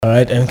All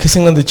right, and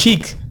kissing on the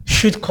cheek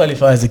should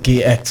qualify as a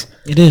gay act.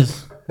 It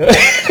is. All right,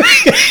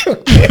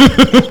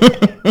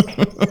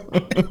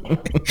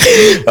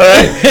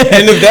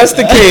 and if that's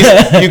the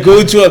case, you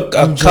go to a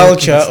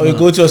culture or you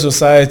go to a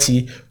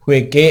society where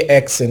gay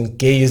acts and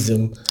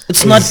gayism.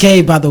 It's not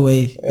gay, by the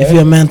way. If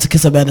you're a man to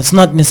kiss a man, it's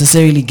not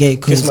necessarily gay.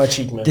 Kiss my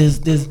cheek, man.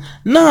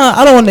 Nah,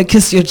 I don't want to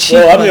kiss your cheek.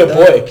 No, I'm your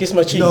boy. Kiss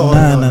my cheek. No.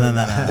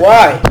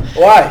 Why?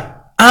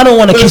 I don't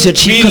want to kiss your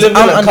cheek. We live in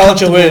a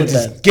culture where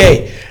it's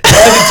gay.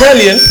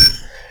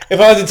 If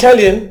I was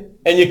Italian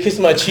and you kiss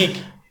my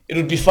cheek, it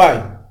would be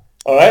fine.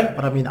 All right?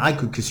 But I mean, I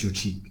could kiss your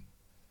cheek.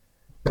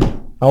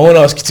 I won't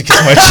ask you to kiss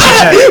my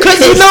cheek. Because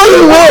you know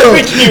you will.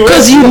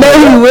 Because you know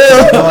you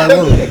will. No, I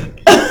will.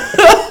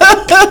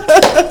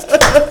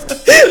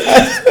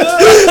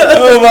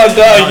 Oh my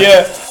God,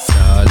 yeah.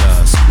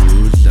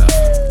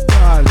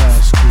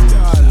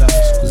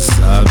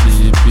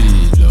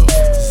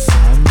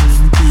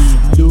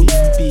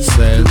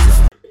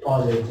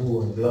 Ole,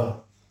 cool, blah.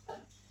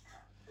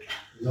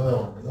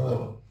 No.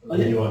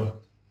 Ole?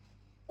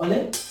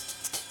 Ole?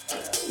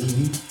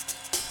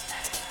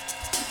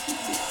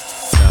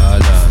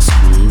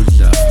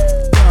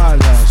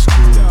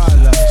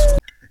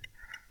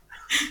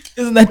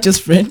 Isn't that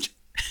just French?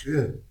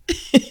 Yeah.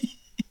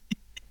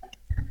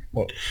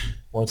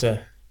 What's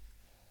that?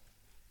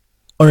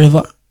 Au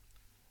revoir.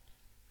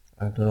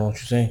 I don't know what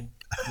you're saying.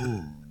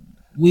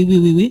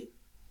 Oui.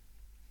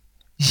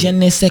 Je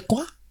ne sais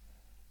quoi.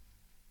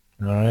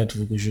 Alright, tu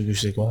veux que je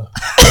sais quoi?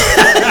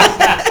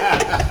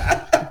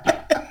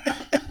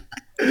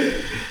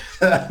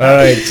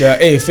 Alright,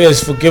 hey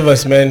Fez, forgive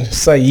us, man.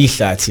 Fuck.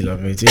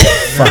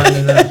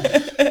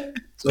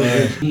 So,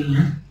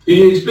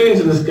 you explain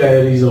to this guy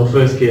that he's our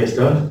first guest,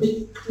 huh?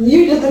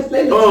 You just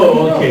explained it.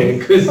 Oh, okay.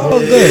 Because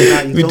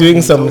we're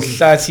doing some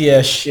slutty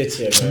ass shit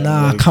here, man.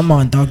 Nah, like, come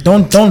on, dog.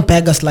 Don't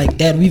beg us like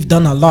that. We've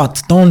done a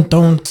lot. Don't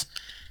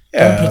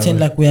pretend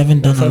like we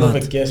haven't done a lot.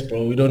 Of a guest,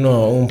 bro. We don't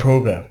know our own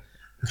program.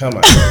 Come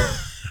on.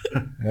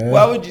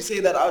 Why would you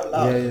say that out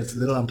loud? Yeah, it's a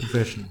little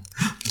unprofessional.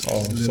 Oh,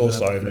 I'm so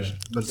sorry, man.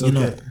 But it's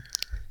okay.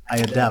 I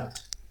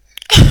adapt.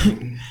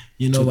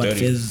 You know what,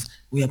 Fizz?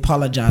 We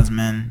apologize,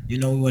 man. You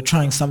know, we were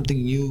trying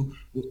something new.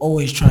 We're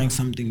always trying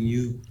something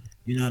new.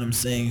 You know what I'm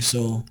saying?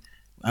 So,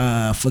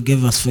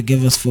 forgive us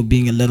for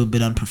being a little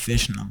bit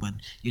unprofessional. But,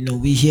 you know,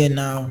 we here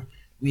now.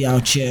 We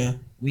out here.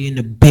 We in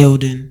the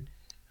building.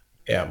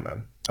 Yeah,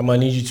 man. I'm going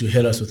to need you to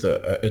hit us with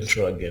an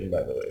intro again,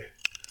 by the way.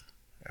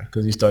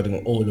 Because he's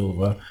starting all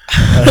over.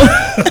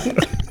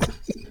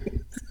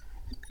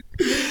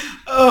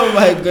 Oh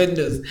my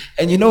goodness.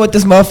 And you know what,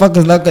 this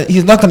motherfucker's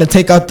he's not gonna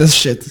take out this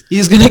shit.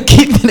 He's gonna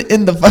keep it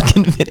in the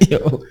fucking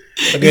video.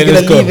 Okay,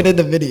 he's gonna leave it in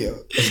the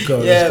video. Let's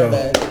go.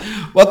 Man.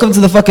 Welcome to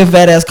the fucking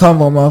Fat Ass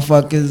Combo,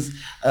 motherfuckers.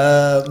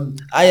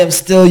 I am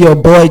still your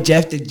boy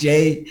Jeff the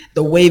J,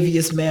 the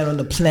waviest man on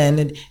the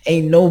planet.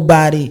 Ain't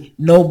nobody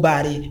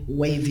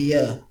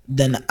wavier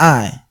than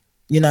I.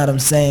 You know what I'm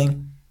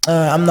saying?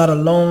 I'm not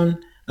alone.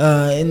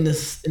 In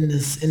this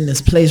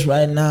place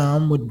right now.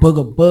 I'm with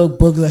Booger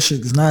Boog that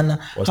shit is Nana.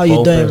 How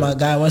you doing, my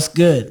guy? What's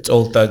good? It's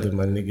all thugging,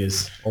 my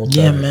niggas.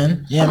 Yeah,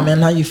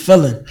 man. How you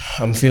feeling?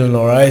 I'm feeling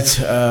alright.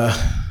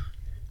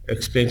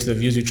 Explain to the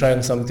viewers, we're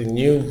trying something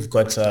new. We've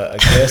got a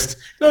guest.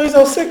 No, he's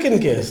our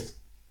second guest.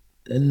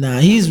 Nah,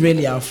 he's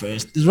really our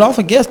first. Is Ralph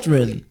a guest,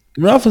 really?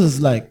 Ralph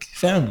is like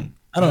family.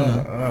 I don't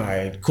know.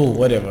 Alright, cool,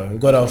 whatever. We've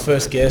got our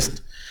first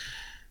guest.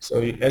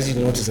 So as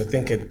you notice, I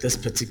think at this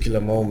particular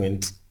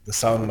moment, the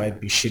sound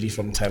might be shitty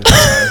from time to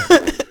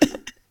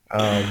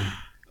time.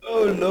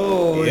 Oh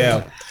no.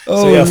 Yeah.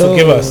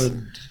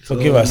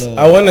 Forgive us.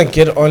 I want to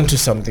get on to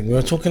something. We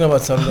were talking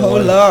about something.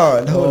 Hold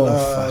on.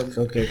 Fuck.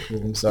 Okay, cool.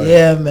 I'm sorry.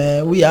 Yeah,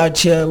 man. We out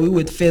here. We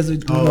with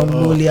Fezu,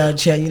 Muli out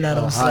here. You know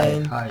what I'm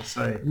saying? Hi,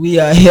 sorry. We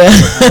are here.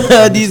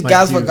 These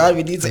guys forgot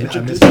we need to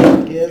introduce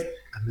them.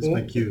 I missed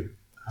my cue.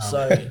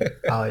 Sorry.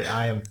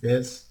 I am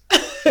Fez.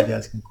 You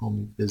guys can call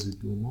me Fezu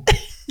Dumo.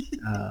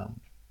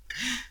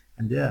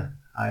 And yeah,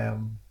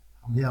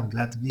 I'm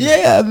glad to be here.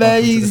 Yeah,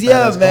 man, he's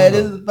here, man.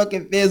 This is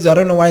fucking Fezu. I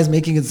don't know why he's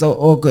making it so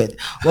awkward.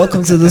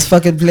 Welcome to this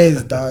fucking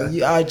place, dog.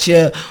 You out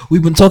here.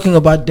 We've been talking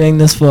about doing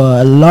this for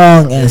a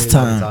long ass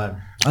time.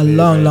 A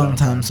long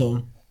time.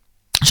 So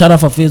shout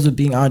out for Fezu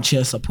being out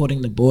here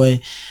supporting the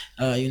boy.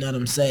 You know what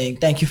I'm saying?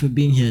 Thank you for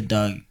being here,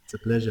 dog. It's a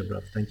pleasure,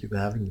 bro. Thank you for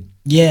having me.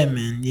 Yeah,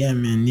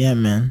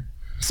 man.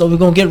 So we're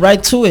gonna get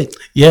right to it.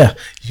 Yeah,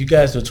 you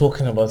guys were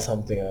talking about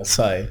something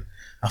outside.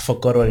 I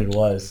forgot what it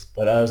was,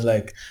 but I was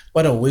like,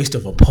 what a waste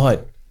of a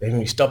pod. Then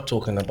we stopped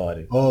talking about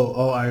it.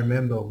 Oh, I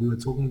remember. We were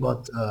talking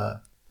about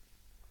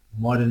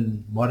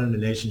modern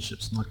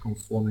relationships not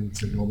conforming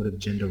to normative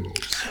gender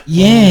roles.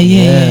 Yeah.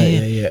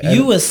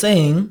 You were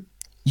saying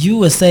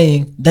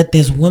that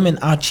there's women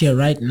out here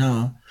right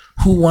now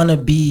who wanna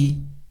be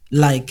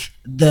like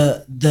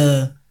the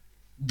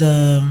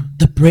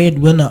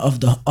breadwinner of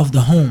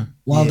the home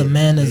while the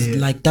man is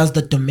like does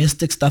the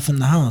domestic stuff in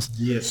the house.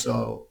 Yeah,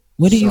 so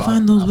where do you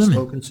find those women? I've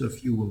spoken to a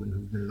few women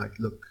who've been like,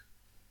 look,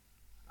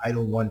 I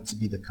don't want to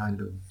be the kind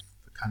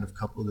of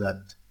couple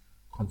that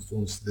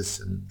conforms to this,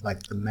 and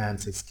like the man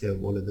takes care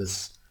of all of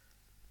this,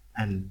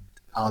 and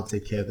I'll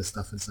take care of the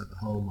stuff inside the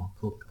home. I'll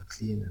cook, I'll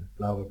clean, and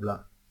blah blah blah.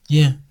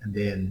 Yeah. And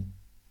then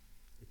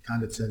it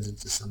kind of turns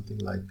into something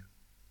like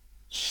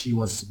she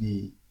wants to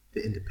be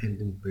the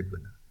independent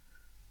breadwinner,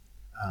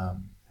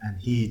 and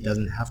he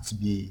doesn't have to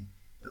be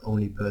the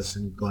only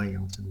person going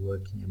out and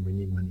working and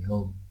bringing money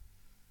home.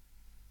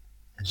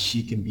 And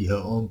she can be her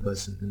own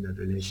person in that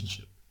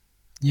relationship.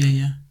 Yeah,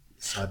 yeah.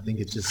 So I think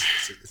it's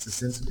a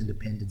sense of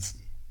independency.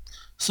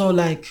 So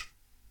like,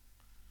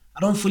 I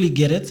don't fully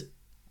get it.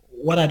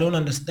 What I don't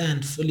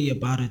understand fully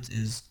about it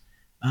is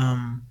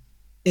the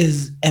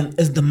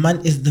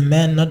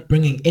man not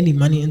bringing any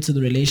money into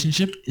the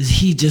relationship? Is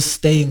he just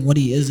staying what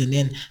he is, and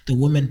then the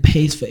woman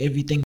pays for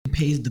everything,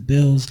 pays the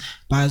bills,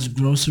 buys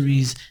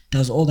groceries,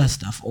 does all that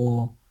stuff,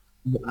 or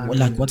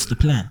like what's the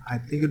plan? I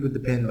think it would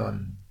depend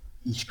on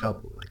each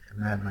couple. Like a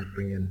man might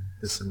bring in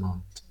this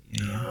amount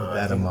or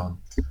that amount.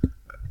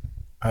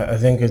 I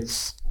think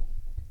it's,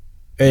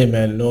 hey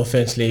man, no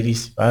offense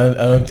ladies, I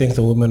don't think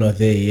the women are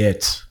there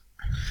yet.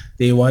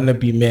 They want to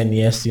be men,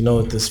 yes, you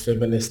know, this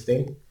feminist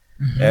thing.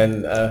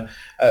 And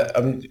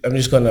I'm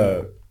just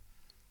gonna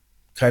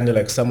kind of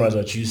like summarize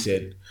what you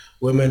said.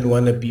 Women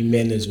want to be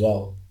men as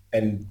well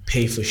and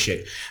pay for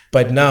shit,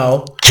 but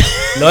now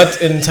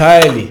not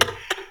entirely,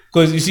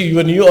 because you see,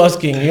 when you're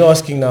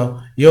asking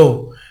now,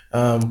 yo,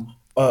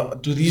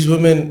 do these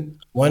women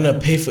want to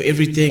pay for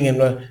everything?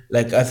 And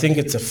like, I think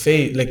it's a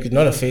phase, like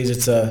not a phase,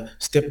 it's a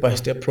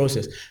step-by-step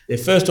process. They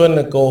first want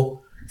to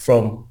go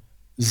from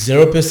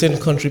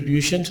 0%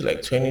 contribution to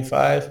like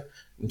 25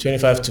 to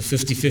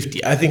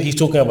 50-50. I think he's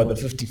talking about the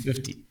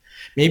 50-50.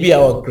 Maybe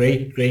our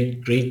great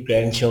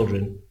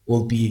grandchildren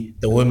will be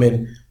the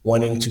women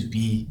wanting to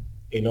be,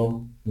 you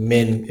know,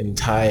 men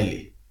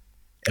entirely.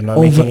 Am I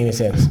making any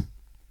sense?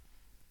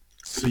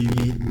 So you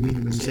mean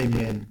when you say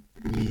men,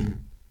 you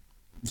mean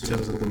in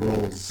terms of the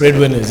roles?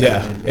 Breadwinners,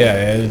 yeah,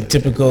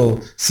 typical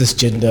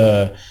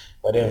cisgender,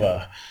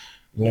 whatever,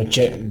 you know,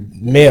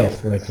 male,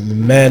 like the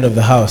man of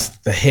the house,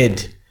 the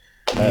head.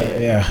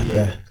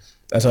 Yeah,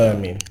 that's what I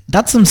mean.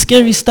 That's some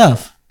scary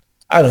stuff.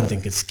 I don't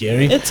think it's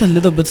scary. It's a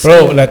little bit Bro,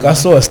 scary. like I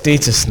saw a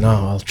status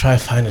now. I'll try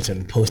find it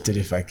and post it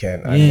if I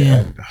can.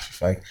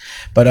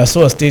 But I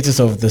saw a status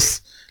of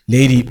this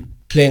lady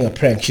playing a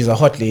prank. She's a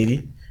hot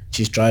lady.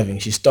 She's driving.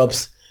 She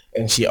stops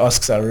and she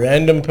asks a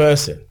random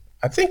person.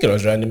 I think it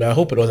was random. I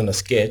hope it wasn't a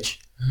sketch.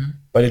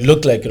 But it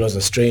looked like it was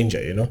a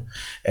stranger, you know.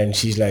 And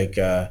she's like,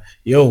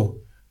 yo,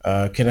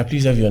 can I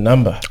please have your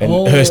number?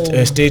 And her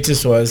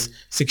status was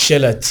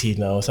Sixshela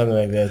Tina or something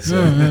like that.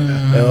 So, you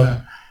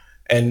know?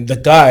 And the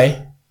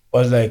guy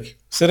was like,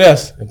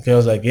 serious? And the girl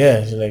was like,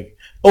 yeah. She's like,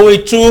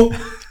 082.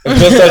 And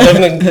girl started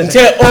having like, 082.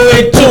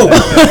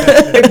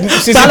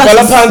 Sisi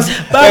Balapants.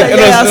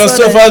 It was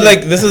so far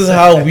like, this is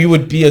how we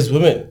would be as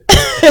women.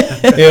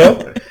 You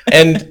know?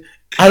 And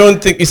I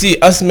don't think, you see,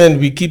 us men,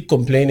 we keep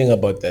complaining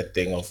about that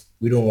thing of,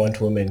 we don't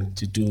want women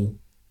to do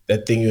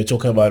that thing you're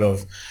talking about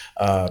of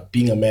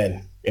being a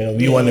man. You know,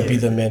 we want to be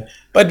the men.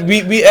 But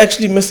we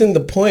actually missing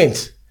the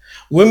point.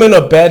 Women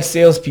are bad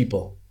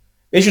salespeople.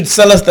 They should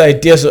sell us the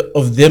ideas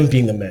of them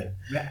being a man.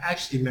 Yeah,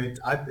 actually, man,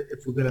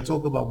 if we're going to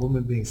talk about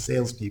women being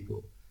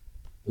salespeople,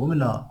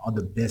 women are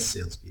the best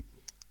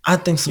salespeople. I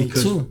think so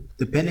because too.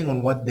 Depending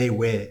on what they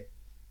wear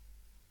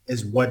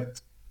is what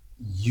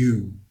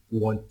you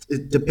want.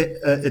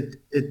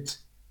 It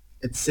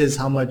says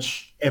how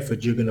much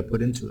effort you're going to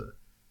put into her.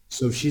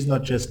 So if she's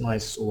not just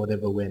nice or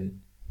whatever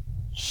when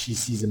she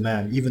sees a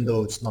man, even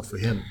though it's not for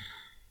him,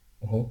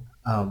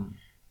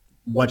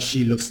 what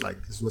she looks like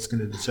is what's going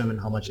to determine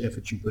how much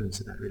effort you put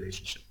into that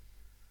relationship.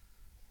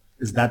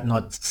 Is that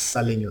not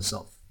selling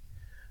yourself?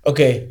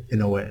 Okay.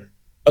 In a way.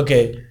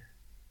 Okay.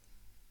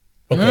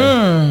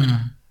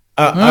 I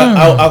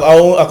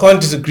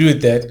can't disagree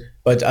with that,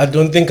 but I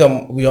don't think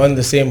we're on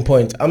the same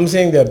point. I'm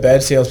saying they're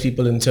bad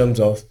salespeople in terms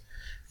of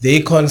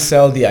they can't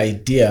sell the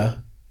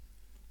idea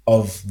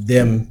of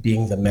them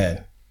being the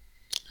man.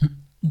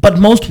 But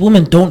most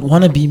women don't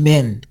want to be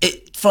men.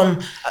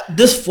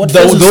 Those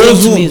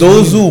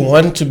who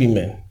want to be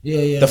men.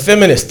 Yeah. The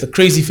feminist, the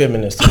crazy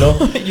feminist, you know.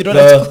 You don't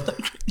have to call them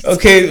crazy.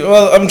 Okay,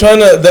 well, I'm trying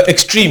to the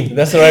extreme.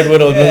 That's the right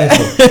word I was looking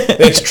for.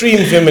 The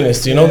extreme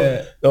feminists, you know,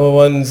 the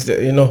ones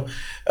that, you know,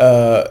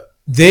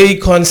 they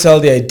can't sell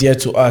the idea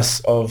to us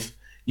of,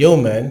 yo,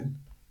 man,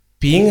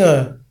 being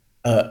a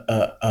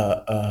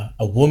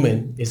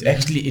woman is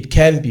actually, it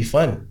can be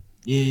fun.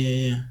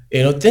 Yeah.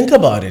 You know, think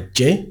about it,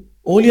 Jay.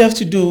 All you have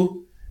to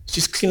do is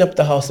just clean up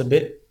the house a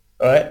bit,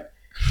 all right?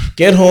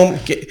 Get home.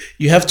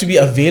 You have to be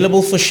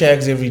available for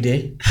shags every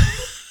day.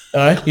 All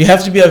right, you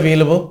have to be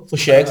available for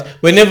shags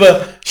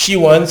whenever she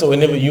wants or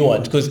whenever you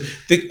want, because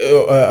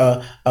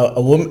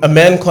a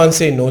man can't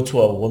say no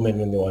to a woman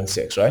when they want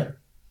sex, right?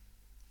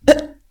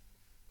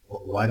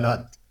 Why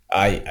not?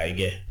 I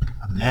get.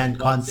 A man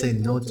can't say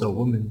no to a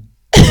woman.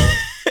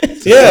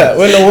 Yeah,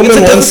 when a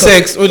woman wants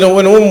sex, when a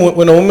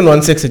woman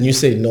wants sex and you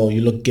say no, you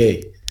look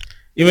gay.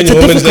 Even the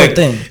woman's like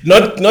thing.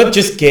 Not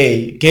just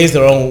gay. Gay is the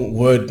wrong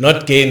word.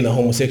 Not gay in the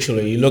homosexual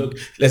way. You look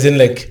as in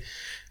like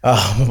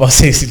I'm about to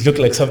say it looked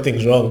like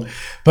something's wrong,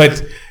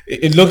 but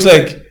it looks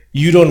like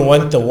you don't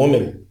want the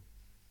woman.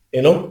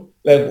 You know,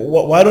 like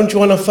why don't you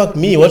want to fuck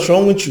me? What's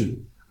wrong with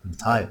you? I'm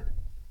tired.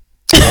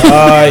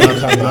 Ah,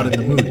 I'm not in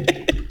the mood.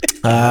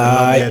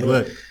 At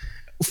work.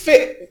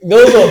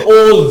 Those are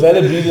all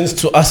valid reasons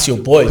to us, your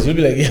boys. You'll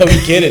be like, yeah,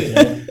 we get it.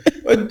 Man.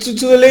 But to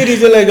the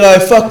ladies, they're like, oh,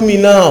 fuck me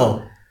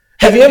now.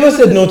 Have you ever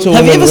said no to a woman?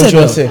 Have you ever said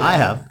no? Say? I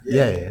have.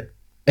 Yeah.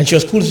 And she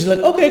was cool. She's like,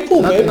 okay,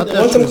 cool, man.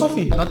 Want some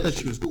coffee? Not that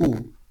she was cool,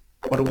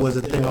 but it was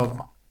a thing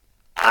of,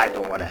 I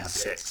don't want to have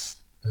sex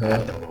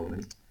at the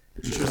moment.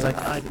 She was like,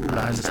 I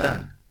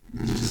understand.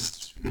 We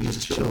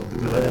just chill,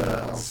 do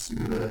whatever else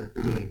we were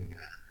doing.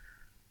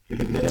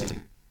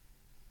 Hitting.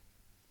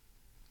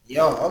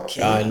 Yo,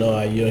 okay. I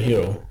know, you're a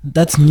hero.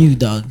 That's new,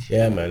 dog.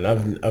 Yeah, man. I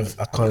can't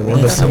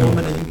remember That's the someone.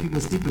 woman that you people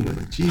sleeping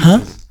with. Jesus. Huh?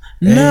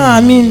 Nah,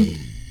 I mean,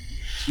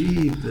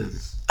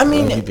 Jesus. Love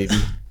you, baby.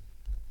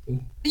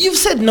 you've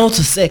said no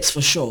to sex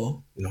for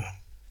sure. No,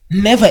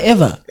 Never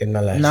ever. in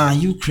my life. Nah,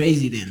 you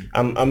crazy then.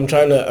 I'm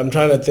trying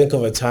to think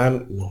of a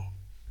time. No,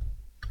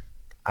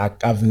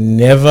 I've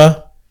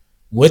never,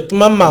 with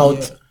my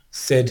mouth,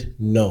 said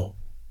no.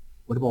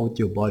 What about with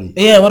your body?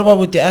 Yeah, what about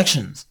with the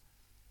actions?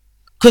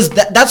 Because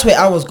that's where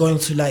I was going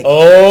to, like,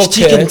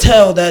 she Okay. can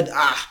tell that,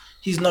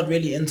 he's not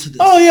really into this.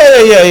 Oh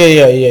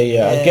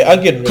yeah. I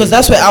get. Because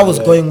that's where I was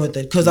going with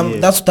it. Because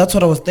that's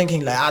what I was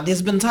thinking. Like,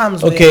 there's been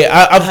times. Okay, where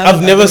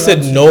I've never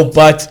said no,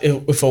 but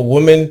if a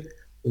woman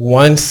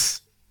wants,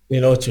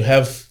 to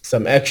have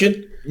some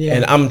action,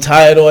 and I'm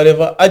tired or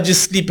whatever, I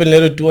just sleep and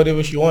let her do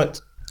whatever she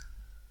wants.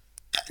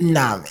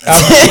 Nah, man.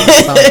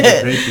 Sounds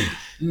like rapey.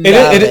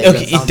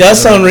 It does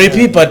sound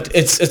rapey, but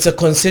it's a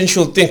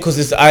consensual thing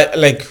because I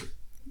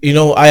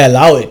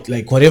allow it.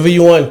 Like whatever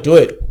you want, do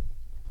it.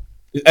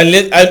 And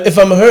if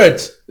I'm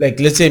hurt, like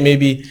let's say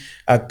maybe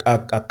I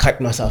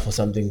cut myself or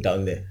something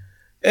down there,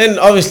 and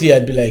obviously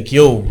I'd be like,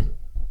 yo,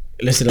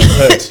 listen, I'm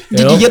hurt.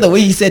 Did you hear the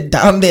way he said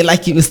down there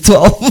like he was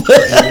 12?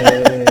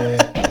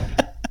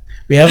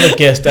 We have a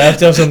guest. I have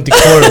to have some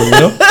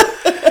decorum,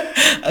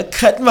 I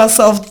cut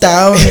myself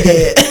down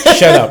there.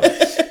 Shut up.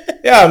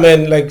 Yeah,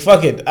 man. Like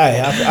fuck it.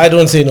 I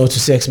don't say no to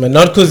sex, man.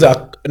 Not because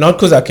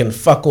I can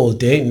fuck all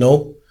day.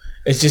 No,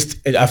 it's just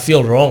I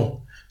feel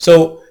wrong.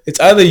 So it's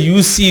either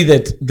you see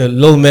that the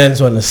little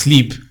man's want to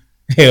sleep,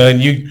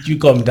 and you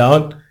come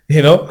down,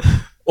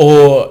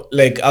 or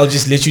like I'll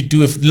just let you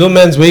do. If little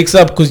man's wakes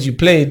up because you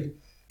played,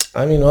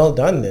 I mean, well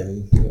done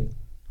then.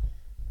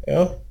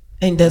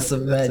 Ain't that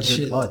some That's mad a bit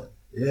shit? odd.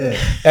 Yeah.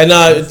 And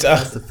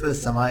That's the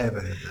first time I ever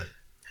heard that.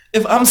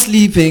 If I'm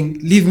sleeping,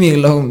 leave me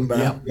alone,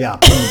 bro. Yeah.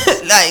 Please,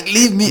 Like,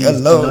 leave me please do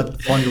alone.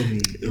 not fondle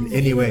me in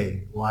any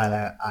way while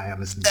I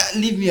am asleep.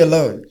 Leave me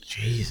alone.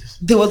 Jesus.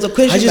 There was a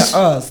question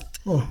I asked.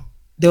 Oh.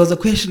 There was a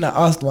question I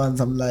asked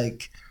once. I'm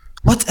like,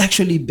 what's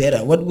actually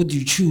better? What would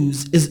you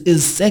choose?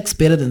 Is sex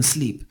better than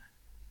sleep?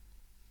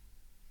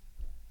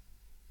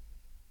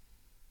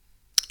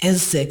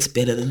 Is sex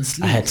better than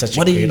sleep? I had such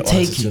what a are you great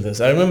answer to taking?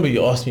 this. I remember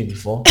you asked me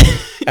before.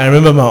 I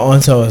remember my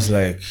answer was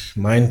like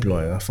mind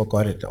blowing. I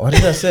forgot it. What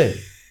did I say?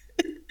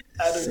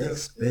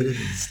 Sex better than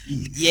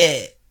sleep.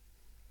 Yeah.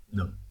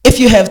 No. If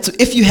you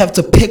have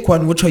to pick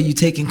one, which are you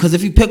taking? Because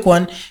if you pick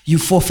one, you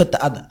forfeit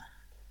the other.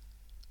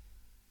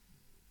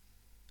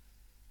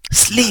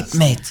 Sleep,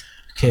 mate.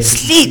 Okay.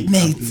 Sleep, I'm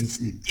mate. picking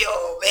sleep. Yo,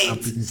 I'm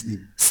mate. picking sleep.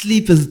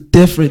 Sleep is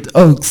different,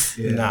 Oaks.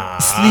 Yeah. Nah,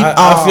 Sleep.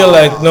 I feel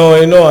like no.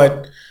 You know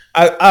what?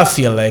 I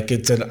feel like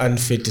it's an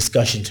unfit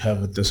discussion to have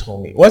with this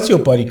homie. What's your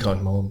body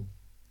count, mom?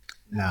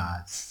 Nah,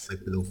 it's like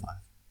below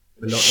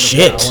 5.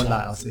 Shit. I won't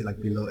lie. I'll say like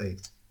below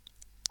 8.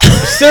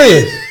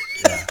 Serious?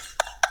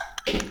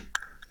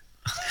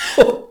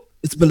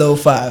 It's below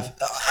 5.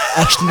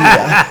 Actually,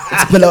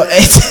 it's below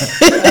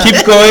 8.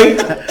 Keep going.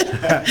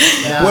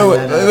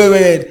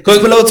 Wait.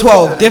 It's below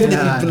 12.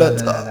 Definitely below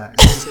 12. Nah.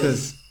 It's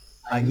because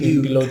I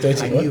knew Below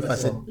 30, I what? knew if I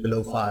said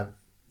below 5,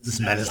 this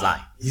man is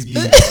lying. He's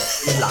lying.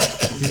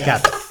 He's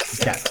capping. He's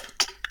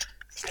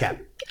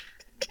capping.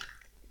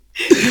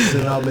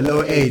 So now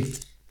below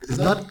 8 is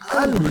not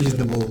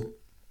unreasonable,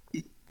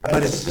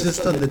 but it's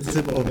just on the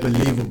tip of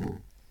believable.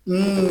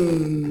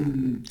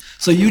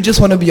 So you just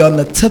want to be on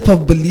the tip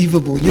of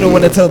believable. You don't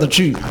want to tell the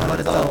truth. I want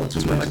to tell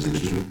too much of the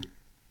truth.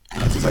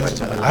 Too much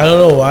of a I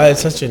don't know why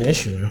it's such an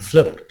issue.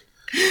 Flip.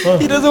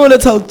 He doesn't want to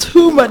tell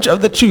too much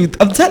of the truth.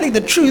 I'm telling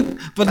the truth,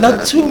 but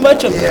not too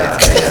much of it.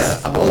 Yeah,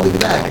 I'm holding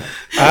back.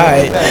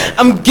 Alright.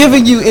 I'm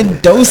giving you in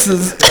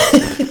doses.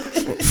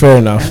 Fair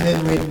enough.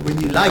 And then when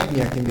you like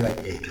me, I can be like,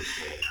 hey,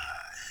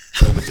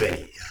 over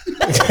 20.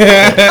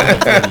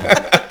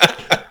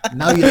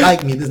 Now you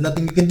like me, there's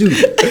nothing you can do.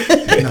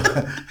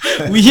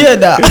 We hear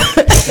that.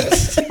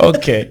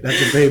 Okay.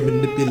 That's a very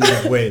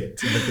manipulative way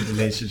to look at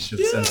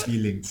relationships and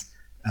feelings.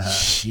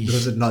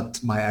 Those are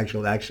not my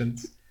actual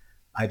actions.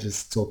 I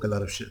just talk a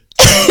lot of shit.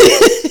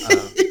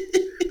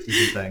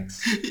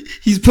 Thanks.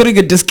 He's putting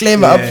a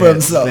disclaimer up for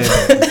himself.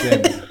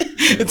 Disclaimer.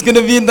 It's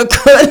gonna be in the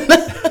corner.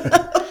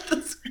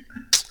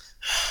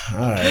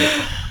 All right.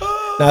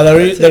 Now the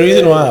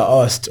reason why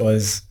I asked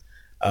was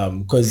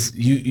because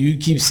you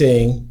keep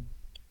saying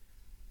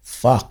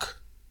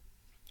fuck.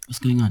 What's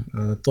going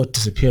on? Thought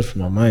disappeared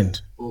from my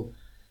mind. Oh,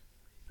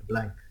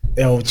 blank.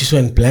 Yeah, it just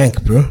went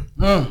blank, bro.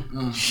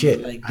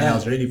 Shit. Like And I that.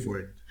 was ready for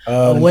it.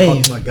 A And wave.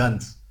 cocked my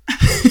guns.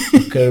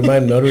 Okay,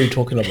 remind me, what are we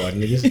talking about,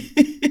 niggas?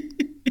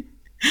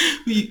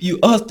 You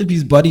asked him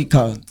his body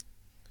count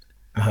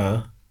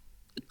Uh-huh.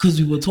 because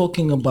we were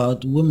talking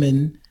about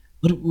women.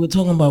 We were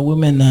talking about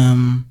women.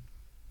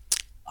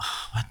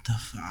 What the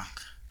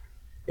fuck?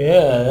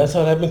 Yeah, that's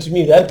what happened to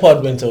me. That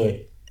part went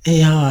away.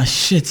 Yeah,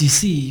 shit. You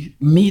see,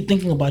 me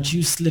thinking about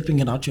you slipping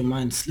it out your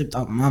mind slipped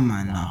out my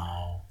mind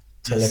now.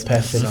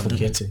 Telepathic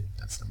forgetting.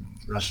 That's some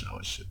rush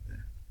hour shit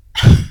there.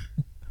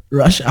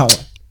 Rush hour.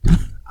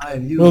 I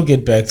am you. We'll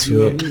get back to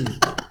You are it. me.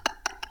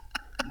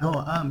 No,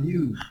 I'm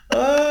you.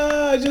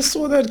 I just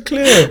saw that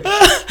clip.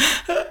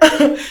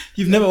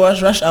 You've never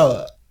watched Rush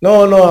Hour?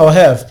 No, I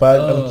have.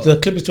 But the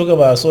clip you're talking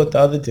about, I saw it the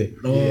other day.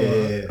 Yeah.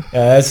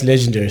 Yeah, that's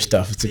legendary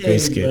stuff. It's a great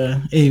skit.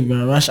 Hey,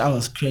 bro, Rush Hour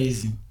is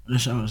crazy.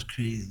 Rush Hour is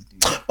crazy.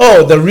 Dude.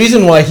 Oh, the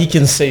reason why he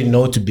can say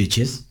no to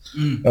bitches,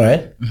 all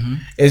right,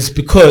 is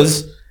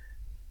because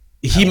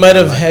he might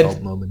have Light had...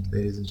 bulb moment,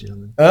 ladies and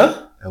gentlemen.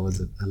 Huh? That was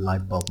a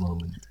light bulb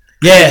moment.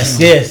 Yes.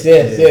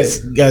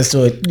 Guys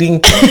saw it. Ding.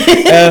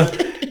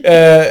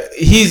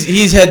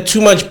 He's had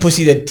too much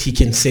pussy that he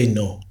can say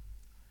no.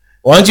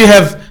 Once you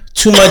have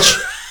too much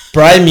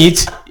prime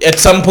meat, at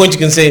some point you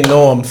can say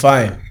no, I'm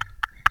fine.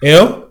 You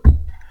know?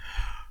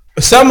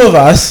 Some of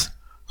us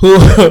who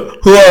are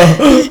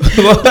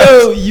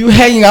Yo, you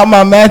hanging out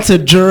my man to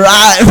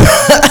drive.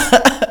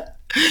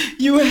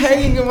 You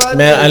hanging him out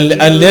man, to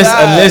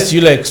unless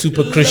you like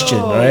super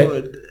Christian, right?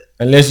 Lord.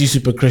 Unless you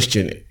super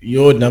Christian,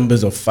 your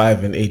numbers of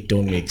 5 and 8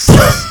 don't make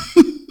sense.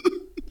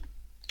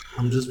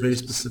 I'm just very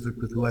specific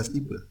with who I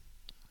sleep with.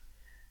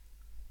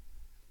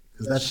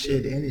 Because that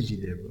shared energy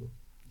there, bro.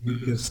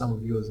 You give some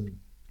of yours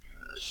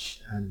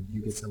and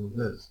you get some of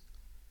theirs.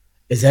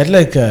 Is that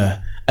like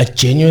a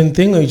genuine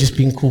thing, or are you just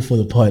being cool for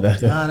the pod?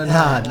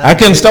 Nah. I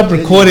can stop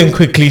recording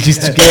quickly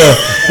just to get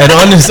an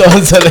honest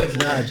answer.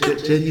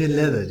 Genuine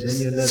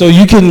leather. So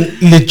you can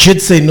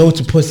legit say no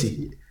to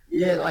pussy.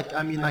 Yeah, like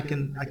I mean, I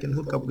can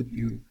hook up with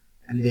you,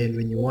 and then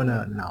when you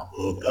wanna now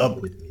hook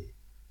up with me,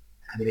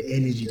 and the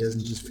energy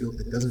doesn't feel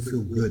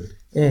good.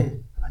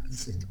 I can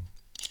say no,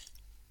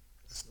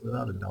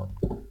 without a doubt.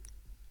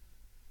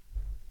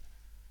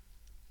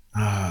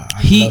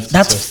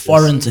 That's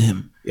foreign to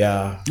him.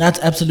 Yeah. That's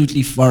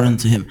absolutely foreign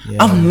to him.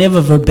 I've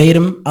never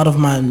verbatim out of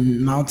my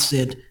mouth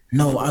said,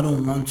 no, I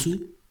don't want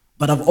to.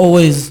 But I've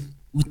always,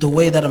 with the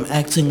way that I'm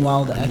acting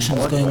while the action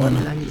is going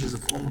on, Language is a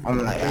form of I'm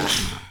like,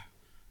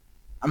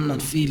 I'm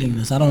not feeling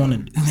this. I don't want to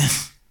do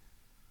this.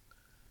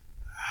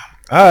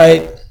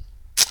 Alright,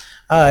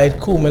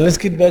 cool, man. Let's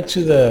get back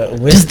to the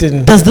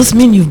Western. Does this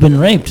mean you've been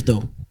raped,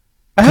 though?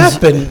 I have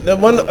been. The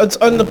one, it's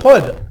on the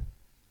pod.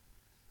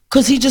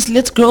 Because he just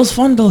lets girls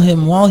fondle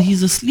him while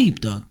he's asleep,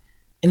 dog.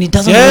 And he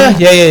doesn't Yeah,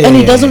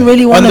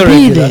 really want to On the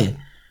be regular. there.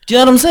 Do you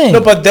know what I'm saying?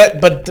 No, but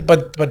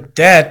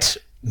that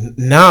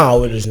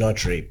now it is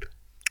not rape.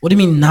 What do you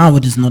mean now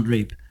it is not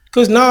rape?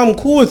 Because now I'm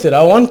cool with it.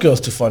 I want girls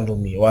to fondle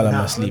me while I'm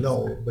asleep.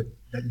 No, but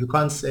you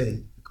can't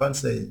say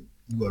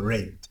you were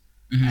raped,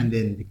 and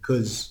then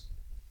because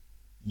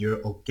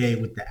you're okay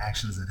with the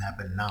actions that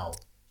happen now,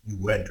 you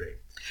weren't raped.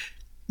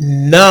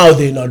 Now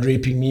they're not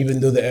raping me,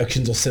 even though the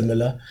actions are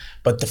similar.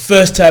 But the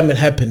first time it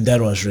happened, that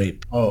was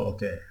rape. Oh,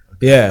 okay.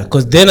 Yeah,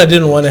 because then I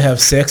didn't want to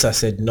have sex. I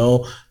said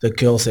no. The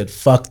girl said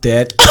fuck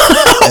that,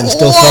 and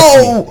still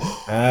fucked me.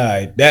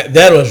 Alright,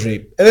 that was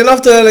rape. And then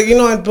after that, like, you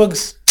know what,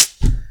 Bugs,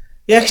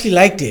 he actually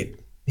liked it,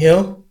 you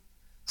know.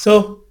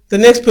 So the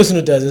next person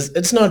who does this,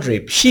 it's not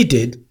rape. She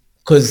did,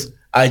 because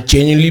I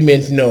genuinely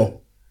meant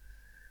no,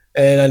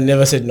 and I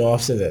never said no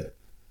after that.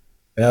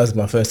 And that was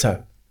my first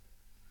time.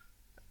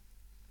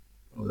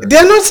 Oh,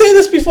 They're not saying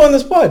this before on the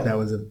spot. that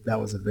was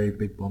a very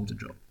big bomb to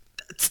drop.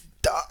 That's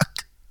dark.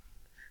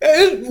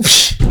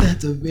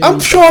 That's a very I'm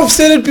sure I've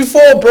said it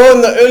before, bro,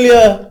 in the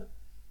earlier...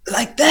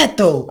 Like that,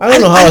 though. I don't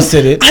know how I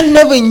said it. I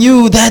never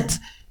knew that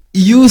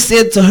you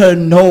said to her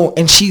no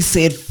and she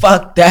said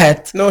fuck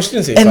that. No, she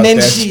didn't say And fuck then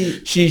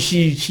that.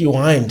 She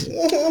whined.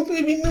 Oh,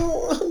 baby,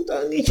 no, I'm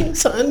done eating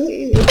son.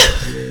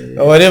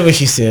 Or whatever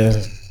she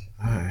said.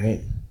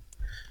 Alright.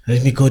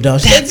 Let me go down.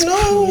 She That's said,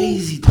 no.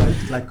 crazy, dude.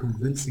 It's like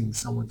convincing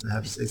someone to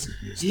have sex with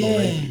you. It's not Yeah.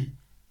 rape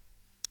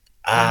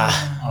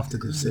after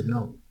they've said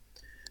no.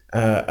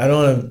 I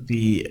don't want to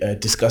be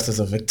discussed as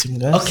a victim,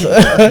 guys.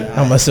 Okay.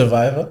 I'm a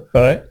survivor.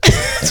 Alright.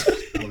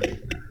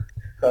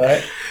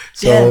 Alright.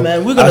 So Yeah,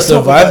 man, we're gonna I talk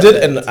survived about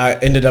it and I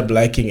ended up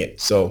liking it.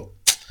 So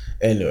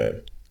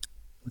anyway.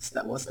 What's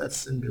that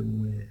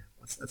syndrome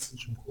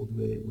called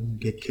where when you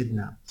get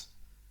kidnapped,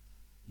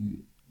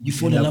 You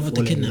fall in love with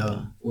the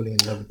kidnapper. Falling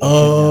in love with the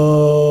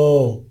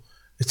Oh,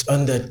 it's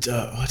on that,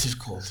 what is it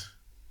called?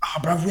 Ah,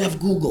 bro, we have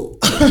Google.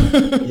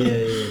 kidnapper.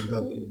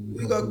 Yeah.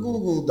 We got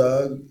Google,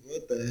 dog.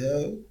 What the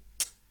hell?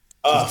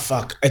 Oh,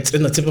 fuck. It's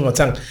in the tip of my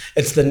tongue.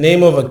 It's the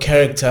name of a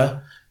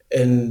character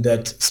in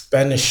that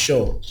Spanish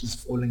show. She's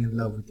falling in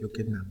love with your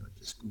kidnapper.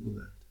 Just Google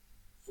that.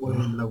 Falling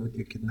in love with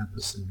your kidnapper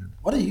syndrome.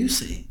 What are you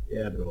saying?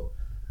 Yeah, bro.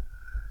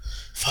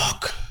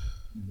 Fuck.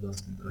 You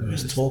lost me.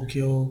 Where's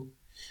Tokyo?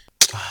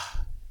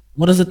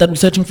 What is it that we're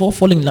searching for?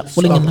 Falling in love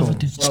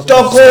with you.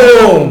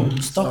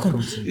 Stockholm. Stockholm.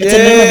 It's the Yeah.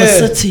 name of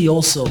a city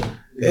also.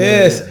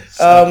 Yes.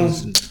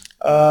 That's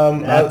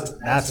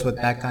what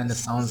that kind of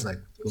sounds like.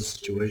 Those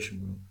situation,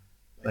 bro.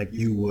 Like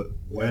you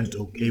weren't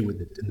okay with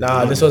it.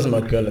 Nah, this wasn't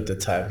my girl at the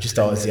time. Just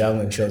I was young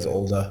and she was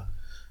older.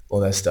 All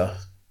that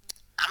stuff.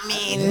 I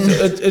mean,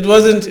 It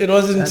wasn't.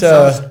 That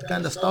sounds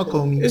kind of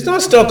Stockholm. It's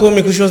not Stockholm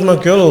because she was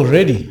my girl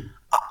already.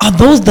 are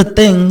those the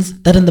things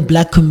that in the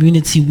black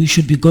community we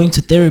should be going to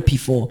therapy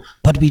for,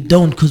 but we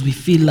don't because we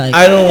feel like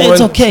I don't it's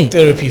want okay.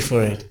 therapy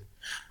for it.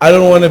 I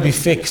don't want to be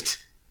fixed.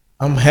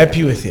 I'm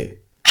happy with it.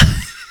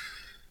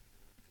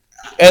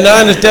 And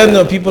I understand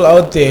there are people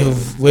out there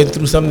who've went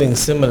through something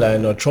similar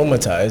and are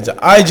traumatized.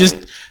 I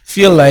just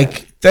feel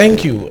like,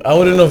 thank you. I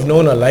wouldn't have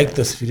known I liked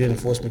this if you didn't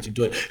force me to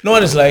do it. You know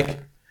what it's like?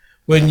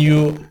 When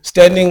you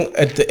standing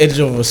at the edge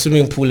of a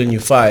swimming pool and you're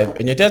 5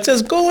 and your dad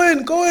says, go in.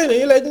 And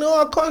you're like,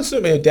 no, I can't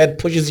swim. And your dad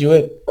pushes you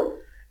in.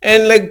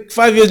 And like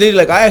 5 years later,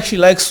 like, I actually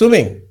like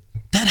swimming.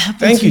 That happened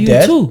Thank to you, you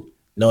Dad. too.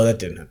 No, that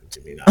didn't happen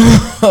to me. Nah,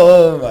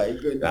 Oh my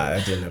goodness.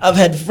 that didn't happen. I've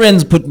had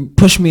friends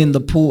push me in the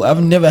pool.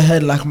 I've never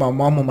had like my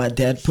mom or my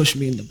dad push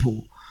me in the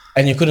pool.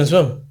 And you couldn't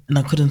swim? And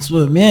I couldn't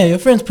swim. Yeah, your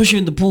friends push you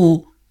in the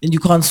pool and you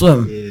can't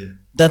swim. Yeah.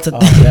 That's a Oh,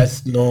 thing.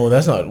 that's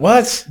not.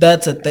 What?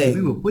 That's a We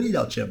thing. were bullied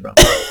out here, bro.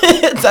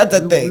 That's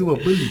a We thing. were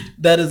bullied.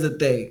 That is a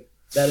thing.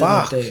 That is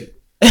Fuck. a thing.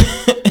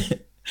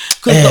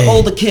 Because the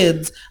older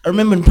kids, I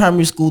remember in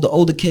primary school, the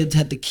older kids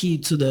had the key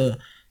to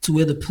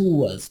where the pool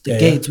was, the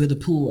gates where the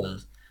pool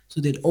was. So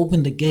they'd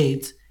open the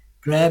gates,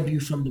 grab you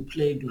from the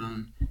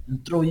playground,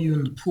 and throw you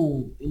in the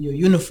pool in your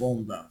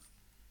uniform, bro.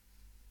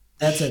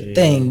 That's a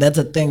thing. That's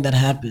a thing that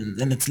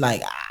happens, and it's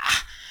like,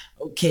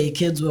 okay,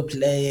 kids were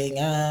playing.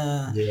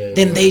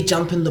 Then they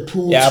jump in the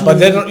pool. Yeah, too, but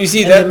then you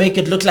see and that- they make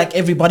it look like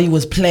everybody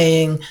was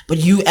playing, but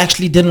you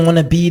actually didn't want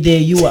to be there.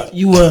 You were.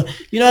 You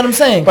know what I'm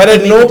saying? But They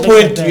at make no it look like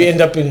point do that. you end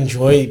up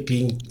enjoy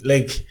being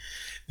like,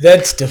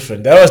 that's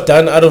different. That was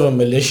done out of a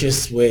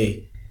malicious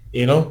way,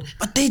 you know?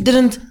 But they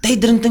didn't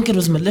think it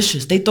was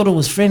malicious. They thought it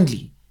was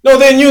friendly. No,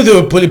 they knew they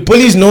were bullying.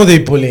 Bullies know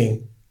they're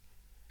bullying.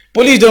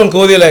 Bullies don't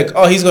go there like,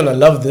 oh, he's gonna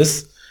love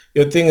this.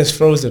 Your thing is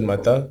frozen, my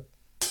thug.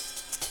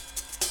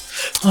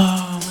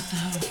 Oh, what the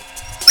hell?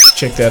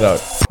 Check that out.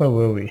 Where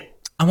were we?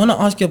 I want to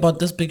ask you about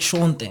this Big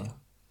Sean thing.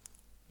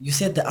 You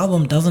said the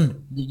album doesn't.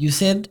 You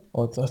said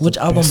That's which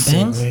the album best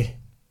bangs? segue.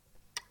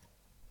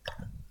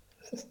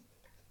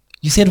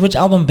 You said which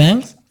album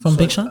bangs from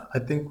Big Sean? I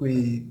think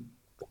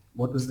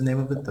what was the name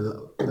of it?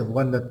 The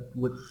one that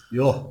with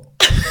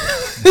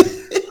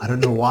I don't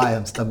know why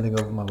I'm stumbling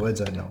over my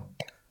words right now.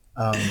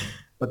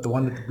 But the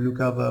one with the blue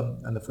cover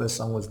and the first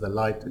song was The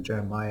Light to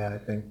Jeremiah, I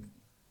think.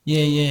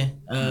 Yeah.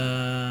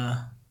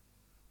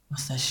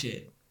 What's that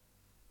shit?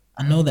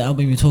 I know the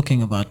album you're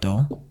talking about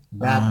though.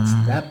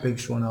 That Big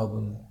Sean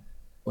album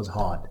was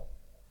hard.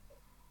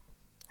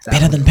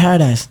 Better than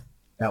Paradise.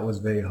 That was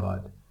very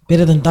hard.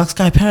 Better than Dark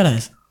Sky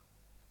Paradise.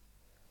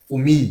 For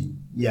me,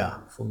 yeah,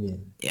 for me.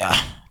 Yeah.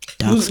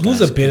 Dark Who's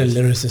Skies. a better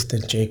lyricist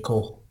than J.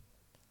 Cole?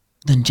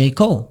 Than J.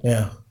 Cole.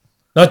 Yeah.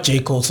 Not J.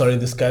 Cole, sorry,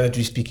 this guy that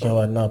we're speaking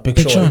about now. Big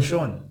Big Sean. Big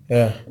Sean.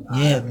 Yeah.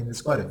 Yeah. I mean,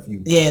 there's quite a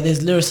few. Yeah,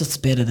 there's lyricists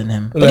better than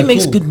him. But Like he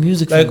makes who? good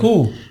music for Like me.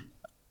 who?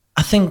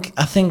 I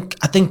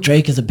think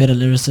Drake is a better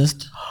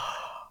lyricist.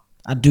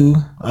 I do.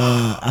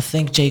 I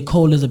think J.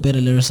 Cole is a better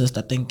lyricist.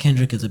 I think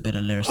Kendrick is a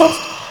better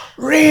lyricist.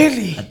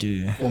 Really? I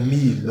do. For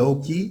me,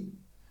 low-key,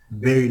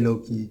 very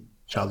low-key,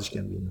 Childish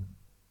Gambino.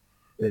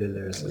 Better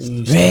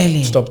lyricist.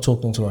 Really? Stop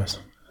talking to us.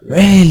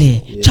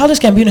 Really? Childish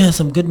Gambino has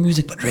some good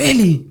music, but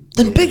really?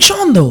 Then Big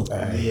Sean though.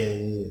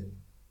 Yeah.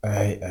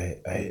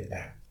 I.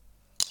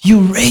 You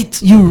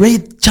rate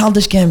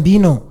Childish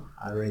Gambino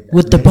I rate that.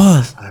 with the man.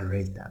 bars. I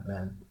rate that,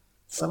 man.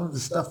 Some of the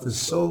stuff is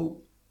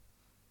so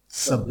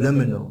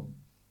subliminal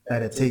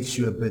that it takes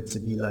you a bit to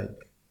be like,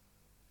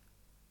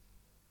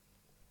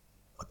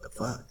 what the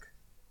fuck?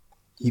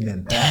 He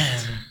meant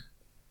that.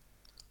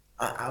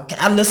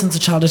 I listened to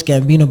Childish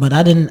Gambino, but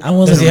I wasn't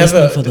Does he have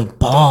listening a for the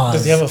bars.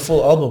 Does he have a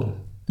full album?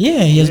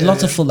 Yeah, he has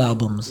lots of full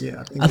albums.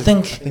 Yeah, I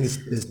think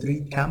there's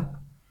 3 Camp.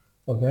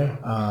 Okay.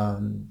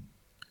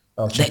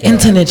 I'll check the it out.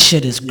 internet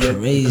shit is Yeah,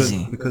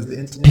 crazy. because the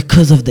internet.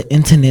 Because of the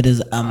internet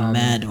is a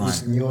mad one.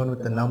 This new one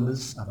with the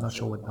numbers. I'm not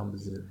sure what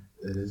numbers it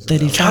is.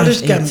 35,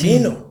 Childish 18.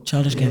 Gambino.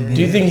 Childish Gambino.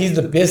 Do you think he's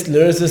the best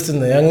lyricist in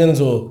the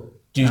youngins, or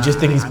do you just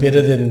think he's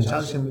better than?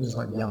 Childish Gambino is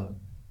not young.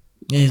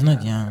 Yeah, he's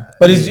not young.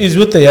 But he's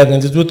with the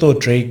youngins. He's with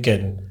Drake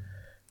and.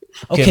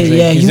 Okay, Kendrick.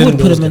 yeah, He's you would in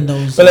put those him in guys.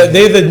 those. But like,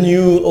 they're the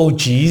new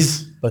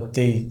OGs, but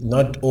they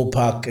not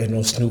Opak and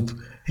no Snoop.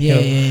 Yeah, You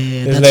know,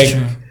 yeah, it's that's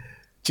like,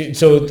 true.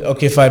 So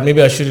okay, fine.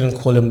 Maybe I shouldn't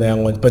call him the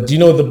young ones. But do you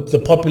know the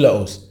popular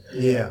O's?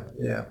 Yeah.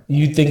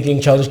 You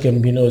thinking Childish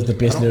Gambino is the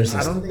best I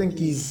lyricist? don't think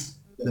he's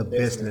the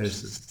best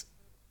lyricist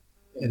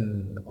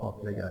in the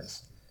popular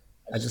guys.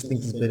 I just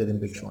think he's better than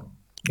Big Sean.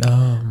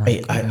 Oh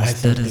my I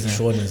goodness, think that Big is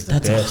Sean is the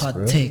that's best, a hot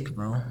bro. take,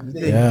 bro. You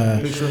think Yeah.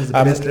 Big Sean is the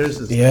I'm- best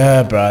lyricist?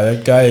 Yeah, bro.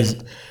 That guy is.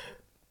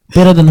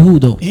 Better than who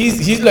though?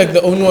 He's like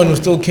the only one who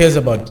still cares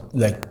about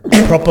like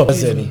proper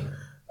and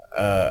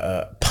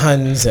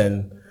puns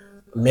and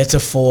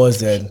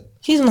metaphors, and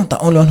He's not the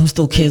only one who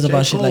still cares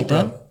about shit like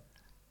that.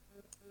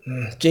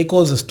 J.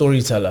 Cole's a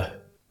storyteller.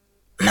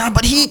 Nah,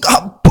 but he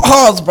got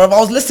bars, bro. I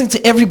was listening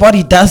to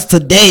Everybody Dies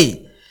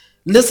today.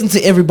 Listen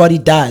to Everybody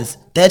Dies.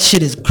 That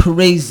shit is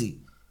crazy.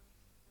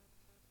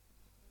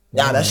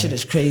 Yeah, that shit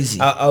is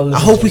crazy. I'll I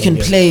hope we can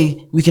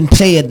play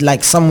it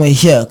like somewhere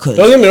here. Cause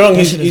don't get me wrong,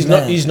 that shit is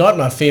mad. he's not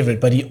my favorite,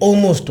 but he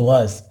almost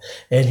was,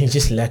 and he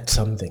just lacked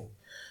something,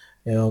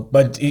 you know.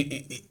 But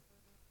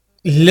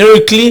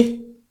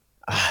lyrically,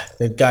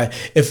 that guy.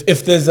 If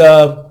there's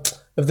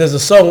a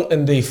song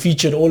and they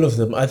featured all of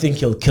them, I think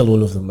he'll kill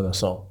all of them in a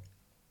song.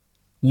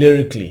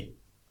 Lyrically,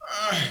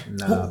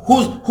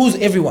 Who's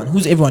everyone?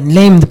 Who's everyone?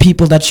 Name the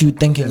people that you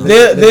thinking. Of.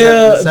 they're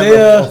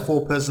a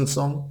 4-person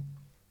song,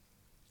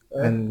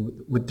 and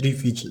with 3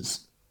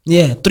 features.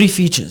 Yeah, 3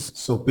 features.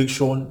 So Big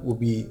Sean will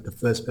be the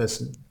first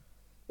person.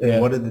 And yeah.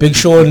 what are the Big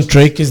 3 Sean, features?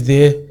 Drake is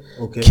there.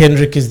 Okay.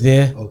 Kendrick is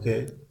there.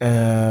 Okay.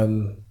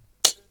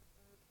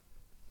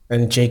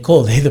 And J.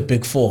 Cole. They're the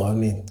big 4. I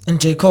mean, And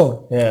J.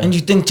 Cole. Yeah. And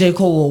you think J.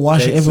 Cole will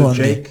wash everyone?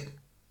 So there?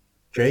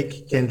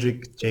 Drake,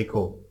 Kendrick, J.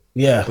 Cole.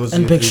 yeah, Those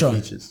And are your Big 3 Sean.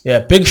 features. yeah.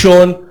 Big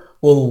Sean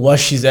will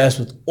wash his ass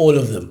with all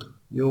of them.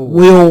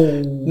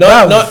 Will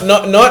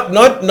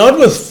Not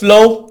with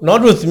flow,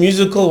 not with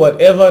musical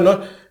whatever,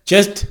 not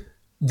just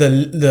the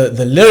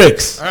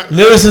lyrics,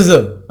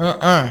 lyricism.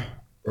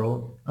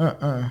 Bro.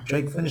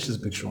 Drake finishes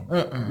Big Sean.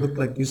 Look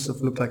like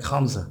Yusuf, look like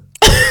Hamza.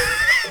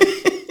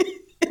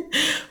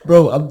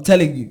 Bro, I'm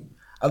telling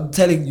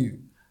you,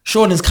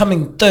 Sean is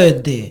coming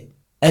 3rd there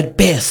at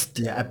best.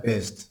 Yeah, at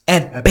best.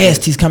 At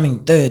best, he's coming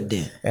 3rd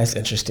there. That's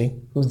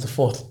interesting. Who's the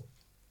 4th?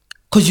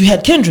 Cause you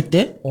had Kendrick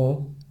there.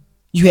 Oh.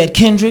 You had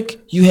Kendrick.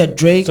 You had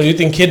Drake. So you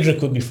think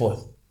Kendrick would be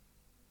 4th?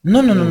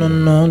 No.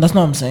 That's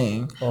not what I'm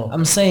saying. Oh.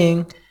 I'm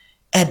saying,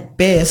 at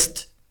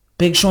best,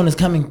 Big Sean is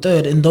coming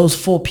 3rd. In those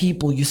 4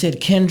 people, you said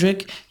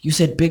Kendrick. You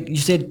said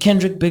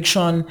Kendrick, Big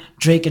Sean,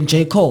 Drake, and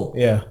J. Cole.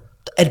 Yeah.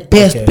 At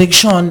best, Okay. Big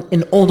Sean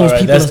in all those All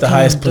right, people. that's is the coming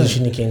highest 3rd.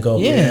 position you can go.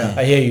 Yeah.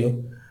 I hear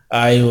you.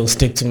 I will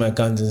stick to my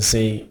guns and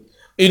say,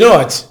 you know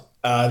what?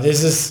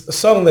 There's this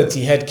song that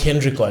he had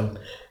Kendrick on,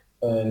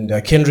 and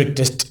Kendrick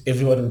dissed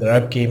everyone in the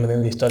rap game, and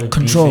then they started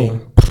Control.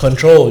 beefing.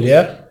 Control,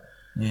 yeah.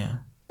 Yeah.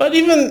 But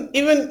even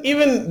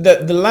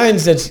the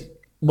lines that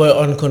were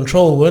on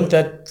Control weren't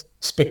that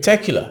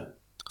spectacular.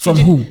 From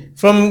who?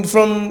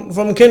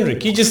 From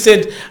Kendrick. He just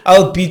said,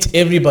 "I'll beat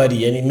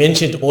everybody," and he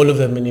mentioned all of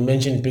them, and he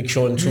mentioned Big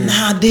Sean too.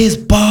 Nah, there's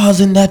bars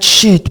in that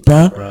shit,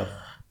 bro.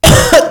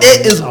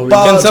 There is bars.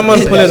 Can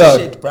someone in pull it that out?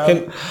 shit, bro.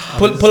 Can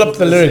pull up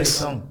the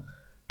lyrics.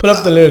 Pull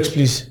up the lyrics,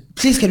 please.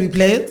 Please, can we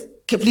play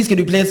it? Please, can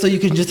we play it so you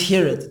can just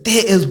hear it?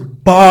 There is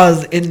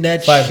bars in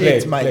that Fine,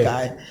 shit, play, my play.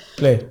 guy.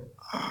 Play.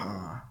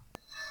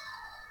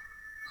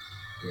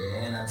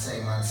 Yeah, and I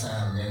take my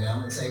time, nigga. I'm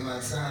gonna take my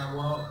time,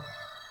 Walt.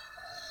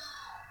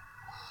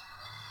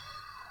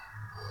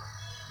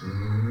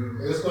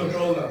 Let's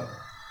control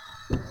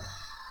now.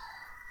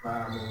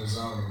 5 minutes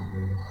on,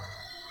 nigga.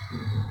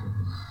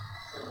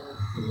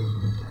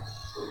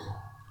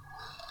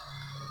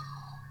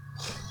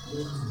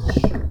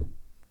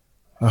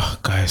 Oh,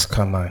 guys,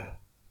 come on.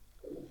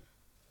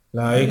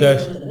 Nah, you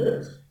guys.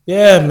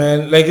 Yeah,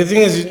 man. Like the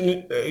thing is,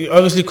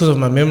 obviously because of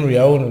my memory,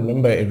 I won't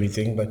remember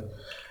everything. But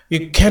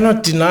you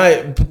cannot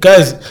deny,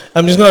 guys.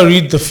 I'm just gonna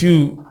read the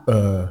few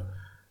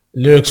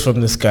lyrics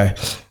from this guy.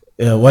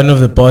 One of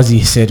the bars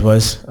he said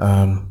was,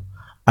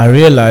 "I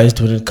realized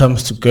when it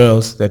comes to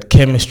girls that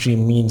chemistry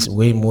means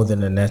way more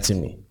than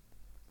anatomy."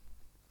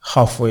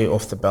 Halfway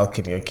off the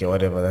balcony, okay,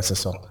 whatever. That's a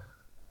song.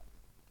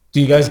 Do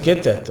you guys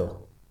get that though?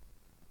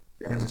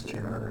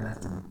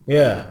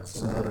 Yeah.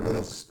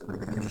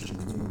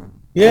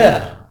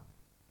 Yeah.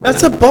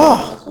 That's a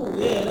bar.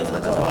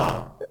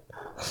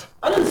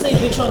 I didn't say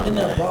Big Sean in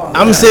that bar.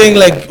 I'm saying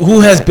like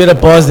who has better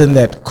bars than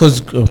that?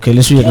 Cause okay,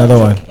 let's read another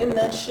one. In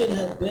that shit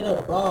has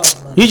better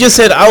bars, man. He just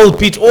said I will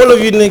beat all of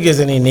you niggas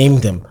and he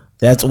named them.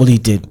 That's all he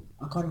did.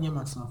 I can't hear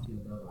myself here,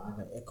 bro. I have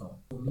an echo.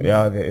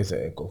 Yeah, there is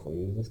an echo for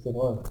you. This thing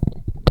on.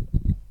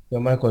 Your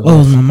mic was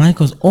Oh, off. my mic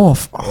was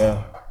off. Oh,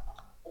 Yeah.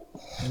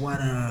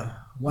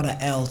 what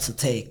a L to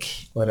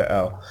take. What a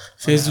L.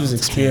 Fezu's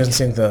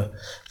experiencing the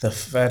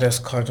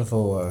fattest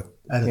carnival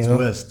At you its know?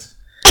 worst.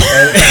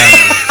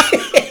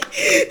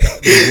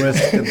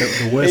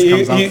 The worst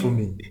comes out for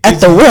me. At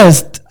the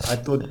worst. I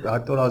thought I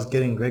was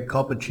getting red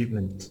carpet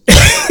treatment.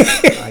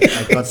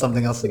 I got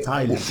something else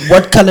entirely.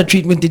 What color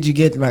treatment did you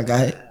get, my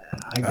guy?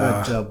 I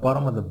got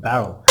bottom of the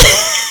barrel.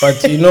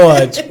 But you know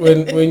what?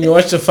 When you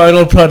watch the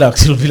final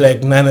product, you'll be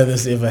like, none of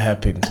this ever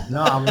happened.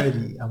 No, I'm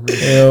ready.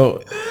 You know,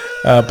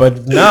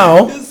 but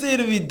now, You see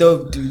to be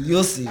dope, dude.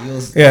 You'll see.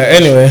 yeah.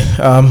 Anyway,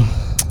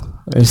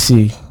 let's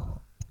see.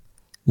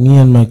 Me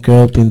and my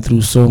girl been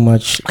through so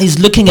much. He's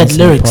looking at That's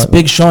lyrics, important.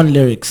 Big Sean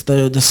lyrics,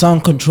 the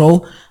song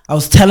Control. I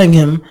was telling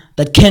him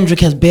that Kendrick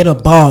has better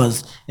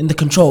bars in the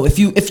Control. If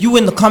you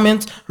in the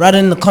comments, write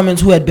in the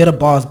comments who had better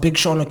bars, Big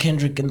Sean or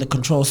Kendrick in the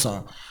Control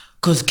song.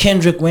 Cause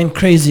Kendrick went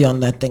crazy on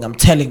that thing. I'm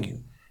telling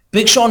you.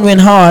 Big Sean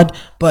went hard,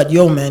 but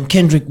yo man,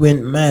 Kendrick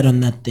went mad on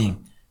that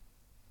thing.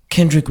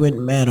 Kendrick went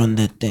mad on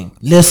that thing.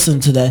 Listen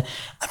to that.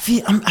 I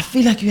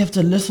feel like you have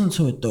to listen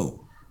to it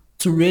though,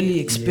 to really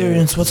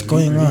experience what's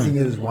going on. Reading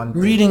it is one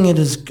thing. Reading it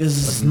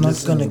is not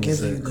gonna Listening give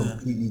is you a the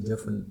completely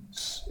different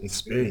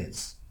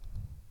experience.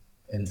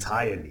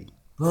 Entirely.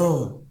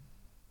 bro.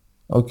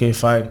 Okay,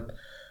 fine.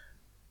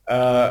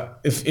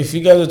 If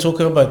you guys are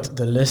talking about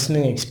the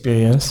listening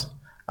experience,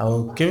 I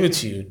will give it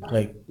to you.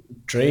 Like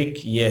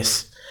Drake,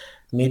 yes.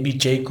 Maybe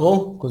J.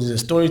 Cole, because he's a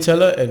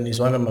storyteller and he's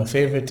one of my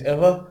favorite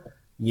ever.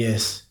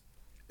 Yes.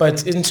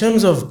 But in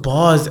terms of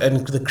bars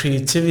and the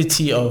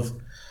creativity of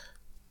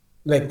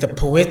like the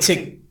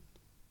poetic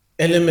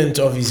element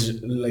of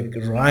his like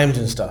rhymes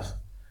and stuff,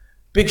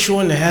 Big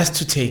Sean has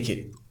to take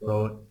it.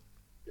 Bro,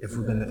 if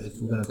we're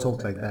gonna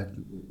talk like that,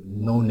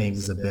 No Name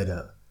is a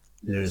better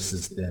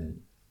lyricist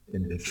than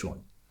Big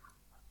Sean.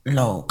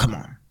 No, come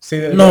on. Say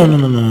that No,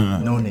 again. no.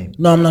 No Name.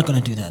 No, I'm not gonna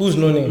do that. Who's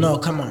No Name? No,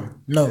 come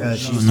on. No,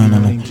 She's no. No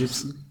Name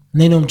Gypsy.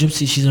 Name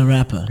Gypsy, she's a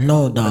rapper.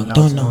 No, dog, Now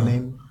don't it's know. No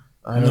Name.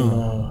 I don't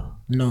know.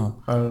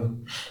 No.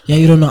 Yeah,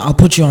 you don't know. I'll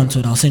put you onto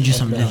it. I'll send you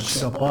some links.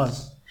 She's a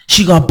pause.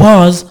 She got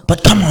bars,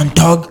 but come on,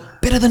 dog.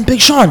 Better than Big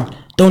Sean.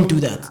 Don't do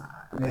that.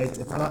 Mate,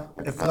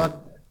 if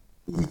not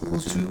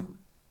equals to,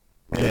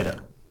 better.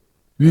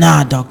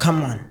 Nah, dog.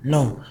 Come on.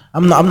 No,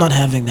 I'm not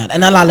having that.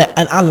 And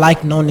I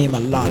like No Name a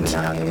lot.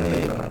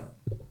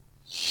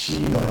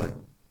 She got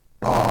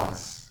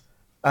bars.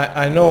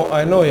 I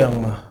know,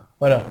 young man.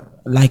 What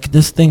up? Like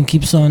this thing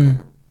keeps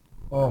on.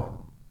 Oh.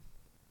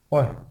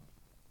 What?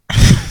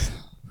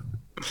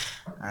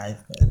 I,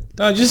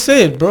 No, just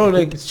say it, bro.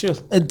 Like, it's chill.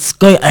 it's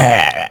going.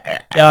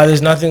 Yeah,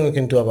 there's nothing we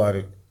can do about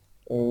it.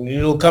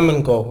 It'll come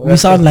and go. We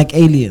sound like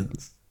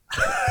aliens.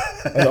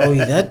 Oh,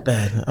 is that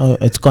bad? Oh,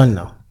 it's gone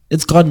now.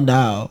 It's gone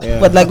now, Yeah.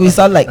 but like we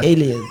sound like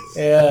aliens.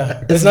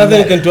 Yeah, there's nothing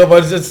you can do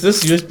about it. It's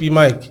this USB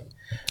mic.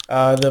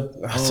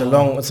 It's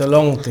a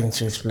long thing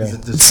to explain.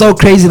 It's so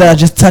crazy that I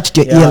just touched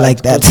your Yeah, ear like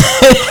it's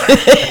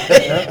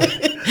that.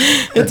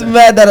 It's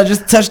mad that I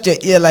just touched your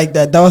ear like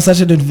that. That was such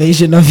an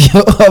invasion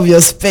of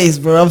your space,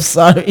 bro. I'm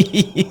sorry.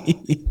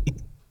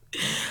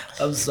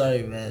 I'm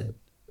sorry, man.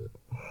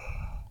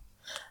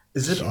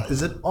 Is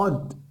it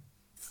odd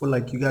for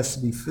like you guys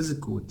to be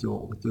physical with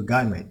your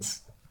guy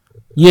mates?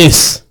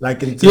 Yes.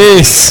 Like in terms,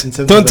 Yes. in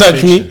terms Don't of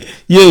touch me. affection.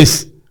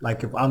 Yes.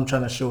 Like if I'm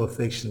trying to show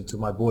affection to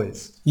my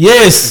boys.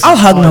 Yes. I'll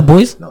hug my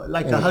boys. No,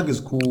 like a hug is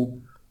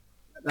cool.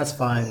 That's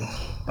fine.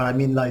 But I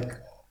mean like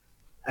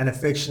an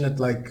affectionate,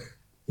 like,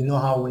 you know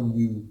how when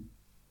you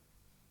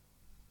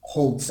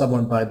hold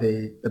someone by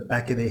the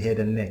back of their head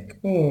and neck.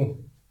 You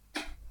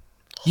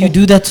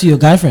do that to your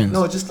guy friends.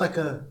 No, just like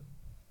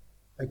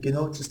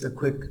just a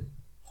quick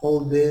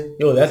hold there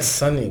Yo, that's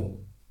sunning.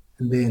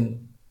 and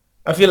then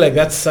I feel like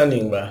that's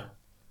sunning, bro.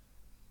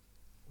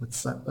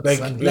 what's Like-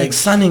 sunny? Like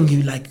sunning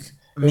you, like.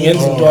 Yeah,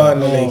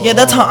 Yeah,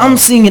 that's how I'm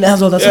seeing it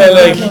as well. That's Yeah, how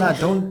like-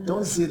 Nah,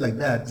 don't see it like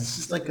that. It's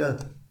just like a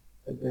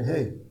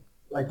hey,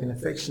 like an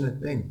affectionate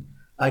thing.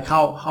 Like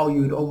how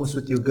you'd almost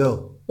with your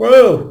girl.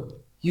 Bro.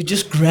 you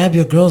just grab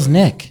your girl's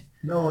neck.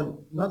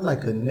 No, not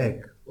like a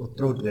neck or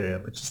throat area,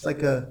 but just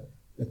like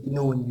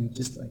when you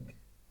just like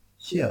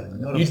here. You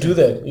know what You I'm do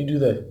saying? that. You do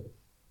that.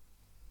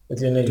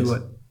 With your niggas. Do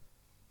what?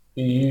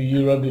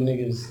 You rub your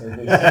niggas.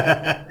 like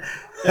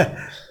this.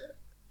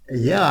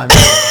 Yeah, I mean,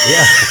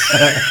 yeah.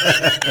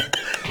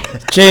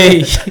 Jay,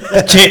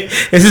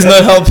 this is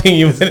not helping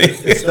you. Man.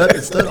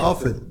 It's not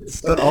often.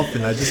 It's not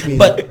often. I just mean,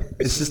 But-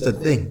 it's just a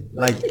thing.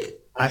 Like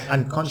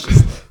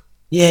unconscious.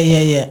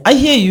 Yeah. I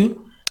hear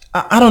you.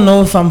 I don't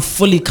know if I'm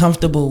fully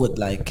comfortable with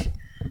like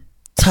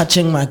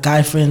touching my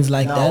guy friends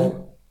like that.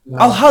 No.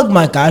 I'll hug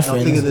my guy Now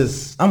friends. think of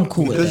this. I'm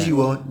cool with because that.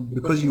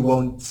 you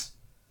won't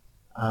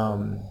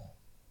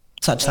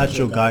touch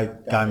your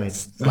guy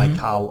mates like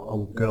how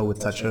a girl would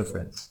touch her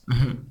friends.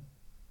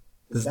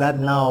 Does that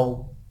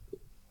now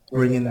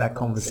bring in that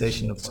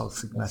conversation of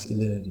toxic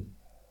masculinity?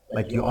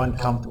 Like you're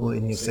uncomfortable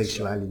in your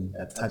sexuality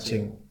at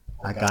touching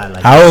a guy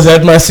like How is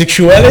that my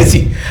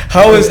sexuality?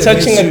 How is It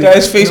touching makes a you-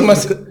 guy's face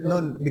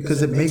no, my...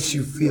 because it makes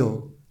you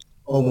feel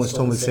almost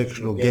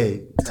homosexual,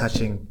 gay,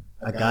 touching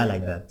a guy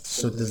like that.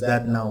 So does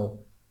that now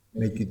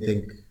make you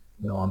think,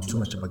 no, I'm too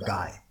much of a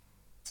guy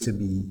to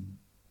be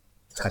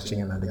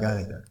touching another guy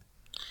like that?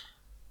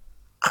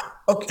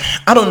 Okay,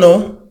 I don't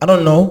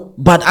know,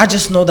 but I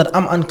just know that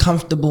I'm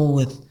uncomfortable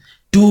with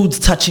dudes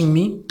touching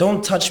me.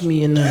 Don't touch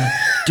me in a,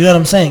 do you know what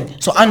I'm saying?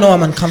 So I know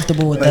I'm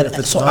uncomfortable with But if that,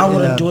 it's so not I in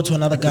wouldn't a- do it to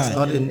another if It's guy.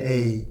 not in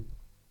a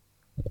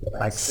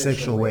like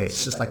sexual way.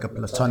 It's just like a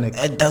platonic.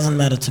 It doesn't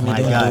matter to me, My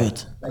don't guy. do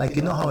it. Like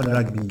you know how in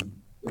rugby,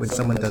 when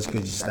someone does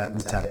good, you tap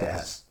the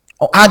ass.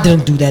 Oh, I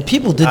didn't do that.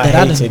 People did I that. I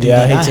hated- didn't do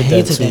yeah, I that. I hated that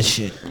hated too. that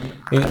shit.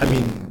 I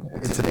mean,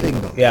 it's a thing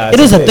though. Yeah, It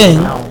is a thing.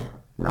 Now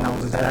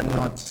is that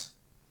not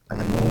a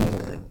normal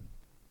thing?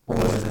 Or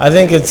is it, I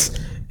think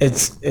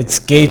it's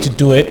gay to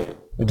do it,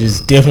 which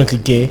is definitely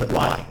gay.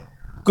 why?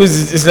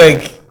 Because it's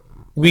like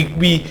we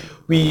link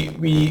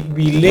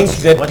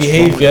that what's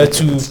behavior wrong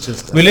with it? to It's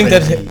just a we link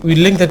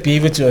friendly- that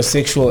behavior to a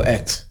sexual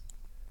act.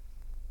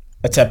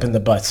 a tap in the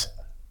butt.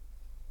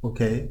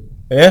 Okay.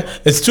 Yeah,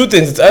 it's two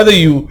things. It's either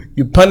you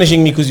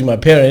punishing me because you're my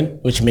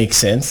parent, which makes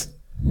sense,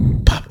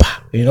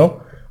 papa, you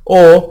know,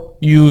 or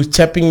you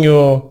tapping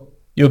your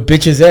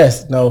bitch's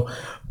ass. Now,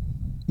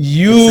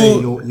 you. Let's say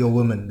your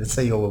woman. Let's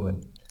say your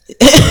woman.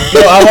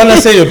 No, I want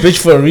to say your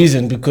bitch for a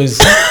reason because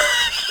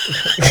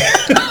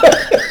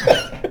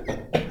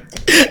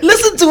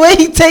Listen to where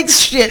he takes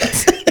shit.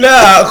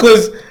 nah,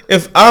 because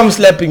if I'm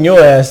slapping your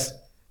ass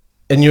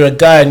and you're a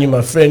guy and you're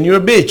my friend, you're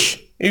a bitch.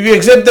 If you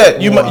accept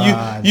that, you my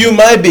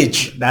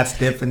bitch. That's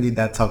definitely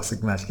that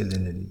toxic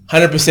masculinity.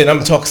 100%.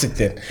 I'm toxic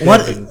then. What?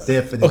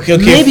 Definitely. Okay.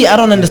 Maybe I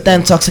don't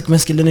understand toxic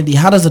masculinity.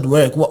 How does it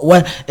work?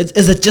 What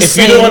is it just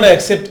If you saying? don't want to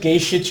accept gay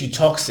shit, you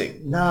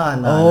toxic.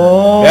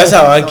 Nah. That's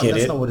how I get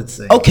That's it. not what it's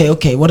saying.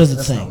 Okay, what is it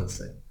That's not saying? what it's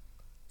saying.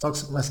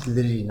 Toxic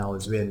masculinity now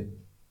is when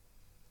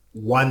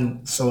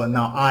so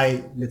now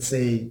let's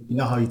say, you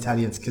know how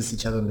Italians kiss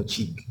each other on the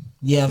cheek?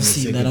 Yeah, I've when they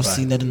seen say that. I've goodbye?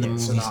 seen that in the Yeah,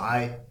 movies. So now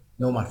I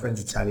know my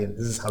friend's Italian.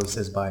 This is how he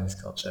says bye in his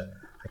culture.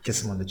 I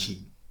kiss him on the cheek.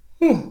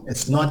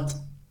 It's not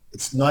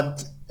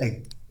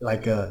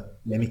like a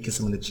let me kiss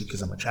him on the cheek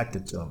because I'm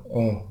attracted to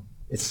him.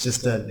 It's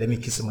just a let me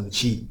kiss him on the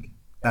cheek.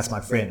 That's my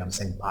friend. I'm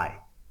saying bye.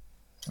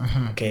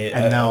 Okay.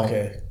 And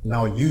okay.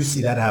 now you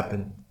see that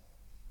happen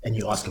and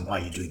you ask him why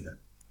are you doing that?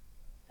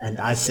 And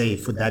I say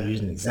for that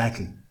reason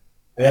exactly.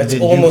 That's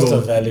And then almost you go,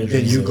 a valid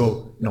Then you reason.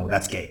 go, no,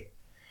 that's gay.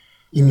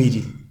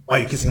 Immediately. Why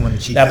are you kissing him on the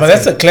cheek? Yeah, but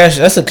that's gay. a clash.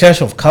 That's a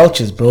clash of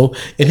cultures, bro.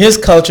 In his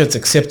culture, it's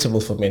acceptable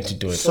for men to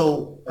do it.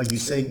 So are you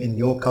saying in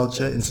your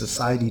culture, in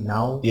society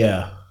now,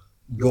 Yeah,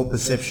 your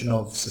perception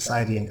of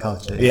society and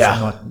culture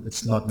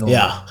it's not normal?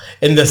 yeah.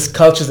 In the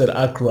cultures that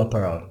I grew up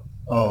around,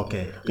 Oh,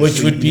 okay. which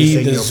So would you're be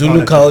saying the you're a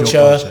Zulu product of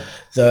your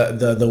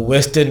culture, the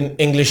Western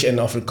English and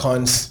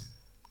Afrikaans,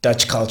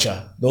 Dutch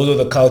culture. Those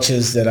are the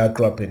cultures that I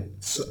grew up in.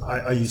 So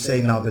are you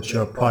saying now that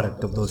you're a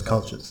product of those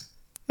cultures?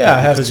 Yeah,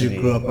 I have because to you be.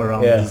 grew up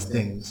around Yeah. these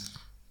things.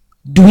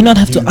 Do we not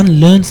have to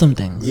unlearn some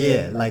things?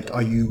 Yeah, like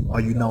are you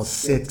now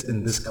set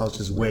in this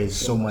culture's ways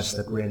so much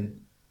that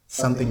when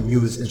something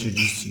new is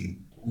introduced to you,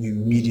 you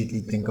immediately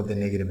think of the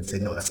negative and say,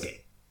 no, that's gay.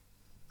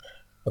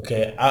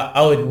 Okay,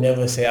 I would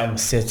never say I'm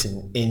set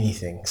in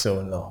anything.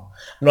 So no,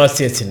 I'm not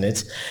set in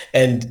it.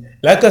 And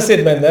like I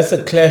said, man, that's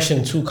a clash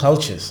in two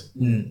cultures.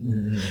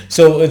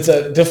 So it's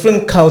a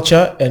different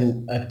culture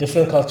and a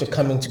different culture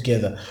coming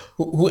together.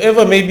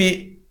 Whoever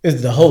maybe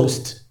is the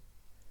host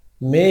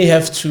may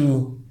have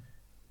to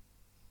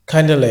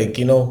kind of like,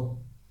 no,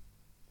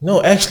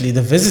 actually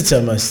the visitor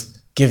must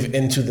give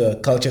into the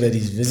culture that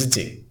he's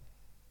visiting.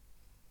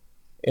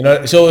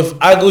 So if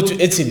I go to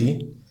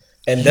Italy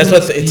and that's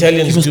what the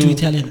Italians must do do,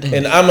 Italian things.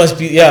 and I must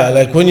be,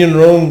 like when you're in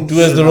Rome,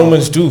 do as the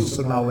Romans do.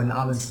 So now when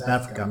I'm in South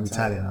Africa, I'm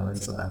Italian, I'm in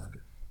South Africa.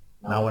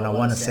 Now when I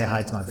want to say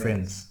hi to my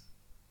friends,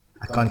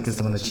 I can't kiss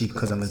them on the cheek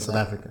because I'm in South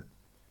Africa.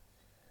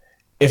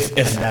 If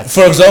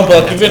for example,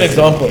 I'll give you an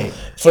example.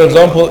 For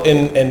example,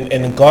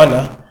 in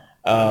Ghana,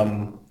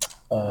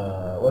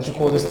 what you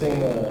call this thing?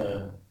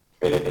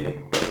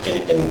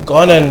 In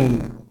Ghana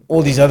and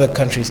all these other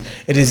countries,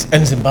 it is,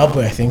 and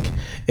Zimbabwe, I think,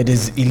 it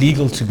is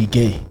illegal to be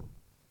gay,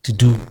 to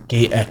do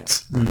gay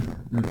acts.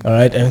 All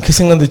right, and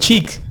kissing on the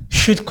cheek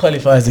should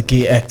qualify as a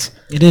gay act.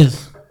 It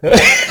is. All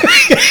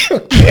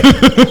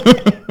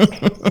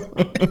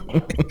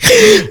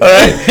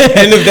right,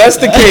 and if that's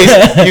the case,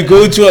 you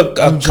go to a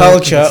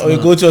culture or you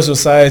go to a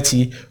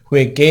society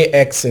where gay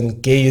acts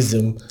and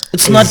gayism.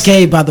 It's not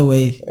gay, by the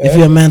way. If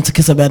you're a man to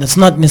kiss a man, it's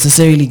not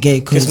necessarily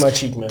gay. Kiss my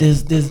cheek, man.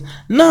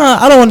 Nah,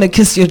 I don't want to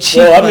kiss your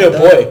cheek. Yo, I'm your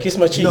boy. Kiss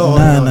my cheek. Nah.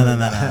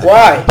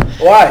 Why?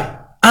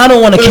 I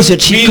don't want to kiss your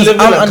cheek We because live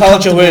I'm in a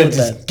culture uncomfortable where with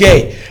it's that.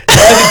 gay.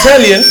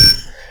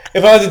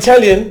 If I was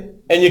Italian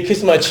and you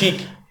kiss my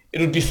cheek, it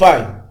would be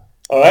fine.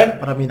 All right?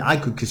 But I mean, I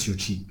could kiss your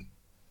cheek.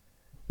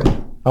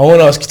 I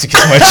won't ask you to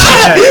kiss my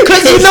cheek.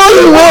 Because you know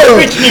you will.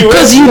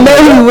 Because you know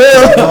you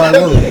will. No, I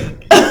will.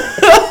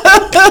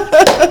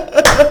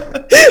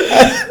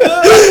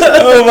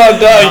 Oh my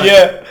God,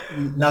 yeah.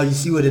 Now you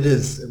see what it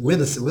is. We're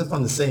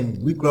from the same.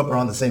 We grew up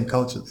around the same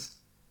cultures.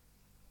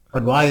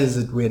 But why is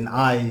it when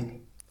I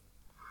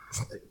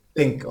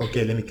think,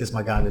 okay, let me kiss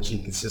my guy on the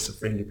cheek, it's just a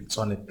friendly,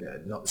 platonic,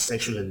 not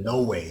sexual in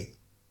no way,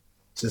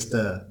 just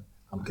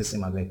I'm kissing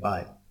my mate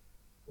bye.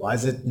 Why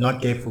is it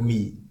not gay for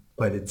me,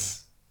 but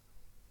it's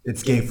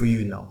gay for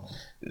you now?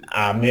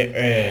 I mean,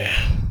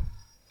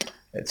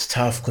 it's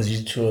tough because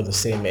you two are the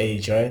same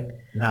age, right?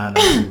 Nah.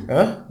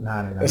 Huh?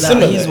 Nah. It's Nah,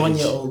 similar he's age. 1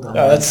 year older. Oh,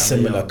 that's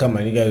similar. Come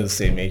on, you guys are the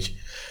same age.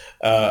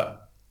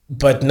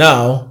 But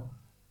now,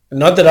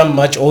 not that I'm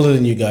much older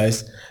than you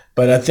guys,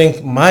 but I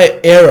think my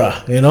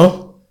era,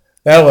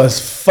 that was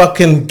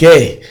fucking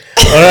gay.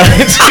 All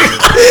right.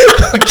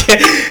 Okay.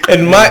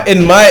 In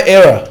my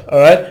era, all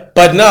right.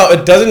 But now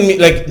it doesn't mean,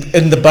 like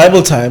in the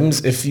Bible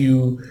times, if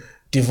you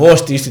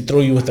divorced, they used to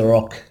throw you with a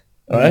rock.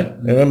 All right.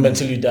 Remember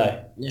until you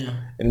die. Yeah.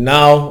 And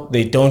now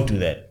they don't do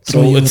that. So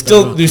Throw you it's with the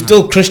still rock, you're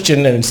still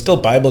Christian and it's still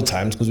Bible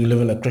times because we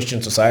live in a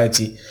Christian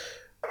society.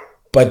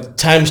 But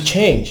times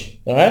change.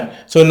 All right.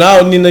 So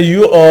now, Nina,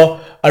 you are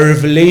a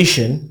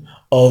revelation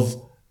of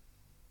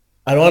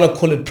I don't want to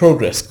call it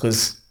progress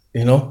because,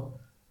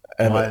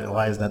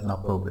 Why is that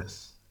not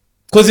progress?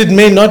 because it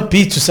may not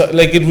be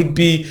like it would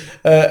be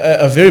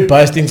a very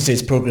biased thing to say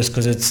it's progress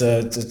because it's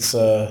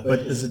But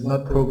is it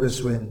not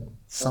progress when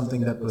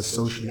something that was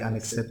socially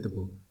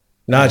unacceptable?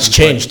 now it's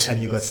changed.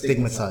 And you got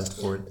stigmatized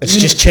for it. It's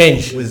just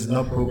changed. It was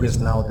not progress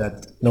now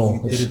that No.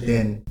 if you did it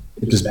then,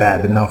 it was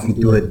bad. And now if you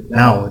do it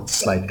now,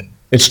 it's like...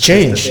 It's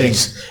changed.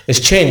 It's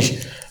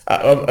changed.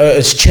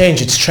 It's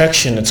changed. It's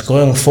traction. It's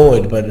going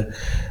forward. But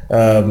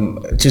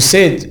to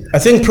say it, I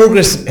think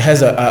progress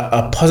has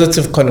a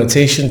positive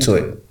connotation to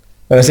it.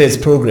 When I say it's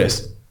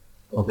progress,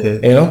 Okay.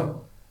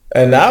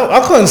 and I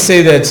can't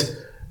say that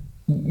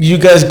you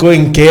guys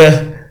going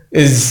gay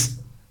is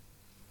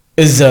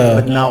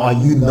But now, are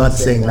you not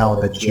saying now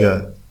that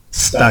you're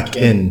stuck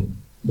in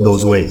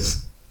those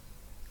ways?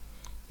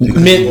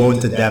 Because you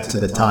won't adapt to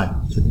the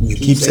time. You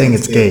keep saying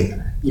it's gay.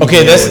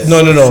 okay. That's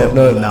no.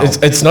 Now.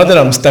 It's not that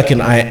I'm stuck in.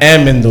 I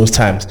am in those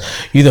times.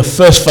 You're the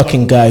first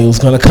fucking guy who's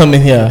gonna come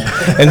in here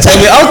and tell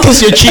me I'll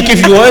kiss your cheek if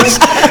you want.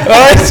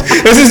 All right,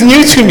 this is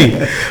new to me.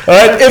 All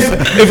right,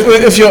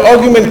 if your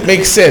argument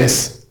makes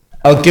sense,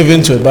 I'll give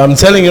into it. But I'm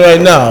telling you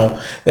right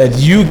now that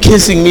you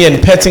kissing me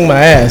and petting my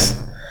ass,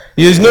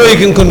 there's no way you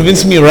can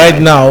convince me right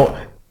now,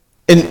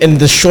 in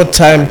the short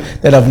time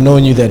that I've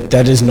known you,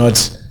 that is not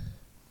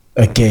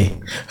a gay.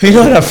 You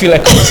know what I feel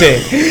like I'm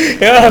saying?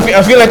 You know what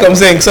I feel like I'm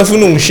saying? So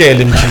you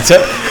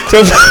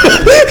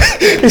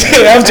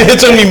have to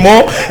hit on me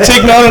more,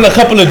 take me out on a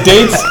couple of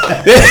dates,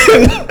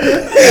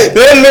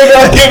 then maybe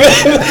I'll give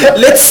it.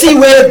 Let's see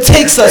where it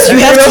takes us. You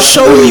have to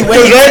show me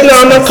where. Because right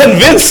now I'm not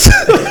convinced.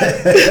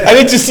 I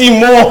need to see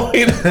more.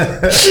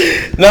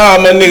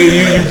 Nah, man,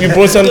 nigga, you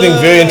brought something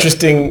very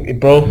interesting,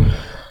 bro.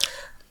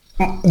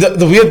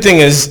 The weird thing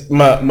is,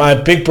 my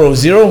big bro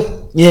Zero.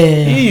 Yeah.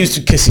 He used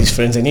to kiss his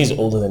friends, and he's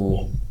older than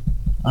me.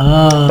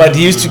 Ah. But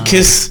he used to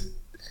kiss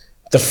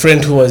the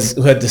friend who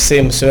had the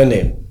same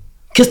surname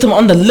Kissed him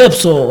on the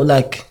lips or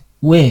like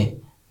where?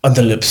 on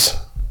the lips,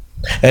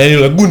 and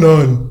you're like, "Good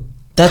on."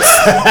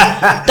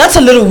 That's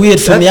a little weird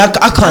for me. I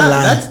can't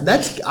lie.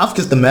 That's I've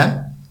kissed the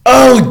man.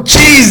 Oh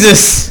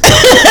Jesus!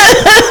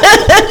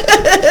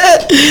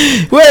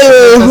 Wait,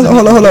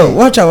 hold on.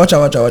 Watch out. Watch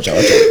out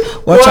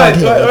What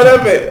here.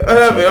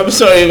 happened? I'm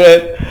sorry,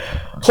 man.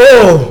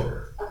 Oh,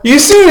 you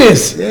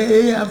serious?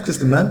 Yeah, I've kissed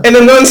the man. In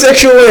a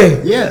non-sexual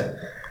way? Yeah.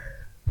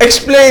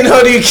 Explain,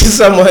 how do you kiss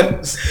someone?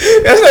 That's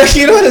like,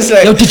 it's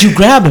like, Yo, did you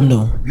grab him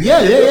though? Yeah.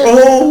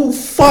 oh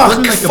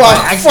fuck, It wasn't like a by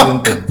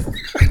accident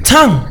thing.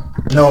 Tongue.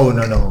 No.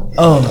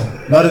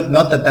 Oh.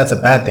 Not that that's a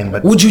bad thing,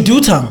 but Would you do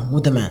tongue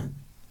with the man?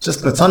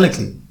 just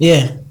platonically.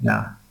 Yeah.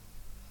 Nah.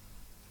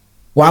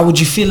 Why would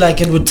you feel like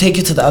it would take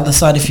you to the other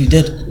side if you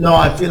did? No,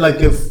 I feel like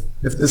if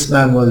this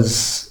man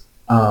was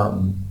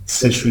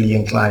sexually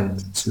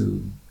inclined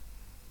to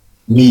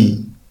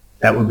me,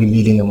 that would be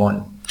leading him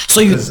on.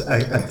 So you. Because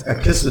a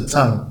kiss with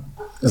tongue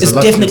is It's a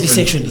lot definitely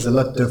different- sexually. It's a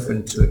lot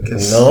different to a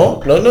kiss.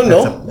 no.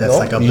 That's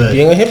like a You're bird.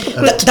 being a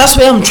hypocrite. That's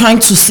where I'm trying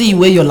to see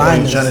where your line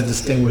You're is. trying to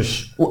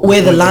distinguish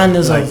Where the line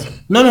is like, of.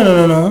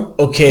 No.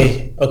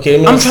 Okay.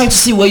 I'm trying to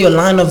see where your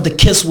line of the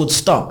kiss would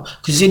stop.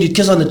 Because you said you'd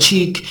kiss on the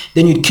cheek,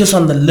 then you'd kiss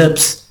on the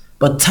lips,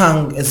 but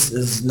tongue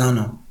is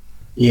no.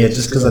 Yeah,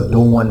 just because I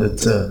don't want it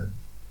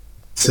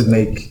to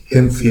make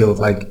him feel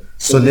like.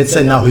 So let's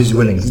say now he's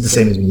willing. He's the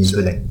same as me. He's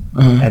willing,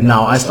 and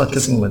now I start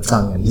kissing him with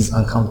tongue, and he's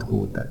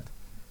uncomfortable with that.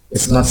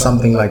 It's not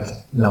something like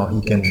now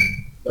he can,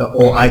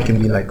 or I can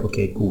be like,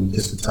 okay, cool, we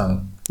kiss with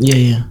tongue.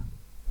 Yeah.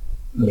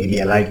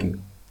 Maybe I like you,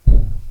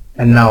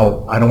 and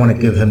now I don't want to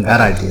give him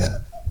that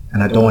idea,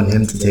 and I don't want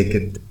him to take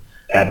it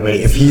that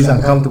way. If he's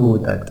uncomfortable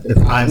with that, if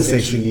I'm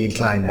sexually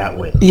inclined that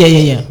way.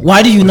 Yeah.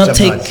 Why do you not I'm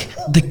take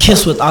not. the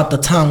kiss without the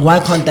tongue? Why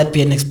can't that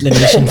be an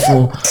explanation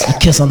for a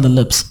kiss on the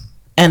lips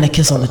and a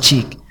kiss on the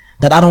cheek?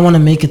 That I don't want to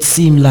make it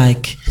seem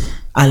like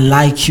I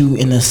like you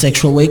in a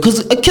sexual way, because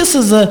a kiss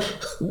is a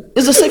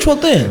sexual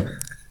thing.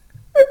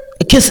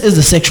 A kiss is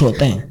a sexual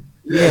thing.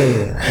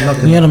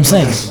 Yeah. You know what I'm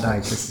saying? Nah,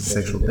 it's just a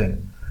sexual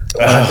thing.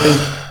 But I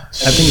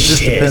think it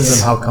just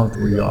depends on how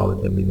comfortable you are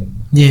with everything.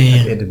 At the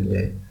Yeah. end of the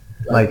day,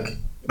 like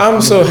I'm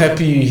so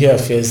happy you're here,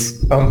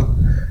 Fez.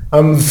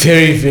 I'm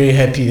very, very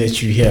happy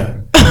that you're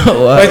here.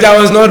 But I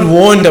was not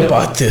warned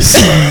about this.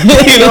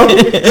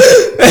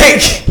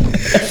 Like,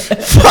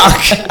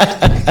 fuck.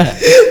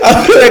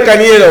 I feel like I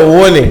needed a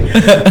warning.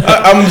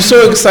 I'm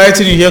so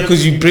excited you're here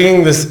because you're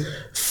bringing this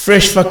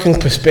fresh fucking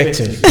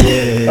perspective.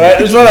 Alright,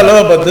 that's what I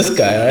love about this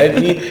guy, right?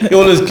 He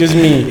always gives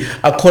me,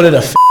 I call it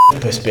a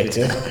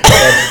perspective.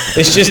 But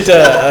it's just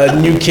a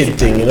new kid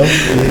thing,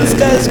 This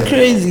guy's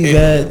crazy,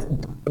 man.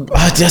 Did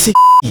I say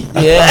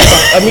Yeah.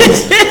 I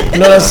mean,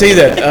 no, I say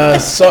that. A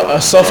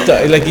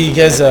softer, like he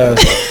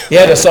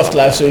had a soft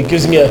life, so it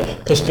gives me a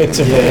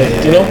perspective of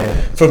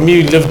it, For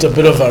me, he lived a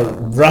bit of a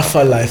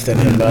rougher life than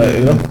him,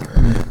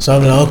 So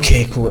I'm like,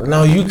 okay, cool.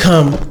 Now you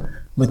come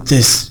with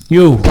this.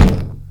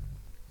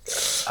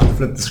 I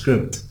flipped the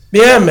script.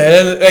 Yeah,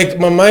 man. Like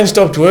my mind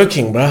stopped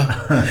working, bruh.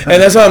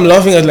 And that's why I'm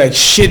laughing at like,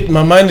 shit,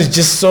 my mind is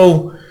just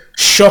so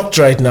shocked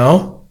right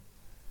now.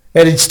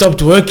 And it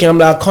stopped working. I'm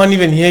like, I can't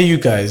even hear you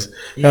guys.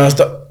 And I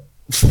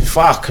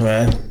fuck,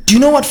 man. Do you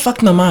know what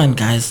fucked my mind,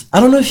 guys? I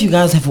don't know if you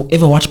guys have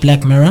ever watched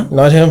Black Mirror.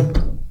 Not him.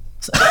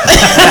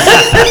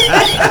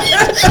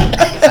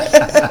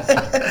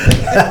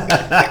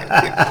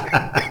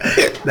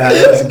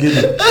 That was a good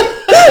one.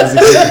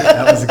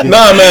 That was a good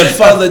Nah, man,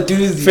 fuck. the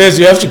doozy. Fez,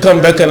 you have to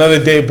come back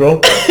another day, bro.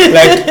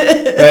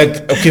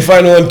 Like, okay,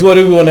 fine, we'll do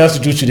whatever we want to have to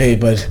do today,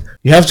 but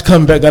you have to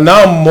come back. And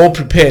now I'm more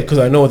prepared because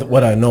I know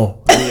what I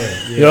know.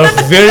 You're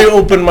a very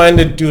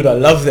open-minded dude. I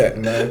love that,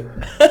 man.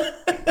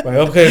 Like,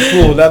 okay,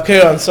 cool.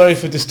 Okay, I'm sorry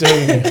for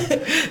disturbing you.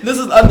 This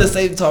is on the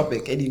same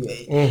topic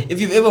anyway. If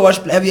you've ever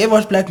watched, have you ever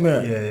watched Black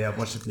Mirror? Yeah, I've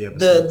watched the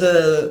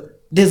episode.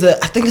 There's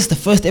I think it's the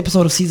first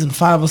episode of season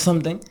 5 or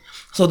something.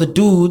 So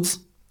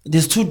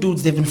there's two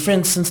dudes, they've been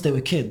friends since they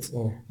were kids.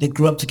 They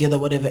grew up together,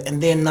 whatever,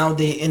 and then now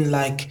they're in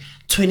like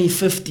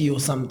 2050 or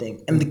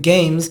something. And the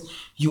games,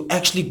 you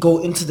actually go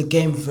into the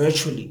game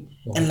virtually.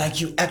 And like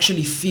you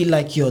actually feel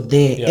like you're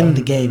there in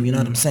the game, you know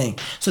what I'm saying?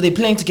 So they're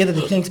playing together.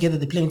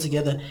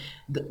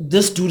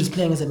 This dude is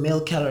playing as a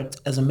male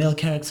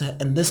character,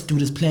 and this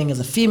dude is playing as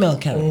a female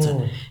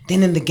character.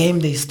 Then in the game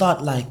they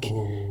start like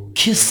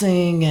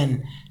kissing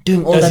and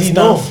doing all that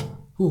stuff.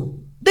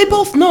 Who? They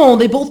both know,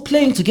 they both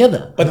playing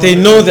together. But they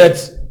know that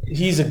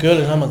he's a girl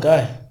and I'm a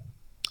guy.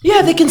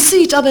 Yeah, they can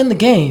see each other in the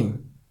game.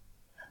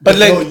 But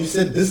like, no, you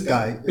said this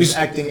guy is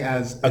acting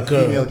as a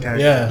girl. female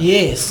character. Yeah.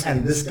 Yes.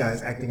 And this guy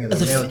is acting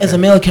as a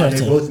male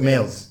character. They're both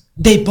males.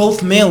 They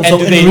both males and so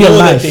do in they real know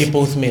life. that they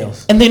both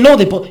males? And they know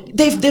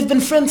they've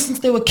been friends since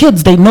they were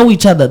kids. They know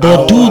each other. They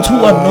are dudes who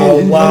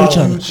know each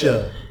other.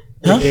 Future.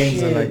 Huh? The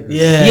games are like this.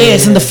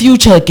 Yes, in the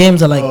future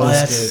games are like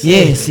this.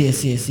 yes.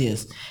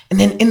 Yes. And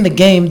then in the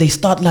game they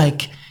start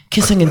like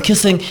kissing.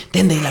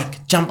 Then they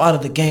like jump out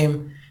of the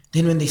game.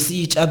 Then when they see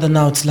each other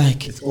now, it's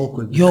like, It's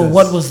awkward. yo, because-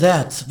 what was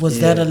that? Was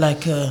that a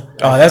like a...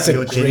 Oh, that's a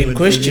Your great genuine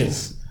question.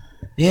 feelings.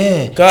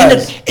 Yeah.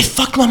 Guys. And it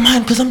fucked my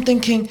mind because I'm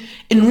thinking,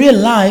 in real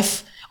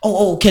life...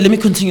 okay, let me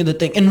continue the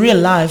thing. In real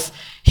life,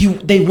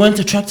 they weren't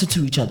attracted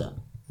to each other.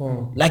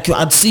 Like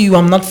I'd see you,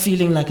 I'm not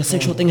feeling like a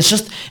sexual thing. It's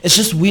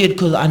just weird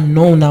because I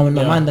know now in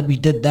my mind that we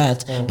did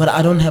that, but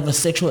I don't have a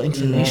sexual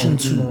inclination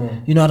to,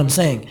 you know what I'm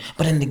saying?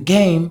 But in the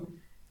game,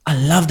 I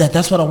love that.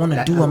 That's what I want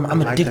to do. I'm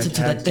like addicted that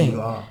to that character thing.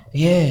 you are.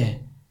 Yeah.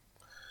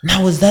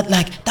 Now is that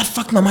like, that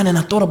fucked my mind and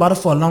I thought about it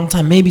for a long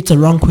time. Maybe it's a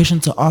wrong question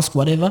to ask,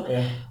 whatever.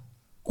 Yeah.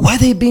 Why are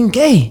they being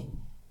gay?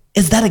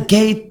 Is that a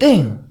gay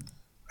thing?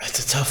 It's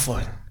a tough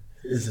one.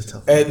 It's a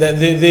tough.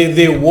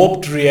 They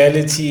warped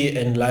reality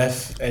and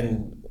life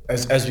and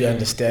as we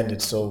understand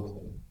it,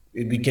 so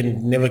we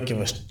can never give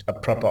a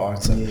proper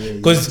answer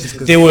because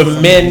there were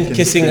men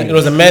kissing. It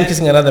was a man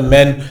kissing another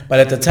man, but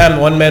at the time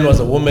one man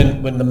was a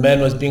woman when the man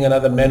was being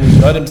another man.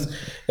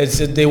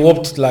 They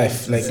warped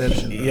life, like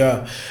Inception,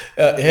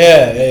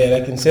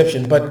 like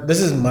Inception. But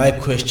this is my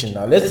question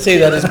now. Let's say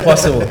that is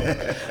possible.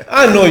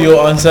 I know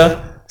your answer,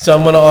 so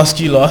I'm gonna ask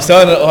you last.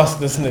 I'm gonna ask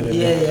this nigga.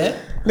 Yeah.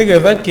 Nigga,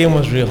 if that game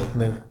was real,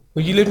 then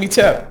would you let me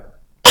tap?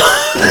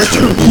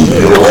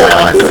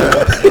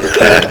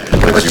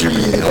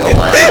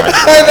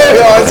 I know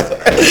your answer.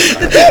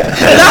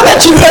 Now that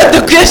you heard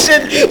the question,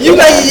 you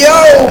like, yo,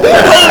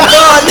 hold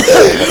on.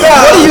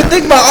 What do you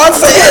think my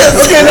answer is?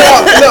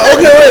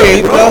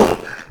 Okay, wait.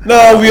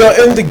 Now we are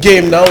in the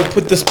game. Now we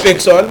put the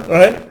specs on,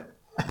 right?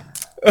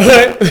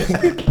 Alright.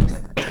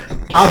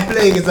 I'm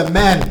playing as a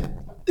man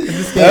in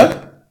this game.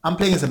 Huh? I'm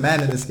playing as a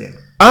man in this game.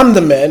 I'm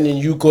the man and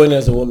you going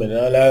as a woman.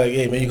 I'm like,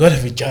 hey man, you got a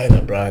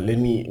vagina, bro. Let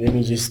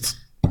me just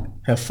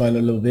have fun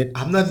a little bit.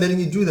 I'm not letting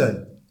you do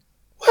that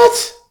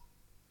What?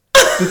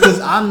 because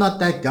I'm not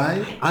that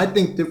guy. I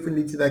think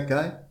differently to that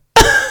guy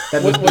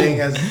that was playing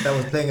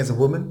as a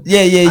woman.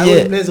 Yeah. I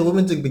would play as a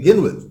woman to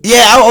begin with.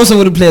 Yeah, I also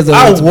wouldn't play as a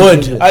I woman.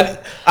 would.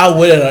 I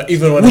would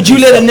even want. Would you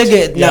let a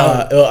nigga?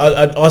 Yeah,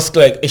 I'd ask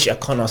like, I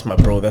can't ask my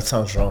bro. That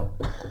sounds wrong.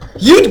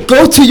 You'd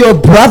go to your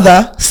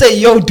brother, say,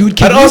 yo, dude,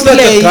 can I'd you ask like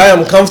play? a guy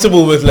I'm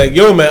comfortable with, like,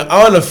 yo man,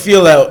 I want to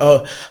feel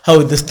how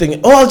this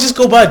thing. Oh, I'll just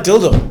go buy a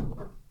dildo.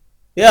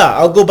 Yeah,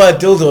 I'll go buy a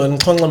dildo and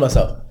conga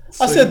myself.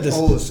 I said this.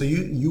 Oh, so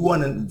you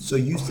want to? So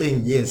you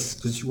saying yes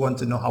because you want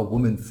to know how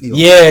women feel?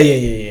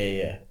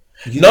 Yeah.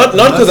 Not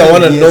because I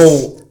want to saying know.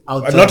 yes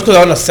outside. Not because I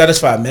want to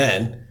satisfy a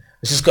man.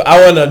 It's just 'cause I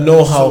want to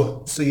know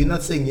how. So you're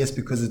not saying yes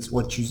because it's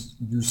what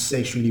you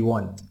sexually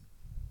want.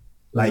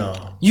 Like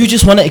No. You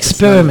just want to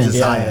experiment.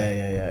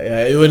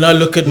 Yeah. You will not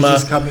look at you're my.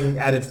 just coming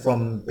at it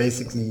from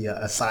basically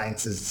a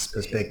scientist's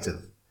perspective,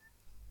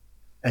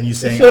 and you're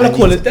saying you wanna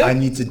call it that. I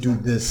need to do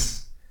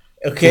this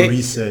Okay. for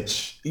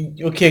research.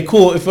 Okay,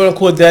 cool. If you want to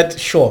call that,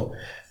 sure.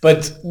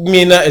 But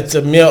Mina, it's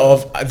a mirror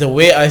of the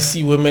way I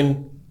see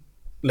women,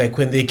 like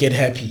when they get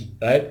happy,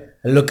 right?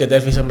 I look at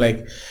that face. I'm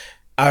like,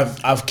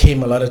 I've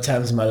came a lot of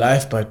times in my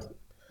life, but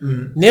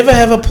never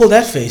have I pulled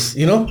that face.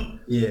 You know?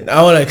 Yeah.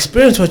 I want to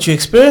experience what you're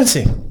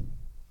experiencing.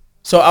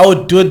 So I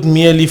would do it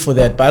merely for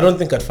that, but I don't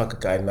think I'd fuck a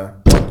guy now.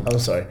 I'm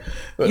sorry.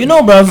 You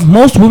know, bruv,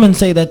 most women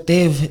say that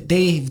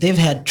they've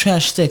had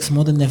trash sex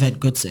more than they've had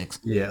good sex.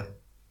 Yeah.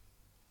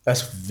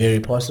 That's very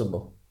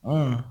possible.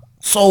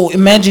 So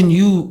imagine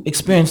you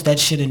experience that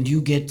shit and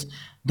you get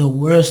the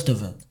worst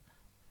of it.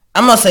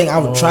 I'm not saying I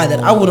would try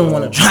that. I wouldn't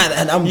want to try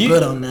that. I'm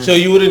good on that. So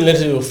you wouldn't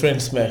let your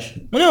friend smash?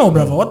 No,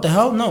 brother. What the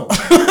hell? No.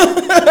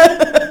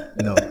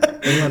 No.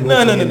 Anyone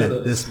walking in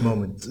at this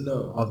moment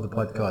of the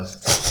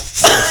podcast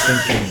is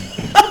thinking,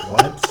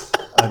 what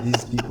are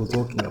these people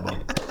talking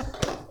about?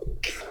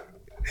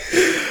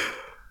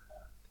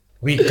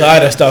 We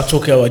gotta stop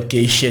talking about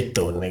gay shit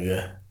though,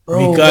 nigga.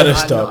 Bro, we gotta I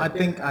stop.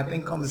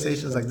 think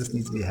conversations like this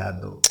need to be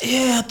had though.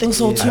 Yeah, I think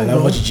so too, I love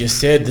bro. what you just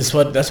said. That's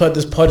what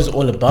this pod is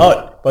all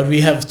about. But we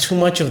have too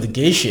much of the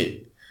gay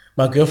shit.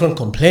 My girlfriend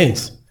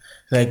complains,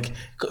 like,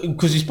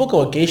 because we spoke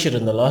about gay shit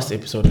in the last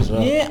episode as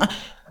well. Yeah.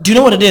 Do you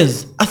know what it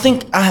is? I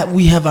think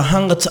we have a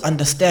hunger to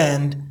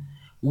understand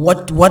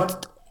what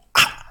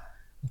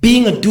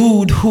being a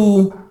dude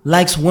who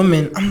likes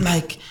women. I'm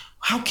like,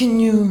 how can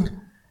you?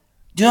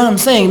 Do you know what I'm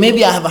saying?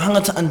 Maybe I have a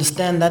hunger to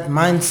understand that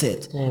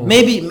mindset.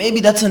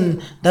 Maybe that's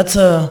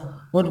a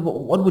what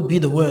would be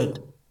the word?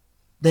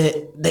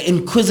 The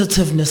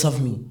inquisitiveness of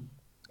me.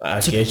 I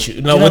get you.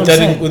 do Now you know with what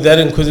I'm saying? that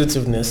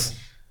inquisitivenness,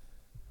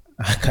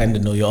 I kind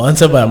of know your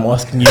answer, but I'm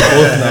asking you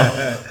both now.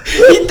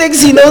 He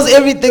thinks he knows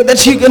everything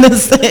that you're gonna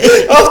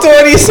say. After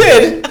what he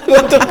said,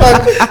 what the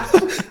fuck?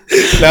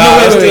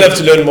 I still have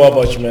to learn more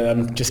about you, man.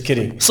 I'm just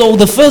kidding. So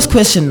the first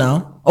question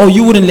now. Oh,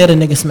 you wouldn't let a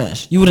nigga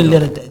smash. You wouldn't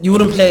let it. You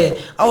wouldn't play.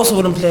 I also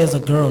wouldn't play as a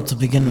girl to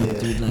begin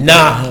with, dude. Like,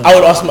 Nah, I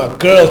would ask my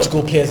girl to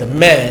go play as a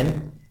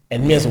man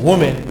and me as a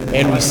woman,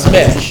 and we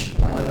smash.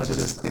 Why not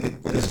just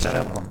shut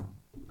up on?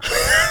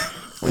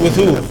 With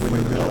who?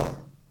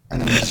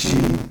 And then she,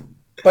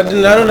 But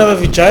then I don't have a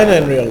vagina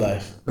in real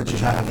life. but you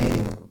have a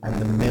name, and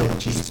the male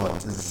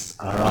G-spot is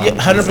around. Yeah,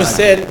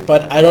 100%,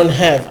 but I don't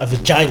have a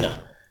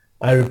vagina.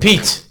 I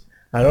repeat,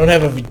 I don't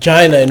have a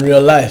vagina in real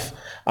life.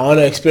 I want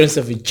to experience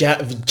the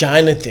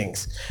vagina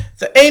things.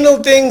 The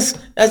anal things,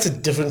 that's a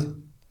different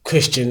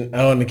question I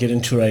don't want to get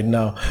into right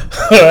now.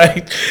 All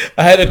right.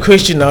 I had a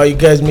question now. You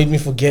guys made me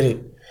forget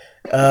it.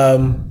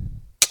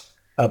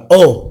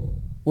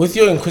 With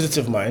your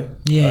inquisitive mind,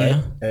 Yeah.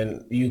 right,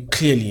 and you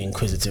clearly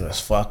inquisitive as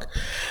fuck.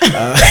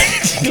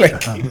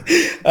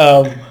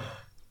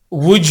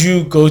 Would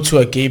you go to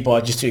a gay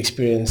bar just to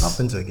experience? I've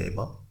been to a gay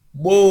bar.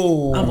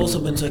 Whoa. I've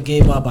also been to a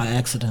gay bar by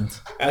accident.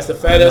 That's the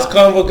fattest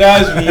convo,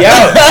 guys. We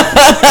out.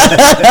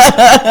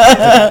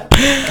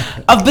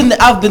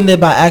 I've been there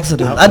by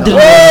accident. I didn't.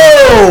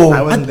 Whoa.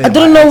 I wasn't I there.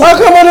 didn't know. How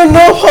come I don't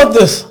know about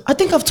this? I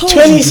think I've told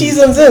 20 you.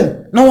 seasons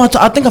in. No,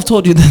 I think I've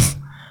told you this.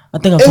 I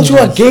think I've told Into you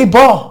a this. gay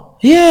bar.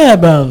 Yeah,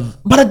 bro.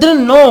 But I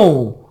didn't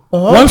know.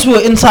 Once we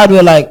were inside, we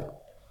were like,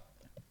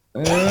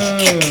 hold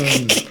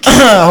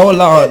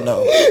on,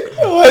 no.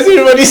 Why is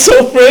everybody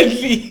so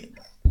friendly?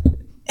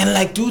 And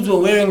like dudes were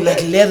wearing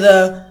like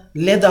leather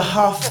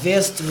half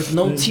vest with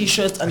no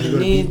t-shirts You go to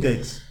underneath.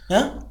 beefcakes.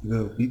 Huh?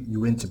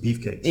 You went to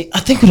beefcakes. I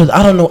think it was.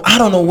 I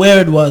don't know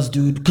where it was,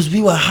 dude. Because we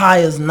were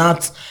high as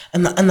nuts,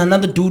 and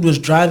another dude was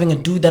driving. A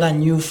dude that I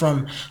knew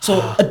from.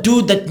 So a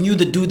dude that knew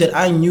the dude that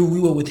I knew.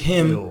 We were with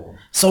him. Yo.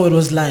 So it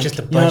was like, Just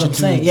a you know bunch what of I'm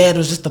saying? dudes. Yeah, it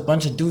was just a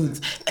bunch of dudes.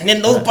 And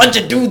then those bunch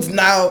of dudes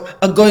now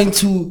are going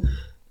to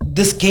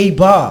this gay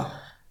bar.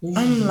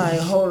 I'm like,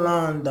 hold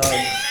on, dog.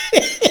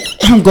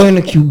 I'm going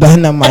to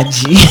Cubana, my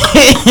G.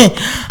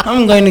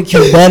 I'm going to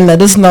Cubana.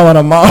 This is not what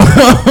I'm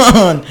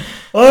on.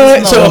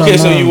 Alright, so No, okay, no,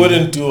 so no. you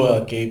wouldn't do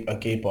a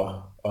gay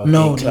bar? Or a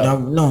No, gay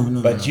club. no.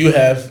 But you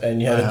have,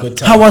 and you had a good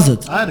time. How was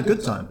it? I had a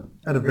good time.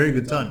 I had a very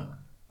good time.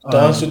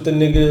 Dance with the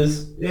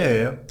niggas.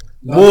 Yeah.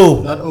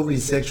 Whoa. Not overly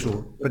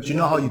sexual, but you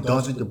know how you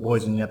dance with the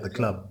boys when you're at the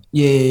club?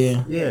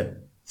 Yeah. Yeah,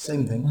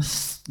 same thing.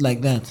 It's like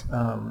that.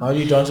 How do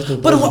you dance with the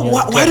But boys when you're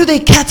at the why club? do they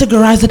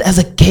categorize it as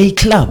a gay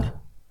club?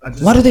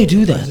 Why do they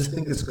do I that? just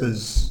think it's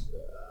because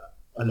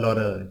a lot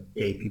of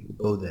gay people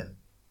go there.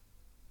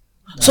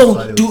 So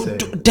what I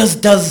would say.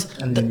 does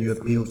And then you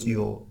appeal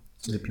to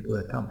the people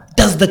that come.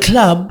 does the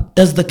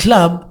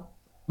club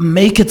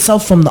make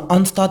itself from the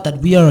onstart that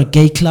we are a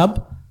gay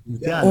club? You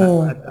can.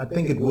 Oh. I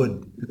think it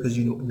would, because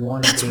you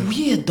want That's to.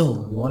 weird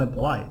though. You want it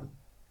why?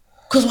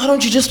 Because why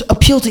don't you just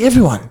appeal to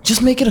everyone?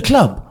 Just make it a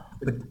club.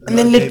 But And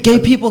then let gay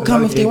people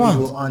come if they want.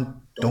 People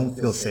don't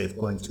feel safe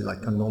going to like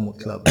a normal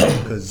club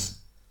because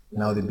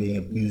now they're being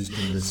abused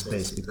in this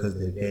space because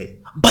they're gay.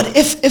 But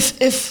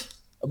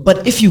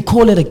if you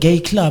call it a gay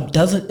club,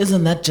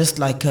 isn't that just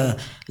like a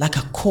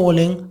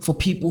calling for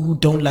people who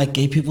don't like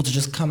gay people to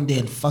just come there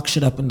and fuck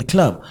shit up in the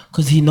club?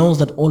 Because they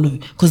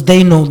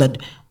know that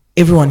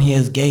everyone here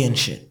is gay and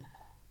shit.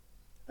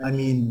 I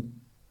mean,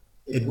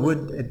 it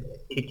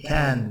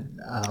can.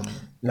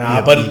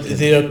 Nah, be but abusive.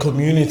 they're a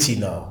community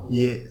now.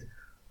 Yeah.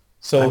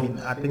 So I mean,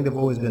 I think they've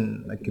always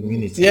been a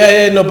community.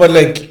 no, but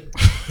like,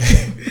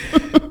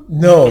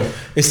 no.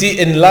 You see,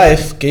 in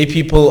life, gay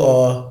people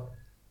are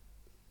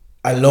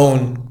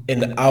alone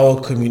in our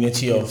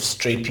community of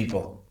straight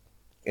people.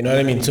 You know what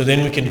I mean? So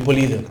then we can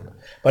bully them.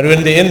 But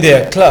when they're in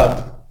their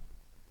club,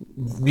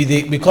 we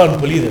can't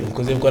bully them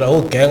because they've got a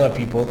whole gang of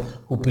people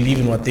who believe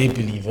in what they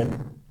believe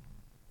in,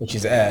 which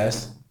is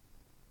ass.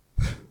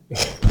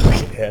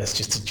 Yeah, it's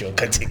just a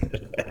joke. I take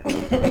it back.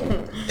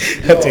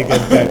 I take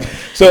that back.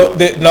 So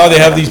now they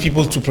have these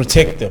people to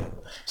protect them.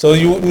 So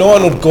no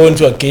one would go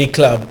into a gay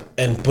club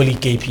and bully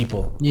gay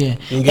people. Yeah.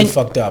 You get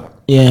fucked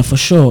up. Yeah, for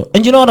sure.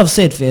 And you know what I've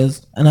said,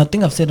 Fez, and I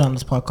think I've said it on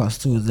this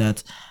podcast too, is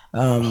that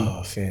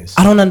Fez.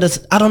 I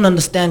don't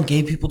understand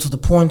gay people to the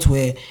point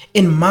where,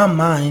 in my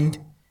mind,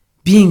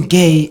 being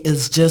gay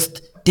is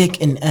just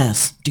dick and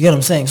ass. Do you get what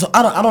I'm saying? So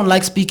I don't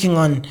like speaking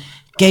on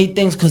gay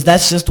things because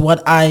that's just what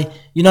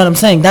you know what I'm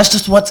saying? That's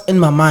just what's in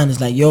my mind. Is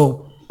like,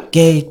 yo,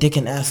 gay, dick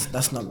and ass.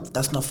 That's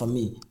not for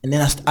me. And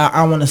then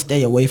I want to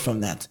stay away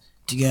from that.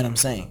 Do you get what I'm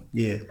saying?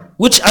 Yeah.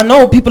 Which I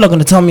know people are going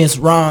to tell me it's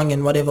wrong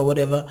and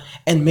whatever.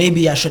 And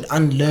maybe I should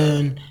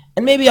unlearn.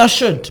 And maybe I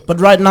should. But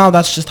right now,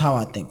 that's just how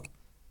I think.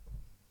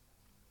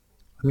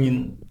 I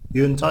mean,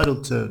 you're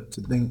entitled to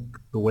think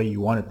the way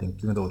you want to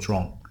think, even though it's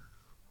wrong.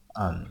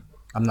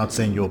 I'm not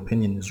saying your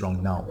opinion is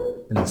wrong now,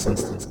 in this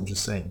instance. I'm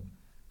just saying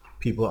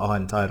people are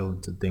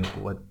entitled to think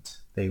what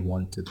they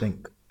want to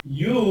think.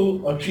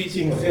 You are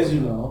treating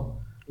Fezu now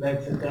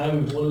like the guy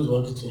we've always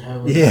wanted to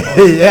have. Yeah.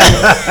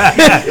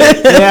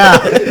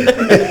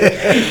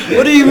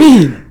 What do you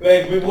mean?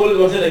 Like, we've always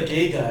wanted a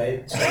gay guy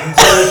to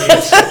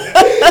interrogate.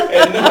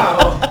 And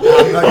now,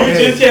 you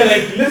just here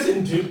like,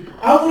 listen, dude,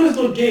 I've always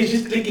thought gay is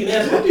just thinking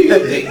ass. What do you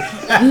think?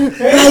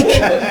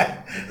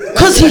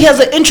 Because he has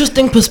an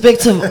interesting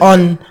perspective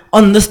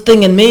on this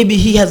thing, and maybe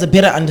he has a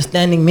better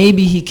understanding.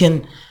 Maybe he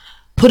can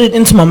put it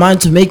into my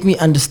mind to make me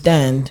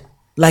understand,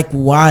 like,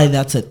 why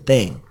that's a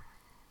thing.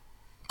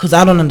 Because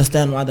I don't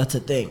understand why that's a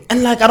thing.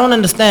 And, like, I don't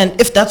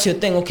understand if that's your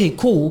thing. Okay,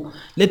 cool.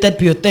 Let that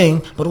be your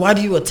thing. But why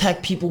do you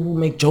attack people who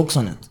make jokes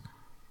on it?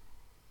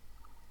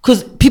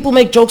 Because people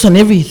make jokes on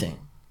everything.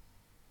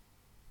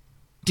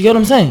 Do you get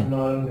what I'm saying?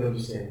 No, I don't get what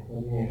you're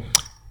saying.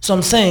 So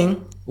I'm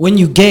saying, when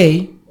you're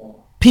gay,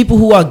 people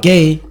who are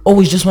gay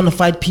always just want to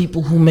fight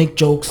people who make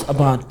jokes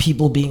about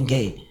people being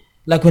gay.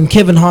 Like when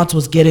Kevin Hart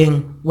was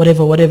getting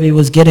whatever he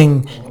was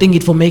getting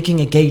thingied for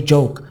making a gay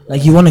joke.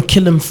 Like you want to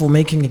kill him for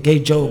making a gay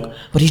joke,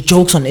 but he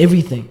jokes on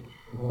everything.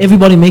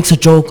 Everybody makes a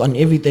joke on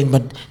everything,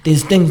 but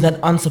there's things that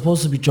aren't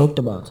supposed to be joked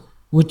about.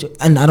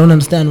 And I don't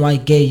understand why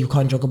gay, you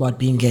can't joke about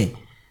being gay.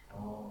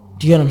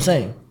 Do you get what I'm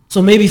saying?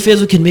 So maybe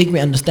Fezu can make me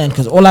understand,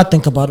 because all I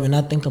think about when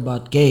I think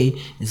about gay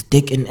is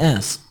dick and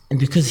ass. And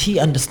because he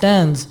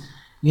understands,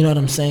 you know what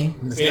I'm saying?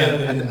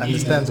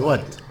 Understands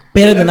what?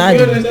 Better than I You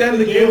do. understand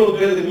the gay world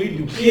better than we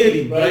do,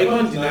 clearly, but I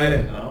can't deny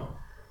that now.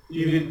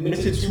 You've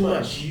admitted too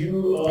much.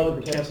 You are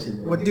the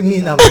captain. What do you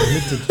mean I've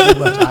admitted too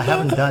much? I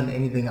haven't done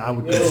anything I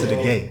would consider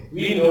gay.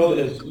 We know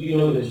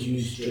that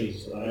you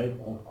straight, alright?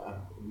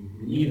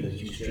 We believe that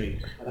you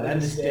straight. I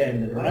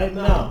understand that right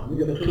now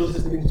we're the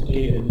closest things to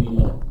gay that we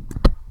know.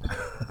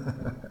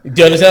 Do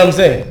you understand what I'm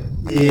saying?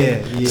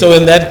 Yeah. So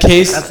in that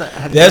case,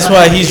 that's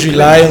why he's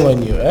relying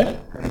on you, right?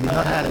 Have you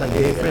not had like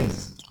gay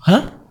friends?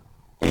 Huh?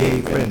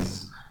 Gay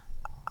friends.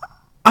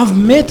 I've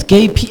met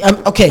gay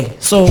people. Okay,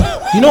 so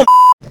you know.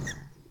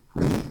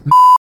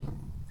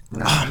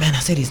 Oh man, I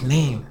said his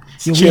name.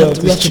 We have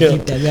to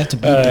beat that. We have to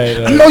beat that.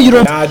 Right. I know you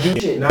don't. Nah, I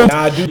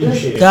do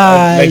shit.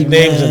 Guy, like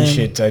names man. and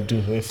shit. I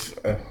do.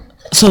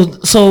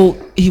 So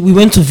we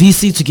went to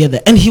VC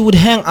together, and he would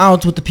hang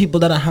out with the people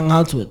that I hung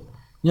out with.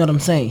 You know what I'm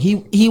saying?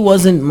 He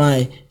wasn't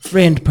my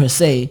friend per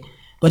se,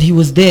 but he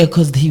was there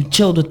because he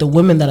chilled with the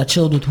women that I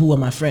chilled with who were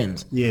my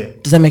friends. Yeah.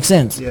 Does that make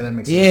sense? Yeah, that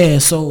makes sense. Yeah,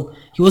 so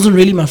he wasn't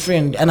really my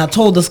friend. And I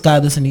told this guy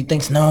this, and he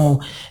thinks,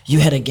 no, you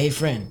had a gay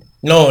friend.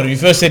 No, you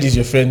first said he's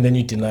your friend, then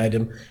you denied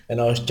him.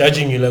 And I was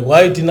judging you like,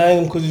 why are you denying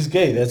him because he's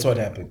gay? That's what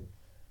happened.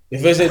 You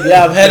first said,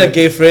 yeah, I've had a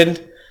gay friend.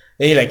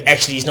 Then you're like,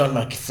 actually, he's not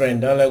my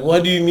friend. I'm like,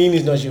 what do you mean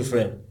he's not your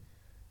friend?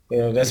 You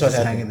know, that's what Just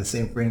hang happened. in the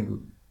same friend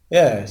group.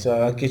 Yeah,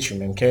 so I'll get you,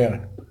 man. Carry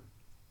on.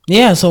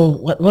 Yeah, so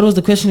what was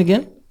the question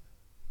again?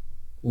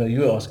 No,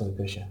 you were asking the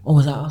question. Or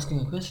was I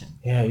asking a question?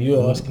 Yeah, you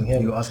were asking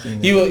him. You were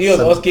asking. He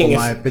was asking for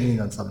my if... opinion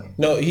on something.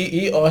 No,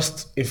 he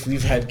asked if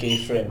we've had gay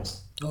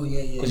friends. Oh,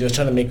 yeah. Because he was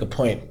trying to make a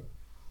point.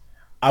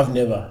 I've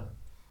never.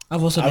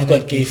 I've I've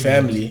got gay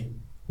family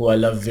who I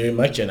love very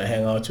much and I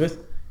hang out with.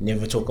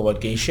 Never talk about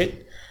gay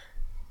shit.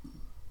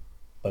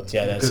 But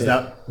yeah, that's Because it.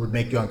 that would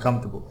make you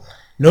uncomfortable.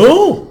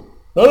 No,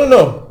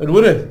 it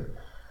wouldn't.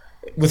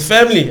 With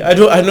family, I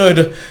know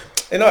it.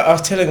 You know, I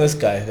was telling this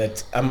guy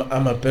that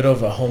I'm a bit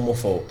of a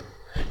homophobe.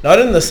 Not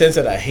in the sense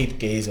that I hate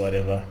gays or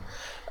whatever.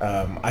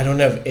 I don't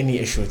have any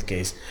issue with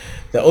gays.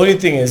 The only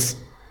thing is,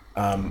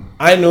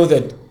 I know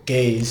that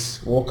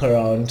gays walk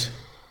around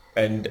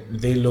and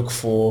they look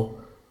for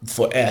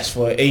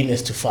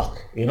anus to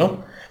fuck, you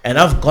know? And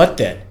I've got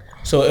that.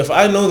 So if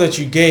I know that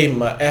you're gay,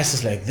 my ass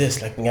is like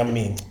this, like I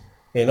mean,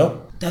 you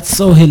know? That's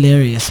so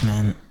hilarious,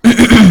 man.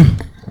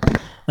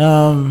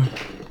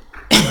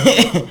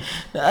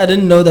 I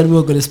didn't know that we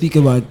were going to speak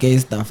about gay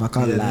stuff. I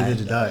can't lie.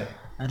 Neither did I.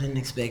 I didn't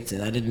expect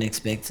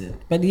it.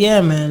 But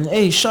yeah, man.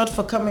 Hey, shot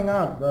for coming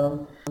out,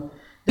 bro.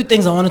 few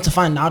things I wanted to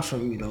find out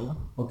from you, though.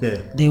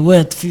 Okay. There were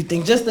a few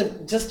things, just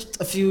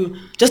a few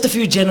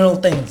general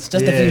things,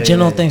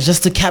 things,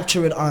 just to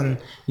capture it on,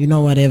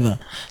 whatever.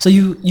 So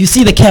you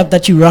see the cap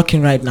that you're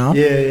rocking right now.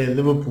 Yeah,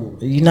 Liverpool.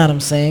 You know what I'm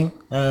saying?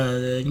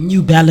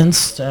 New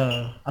Balance.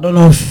 I don't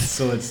know if.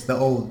 So it's the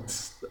old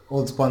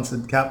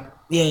sponsored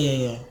cap.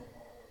 Yeah.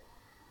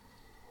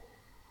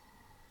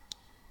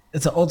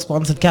 It's an old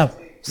sponsored cap.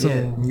 So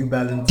yeah, New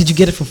Balance. Did you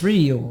get it for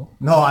free or?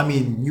 No, I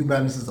mean New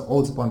Balance is the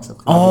old sponsor.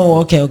 Oh,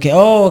 okay. I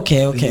hear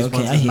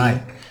Nike. you.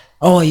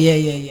 Oh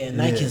yeah.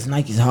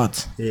 Nike's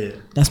hot. Yeah,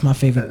 that's my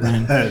favorite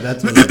brand.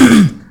 That's what it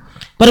is.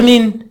 But I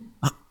mean,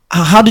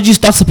 how did you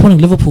start supporting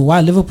Liverpool? Why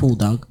Liverpool,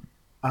 dog?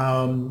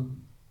 To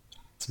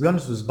be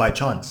honest, it was by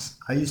chance.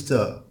 I used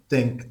to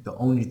think the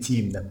only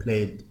team that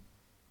played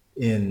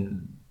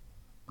in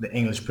the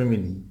English Premier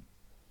League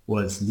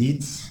was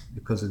Leeds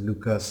because of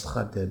Lucas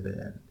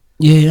Radebe.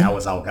 Yeah. That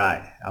was our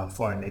guy, our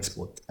foreign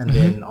export. And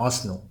then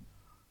Arsenal,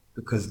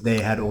 because they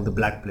had all the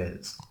black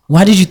players.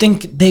 Why did you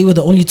think they were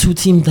the only two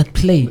teams that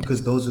played?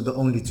 Because those were the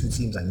only two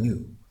teams I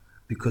knew.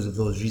 Because of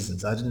those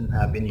reasons. I didn't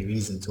have any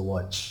reason to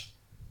watch.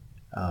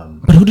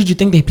 But who did you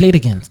think they played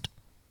against?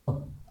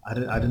 I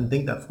didn't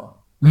think that far.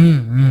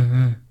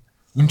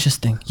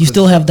 Interesting. You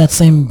still have that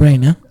same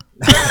brain, huh?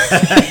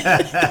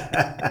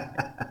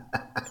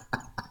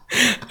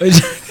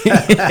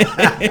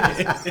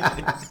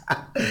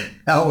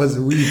 That was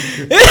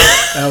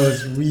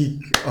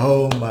weak.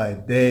 Oh my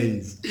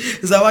days.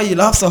 Is that why you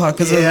laugh so hard?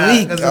 Because it was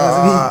weak.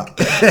 I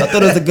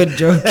thought it was a good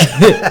joke.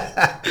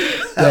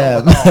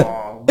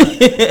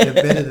 You're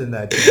better than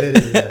that.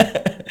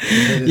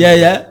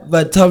 Yeah.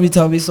 But tell me.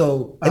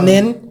 So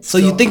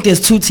you think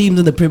there's two teams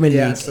in the Premier League?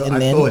 Yeah. So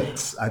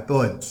I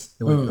thought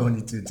there were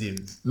only two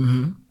teams.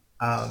 And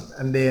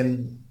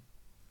then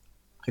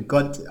I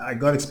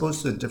got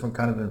exposed to a different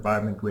kind of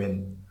environment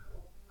when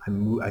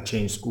I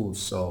changed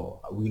schools. So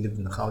we lived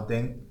in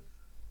Gauteng.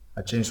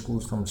 I changed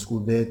schools from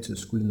school there to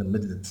school in the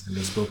Midlands, and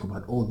they spoke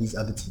about all these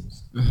other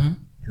teams, and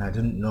I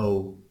didn't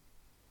know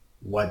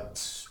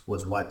what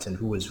was what and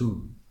who was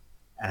who.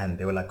 And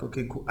they were like,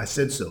 okay, cool. I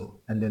said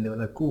so, and then they were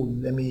like, cool.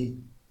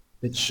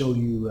 Let's show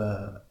you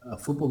a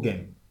football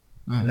game.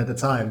 And at the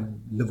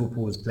time,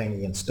 Liverpool was playing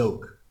against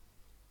Stoke,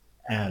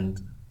 and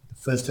the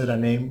first heard I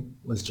name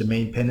was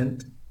Jermaine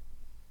Pennant.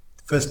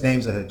 First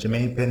names I heard: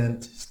 Jermaine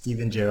Pennant,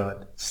 Steven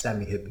Gerrard,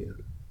 Sammy Hippier.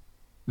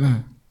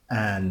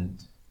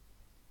 And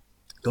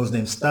those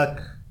names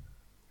stuck.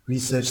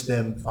 Researched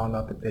them, found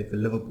out they played for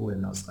Liverpool,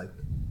 and I was like,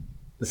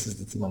 this is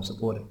the team I'm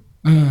supporting.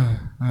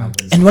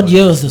 And what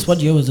year was this?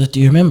 Do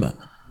you remember?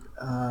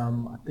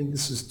 I think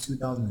this was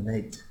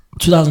 2008.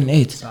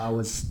 2008? So I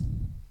was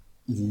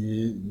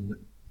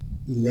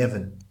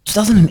 11.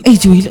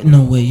 2008?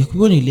 No way. You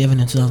were 11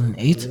 in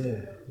 2008?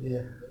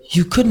 Yeah.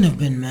 You couldn't have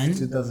been, man.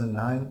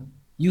 2009.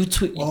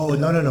 Oh,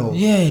 no.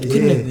 Yeah, it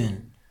couldn't have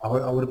been. I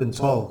would have been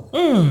 12.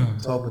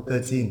 12 or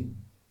 13.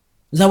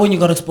 Is that when you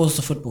got exposed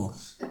to football?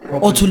 Probably.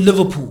 Or to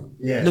Liverpool?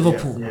 Yeah,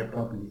 Liverpool. Yeah,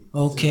 probably.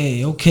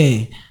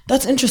 Okay.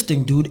 That's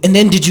interesting, dude. And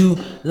then did you,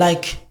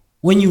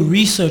 when you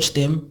researched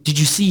them, did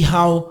you see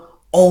how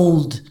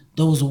old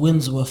those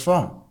wins were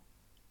from?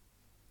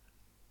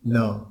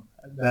 No.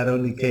 That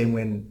only came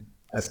when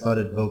I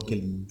started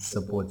vocally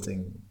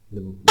supporting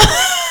Liverpool.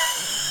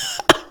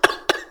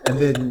 And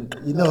then,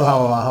 you know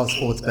how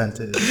sports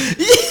banter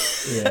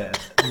is. Yeah.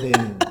 And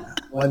then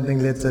one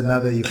thing led to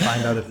another, you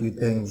find out a few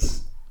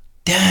things.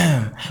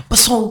 Damn. But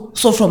so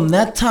from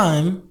that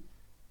time,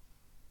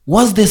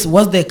 was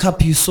there a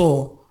cup you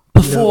saw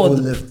before?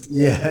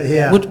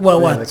 Yeah. What?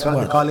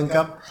 The Carling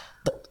Cup.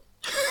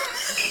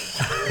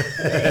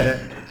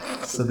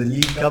 So the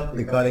League Cup,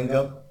 the Carling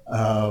Cup,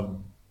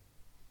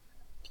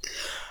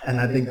 and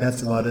I think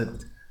that's about it.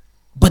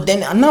 But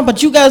then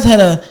but you guys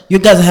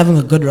are having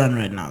a good run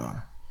right now, man.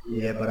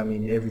 Yeah, but I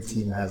mean every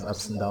team has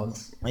ups and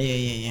downs.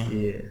 Yeah.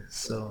 Yeah.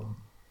 So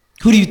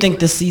who do you think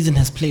this season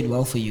has played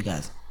well for you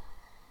guys?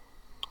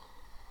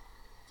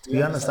 To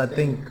be honest, I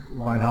think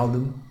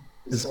Wijnaldum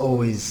is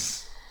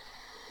always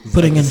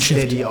putting in a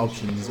steady shift.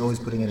 option. He's always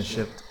putting in a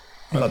shift.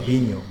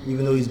 Fabinho,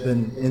 even though he's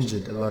been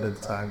injured a lot of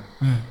the time,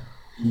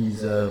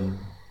 he's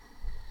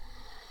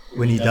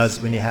when he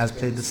has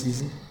played this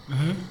season,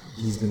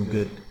 he's been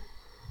good.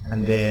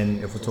 And then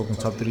if we're talking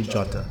top three,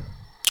 Jota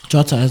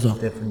as well.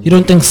 Definitely. You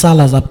don't think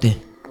Salah's up there?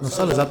 No,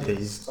 Salah's up there.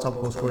 He's top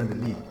goal scorer in the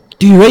league.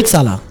 Do you rate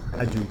Salah?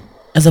 I do.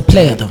 As a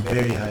player, though?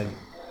 Very highly.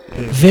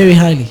 Very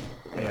highly.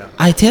 Yeah.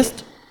 Eye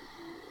test?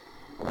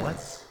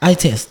 What? Eye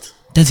test.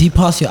 Does he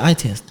pass your eye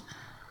test?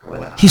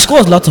 Well, He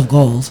scores lots of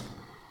goals.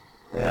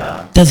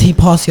 yeah. Does he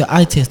pass your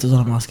eye test is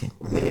what I'm asking.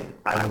 Yeah,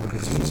 I would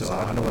presume so.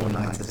 I don't know what an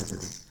eye test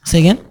is. Say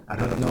again? I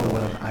don't know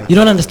what an eye You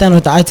don't understand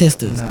what the eye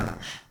test is? Nah.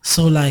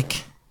 So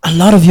a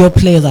lot of your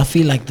players, I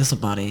feel like this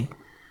about it.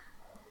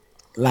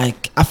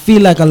 I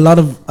feel like a lot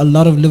of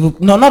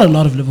Liverpool, no, not a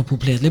lot of Liverpool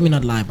players. Let me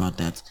not lie about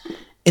that.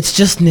 It's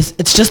just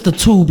the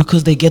two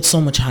because they get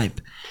so much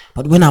hype.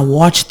 But when I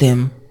watch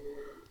them,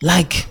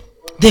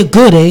 they're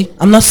good, eh?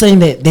 I'm not saying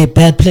that they're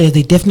bad players.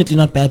 They're definitely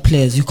not bad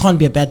players. You can't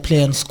be a bad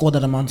player and score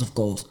that amount of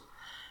goals.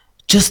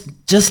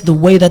 just the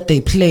way that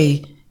they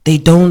play, they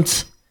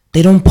don't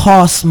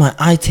pass my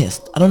eye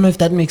test. I don't know if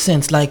that makes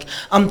sense. Like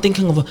I'm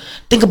thinking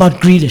think about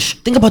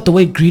Grealish. Think about the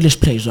way Grealish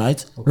plays,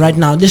 right? Okay. Right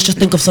now, let's just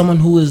think of someone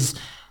who is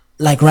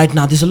like right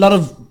now. There's a lot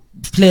of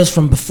players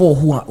from before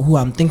who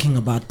I'm thinking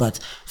about, but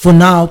for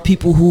now,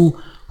 people who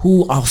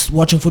are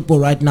watching football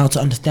right now to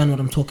understand what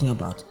I'm talking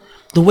about.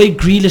 The way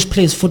Grealish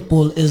plays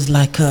football is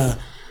like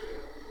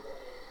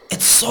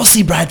it's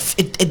saucy, Brad.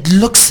 It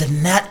looks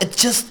it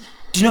just.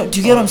 Do you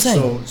get what I'm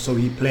saying? So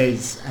he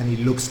plays and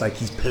he looks like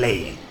he's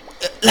playing.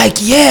 Like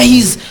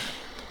he's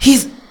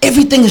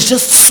everything is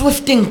just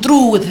swifting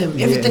through with him.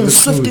 Everything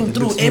is swifting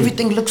through.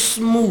 Everything looks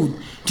smooth.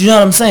 Do you know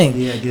what I'm saying?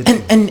 Yeah, I get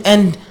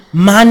and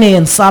Mane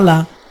and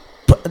Salah,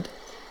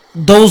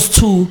 those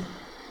two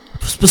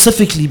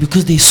specifically,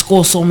 because they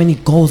score so many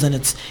goals, and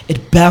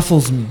it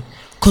baffles me.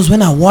 Because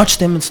when I watch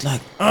them, it's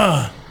like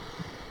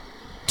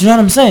do you know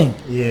what I'm saying?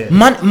 Yeah.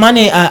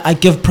 Mane, I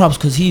give props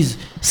because he's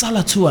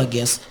Salah too, I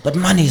guess. But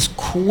Mane is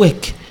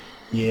quick.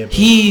 Yeah. Bro.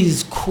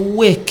 He's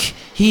quick.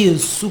 He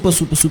is super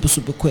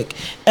quick.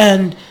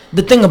 And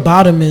the thing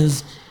about him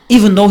is,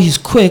 even though he's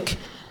quick,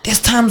 there's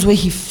times where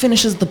he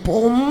finishes the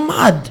ball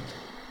mad.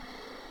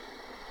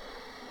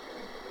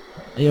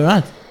 Are you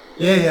alright?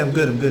 Yeah, I'm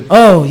good.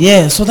 Oh,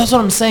 yeah. So that's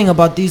what I'm saying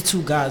about these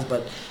two guys.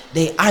 But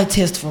they eye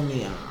test for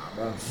me.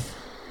 Bro.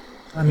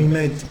 I mean,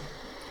 mate,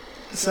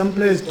 some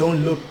players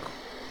don't look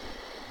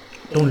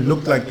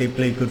like they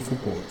play good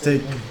football.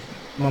 Take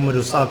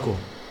Mamadou Sakho,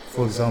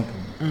 for example.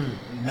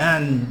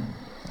 Man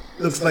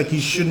looks like he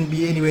shouldn't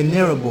be anywhere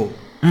near a ball,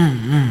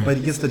 but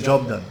he gets the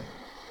job done.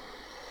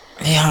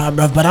 Yeah,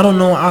 bro, but I don't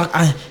know.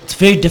 It's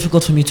very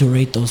difficult for me to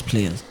rate those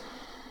players.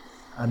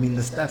 I mean,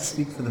 the stats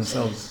speak for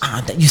themselves.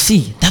 You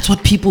see, that's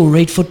what people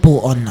rate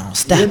football on now.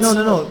 Stats. Yeah,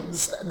 no.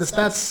 The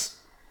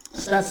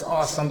stats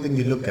are something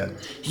you look at.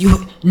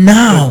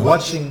 Now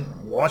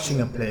Watching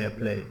a player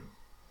play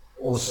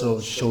also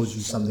shows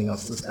you something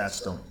else the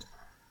stats don't.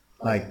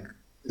 Like,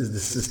 is the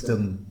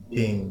system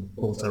being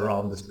built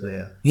around this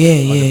player?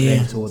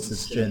 Yeah. Towards his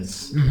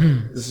strengths.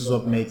 This is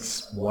what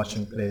makes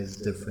watching players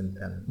different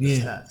than the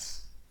stats.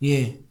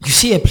 Yeah. You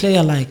see a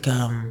player like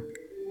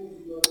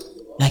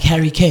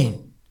Harry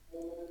Kane.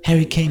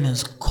 Harry Kane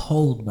is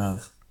cold,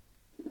 bruv.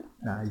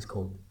 Nah, he's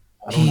cold.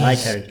 I don't like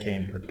Harry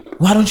Kane, but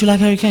why don't you like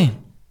Harry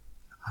Kane?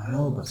 I don't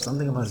know, but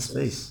something about his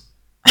face.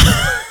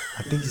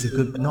 I think he's a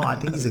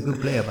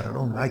good player, but I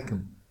don't like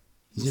him.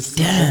 He just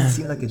doesn't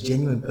seem like a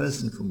genuine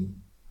person for me.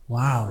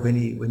 Wow. When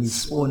he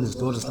swore in his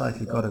daughter's life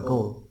he got a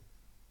goal,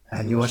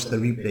 and you watch the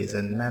replays,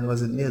 and man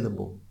wasn't near the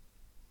ball.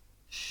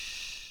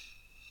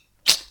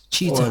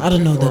 Cheater. I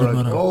didn't know that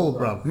about him. Goal,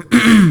 bro.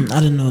 I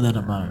didn't know that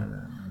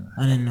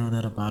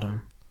about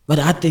him. But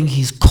I think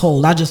he's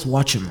cold. I just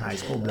watch him,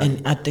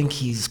 and I think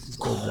he's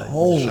cold,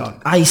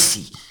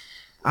 icy.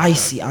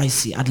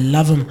 I'd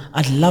love him.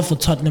 I'd love for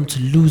Tottenham to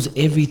lose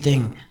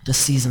everything this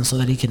season so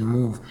that he can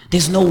move.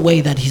 There's no way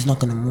that he's not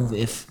gonna move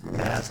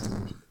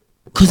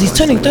because he's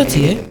turning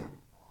 30, eh?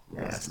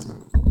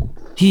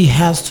 He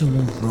has to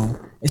move, bro.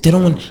 If they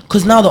don't win,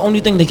 because now the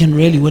only thing they can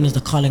really win is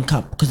the Carling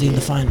Cup because they're in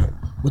the final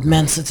with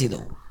Man City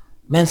though.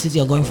 Man City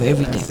are going for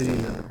everything.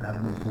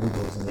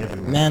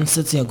 Man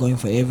City are going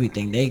for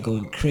everything. They're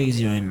going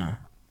crazy right now.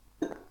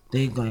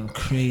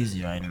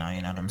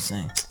 You know what I'm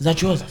saying? Is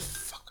that yours?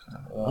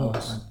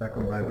 Back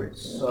on vibrate.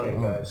 Sorry,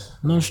 guys.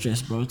 No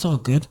stress, bro. It's all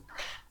good.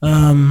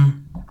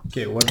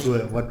 Okay, what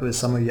were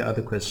some of your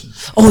other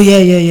questions? Oh yeah.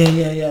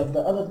 The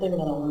other thing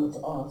that I wanted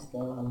to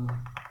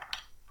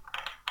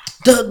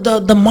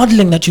ask, the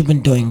modeling that you've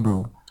been doing,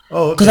 bro.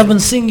 Oh, okay. Because I've been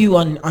seeing you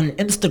on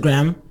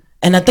Instagram,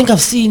 and I think I've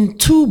seen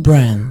two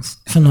brands,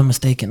 if I'm not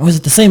mistaken. Or is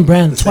it the same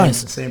brand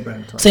twice? Same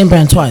brand twice. Same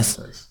brand twice.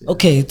 Yeah.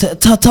 Okay,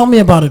 tell me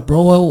about it,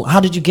 bro. Well, how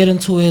did you get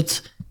into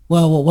it?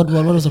 Well, what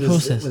was the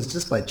process? It was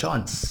just by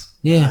chance.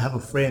 Yeah. I have a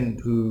friend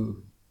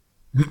who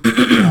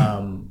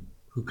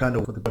kind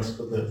of for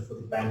the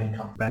branding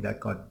company that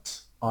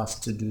got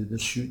asked to do the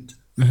shoot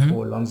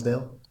for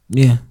Lonsdale.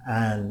 Yeah.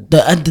 And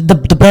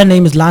the brand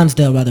name is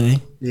Lonsdale, by the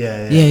way.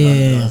 Yeah.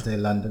 Lonsdale,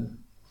 London.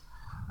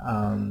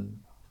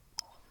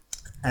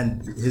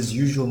 And his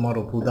usual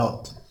model pulled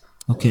out.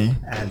 Okay.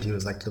 And he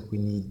was like, look, we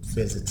need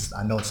Fezu.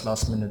 I know it's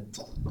last minute.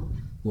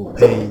 We'll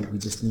pay. We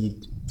just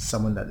need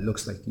someone that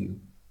looks like you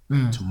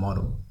to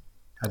model.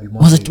 Have you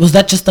modeled? Was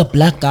that just a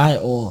black guy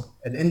or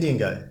an Indian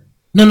guy?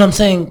 No, I'm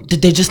saying,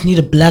 did they just need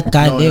a black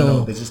guy there?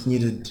 No, they just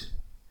needed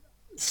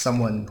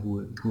someone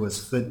who was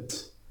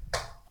fit,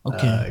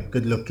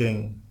 good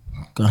looking.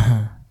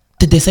 Uh-huh.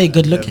 Did they say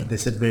good looking? They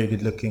said very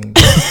good looking.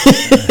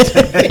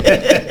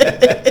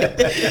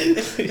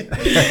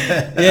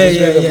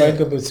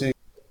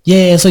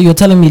 Yeah. So you're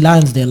telling me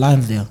Lonsdale.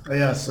 Oh,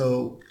 yeah.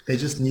 So they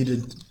just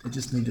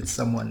needed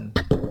someone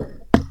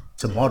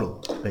to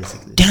model,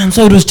 basically. Damn.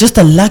 So it was just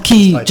a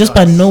lucky, just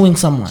by knowing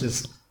someone.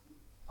 Just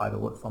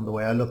from the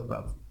way I look,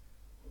 bro.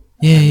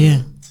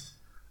 Yeah.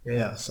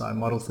 Yeah. So I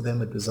modeled for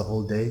them. It was a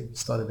whole day.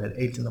 Started at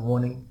 8 in the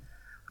morning.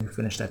 We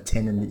finished at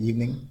 10 in the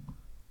evening.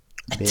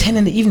 At 10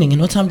 in the evening.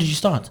 And what time did you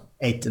start?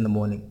 8 in the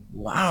morning.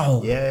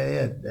 Wow.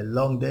 Yeah. They're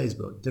long days,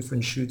 bro.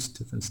 Different shoots,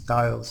 different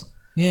styles.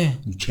 Yeah.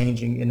 You're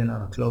changing in and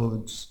out of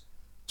clothes.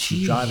 Jeez.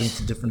 You're driving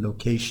to different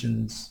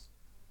locations.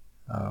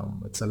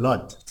 It's a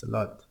lot.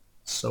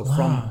 So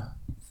Wow.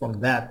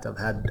 from that, I've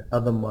had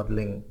other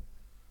modeling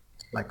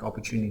like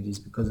opportunities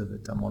because of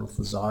it. I modeled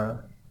for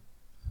Zara,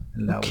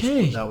 and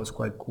that was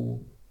quite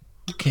cool.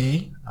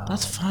 Okay.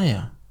 That's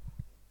fire.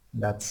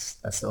 That's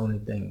the only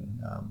thing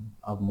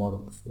I've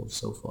modeled for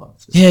so far.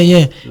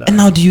 Yeah. And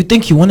now, do you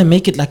think you want to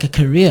make it like a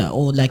career,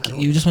 or like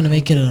you just want to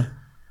make it a?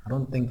 I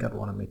don't think I'd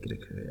want to make it a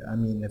career. I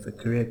mean, if a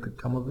career could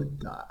come of it,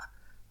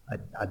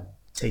 I'd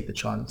take the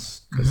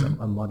chance because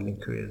a modeling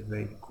career is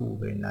very cool,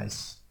 very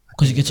nice.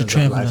 Because you get to in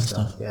terms of travel and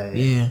lifestyle. stuff.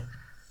 Yeah.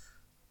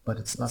 But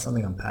it's not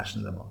something I'm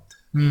passionate about.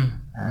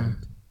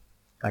 And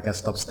like I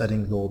stopped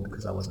studying law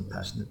because I wasn't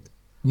passionate.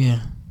 Yeah.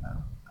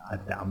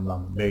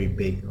 I'm very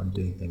big on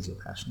doing things you're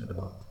passionate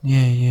about.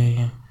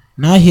 Yeah.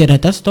 Now I hear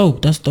that. That's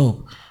dope.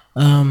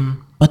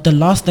 But the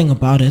last thing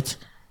about it,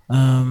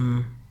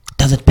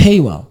 does it pay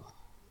well?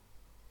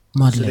 So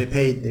Modeling.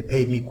 they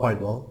paid me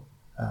quite well,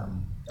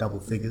 double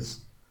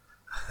figures.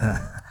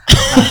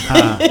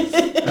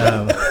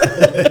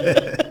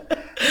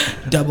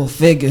 Double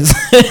figures.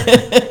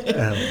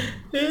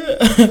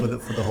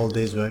 For the whole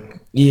day's work.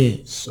 Yeah.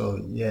 So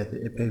yeah,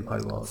 it paid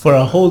quite well. For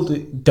a whole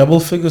double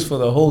figures for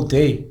the whole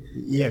day.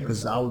 Yeah,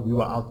 because we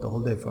were out the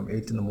whole day from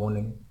 8 in the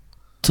morning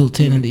Till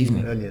 10 in the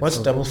evening. earlier. What's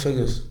so double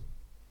figures?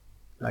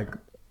 like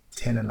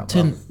 10 and above.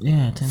 10.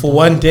 Yeah. 10. For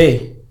one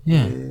day.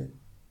 Yeah.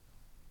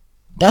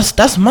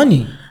 That's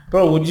money.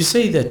 Bro, would you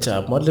say that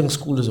modeling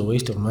school is a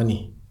waste of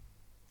money?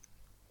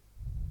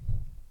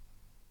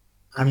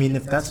 I mean,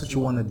 if that's what you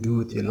want to do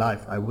with your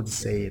life, I would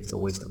say it's a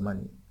waste of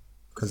money.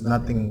 Because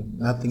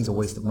nothing's a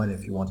waste of money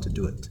if you want to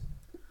do it.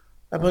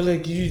 But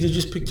like they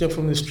just picked you up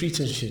from the streets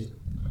and shit.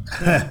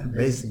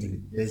 basically.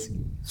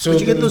 So But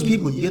you get those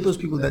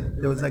people that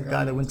there was that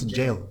guy that went to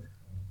jail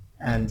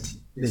and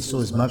they saw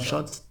his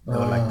mugshots. They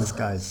were like, this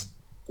guy's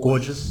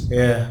gorgeous.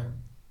 Yeah.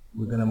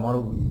 We're gonna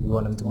model. We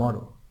want him to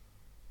model.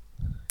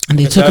 And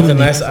they It's took got him the and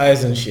nice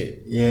eyes and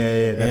shit.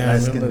 Yeah, that Yeah, I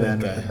nice skin remember man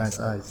that with the guy. nice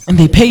eyes.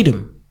 they paid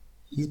him.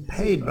 He's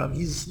paid, bro.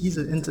 He's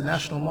an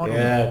international model.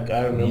 Yeah,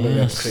 I remember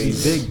Yes. that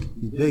He's crazy.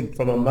 big.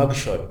 From a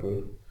mugshot,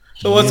 bro.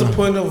 So what's the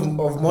point of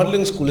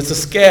modeling school? It's a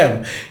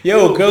scam.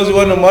 Yo, girls who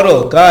want to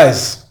model,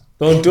 guys,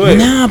 don't do it.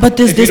 Nah, but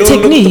there's If you don't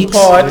look the techniques.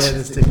 part, Yeah,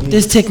 there's techniques.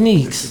 There's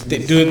techniques. do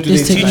they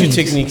There's teach you techniques.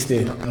 techniques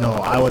there? No,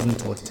 I wasn't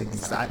taught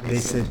techniques. They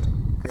said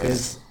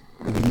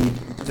we need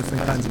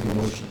different kinds of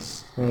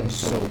emotions.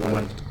 So we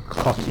want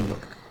cocky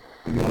look.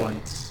 We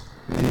want.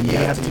 Then you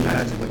have to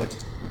imagine what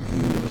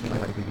you look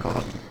like to be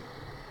cocky.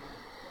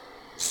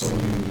 So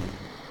you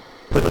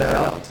put that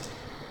out.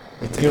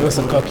 Give us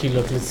a cocky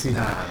look. Let's see.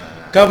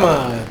 Come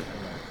on.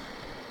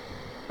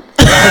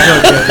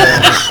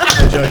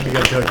 I'm joking.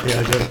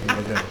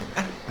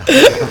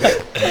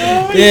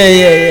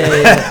 Yeah.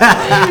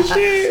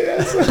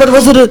 But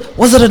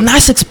was it a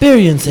nice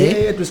experience, Yeah,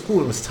 eh? it was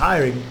cool. It was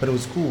tiring, but it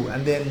was cool.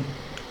 And then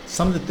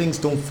some of the things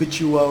don't fit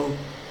you well,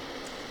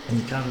 and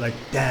you kind of like,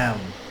 damn,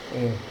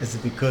 is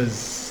it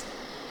because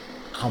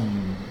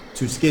I'm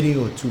too skinny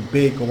or too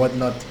big or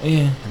whatnot?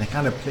 Yeah. And it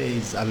kind of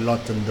plays a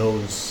lot on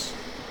those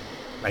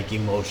like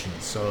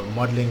emotions. So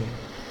modeling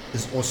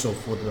is also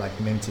for the like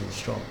mentally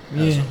strong.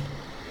 Yeah.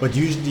 But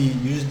usually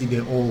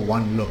they're all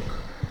one look,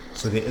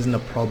 so there isn't a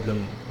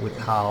problem with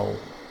how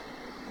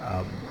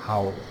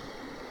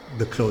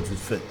the clothes would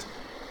fit.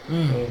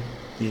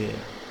 Yeah.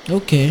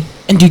 Okay.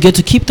 And do you get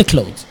to keep the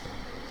clothes?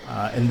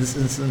 In this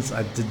instance,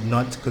 I did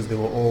not because they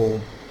were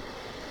all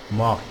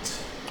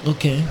marked.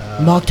 Okay.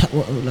 Marked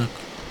like.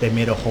 They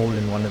made a hole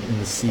in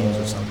the seams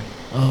or something,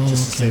 Oh,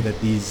 just to say okay.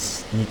 that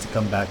these need to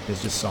come back.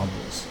 There's just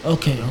samples.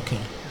 Okay.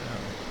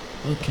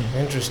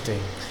 Interesting.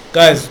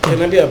 Guys,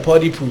 can I be a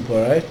party poop,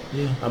 alright?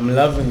 Yeah. I'm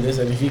loving this,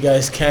 and if you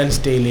guys can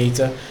stay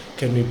later,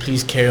 can we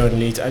please carry on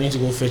later? I need to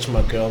go fetch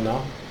my girl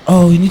now.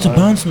 Oh, you need to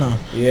bounce now.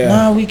 Yeah.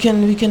 Nah, we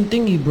can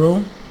thingy,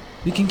 bro.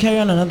 We can carry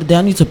on another day.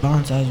 I need to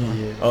bounce as well.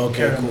 Yeah. Okay,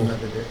 Carry on cool.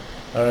 another day.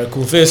 Alright,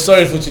 cool. Fizz,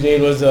 sorry for today.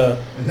 It was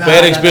a Nah,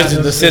 bad nah, experience nah,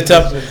 in the just-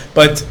 setup, just-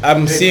 but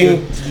I'm Hey,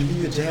 seeing... Did you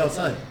leave your J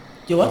outside?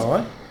 You what?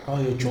 What? Oh,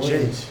 you're Your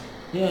joining. J.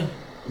 Yeah.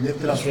 You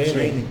left it up. It's It's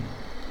raining. raining.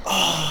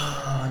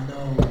 Oh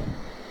no.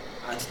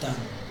 It's done.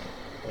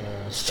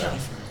 It's It's done. time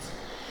for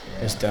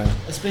it. It's done.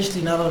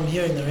 Especially now that I'm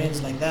hearing the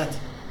rains like that.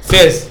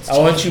 Fizz, I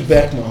want you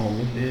back, my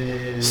homie.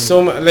 Yeah.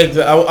 So, like,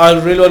 I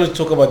really want to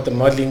talk about the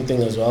modeling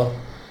thing as well.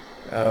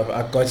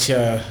 I got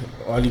here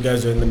while you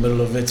guys were in the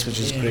middle of it, which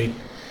is Yeah. great.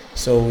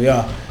 So,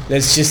 yeah,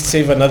 let's just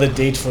save another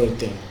date for it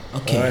then.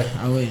 Okay. Alright.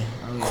 I will.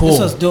 Cool. This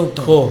was dope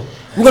though. Cool.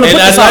 We're gonna And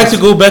put I'd this like out. to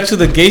go back to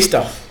the gay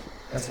stuff.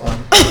 That's fine.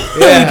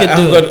 Yeah, can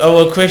do I've got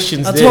our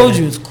questions I there. told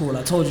you it's cool.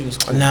 I told you it's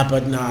cool.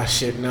 Nah,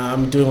 shit. Nah,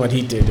 I'm doing what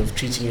he did of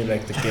treating you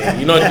like the gay.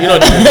 You're not doing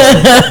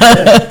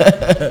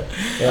that.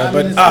 Yeah, I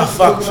but mean, it's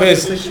fuck, about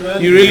Fizz.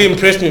 sexuality. You really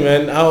impressed me,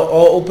 man. How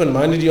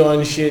open-minded you are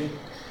and shit.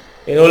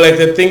 You know, like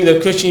the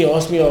question you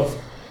asked me of,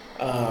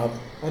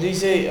 what do you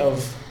say, of,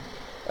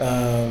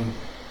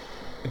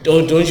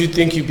 Don't you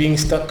think you're being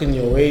stuck in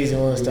your ways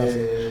and all that stuff?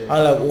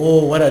 I'm like,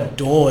 oh, what a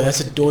door. That's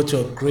a door to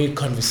a great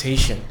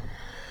conversation.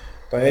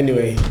 But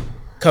anyway,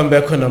 come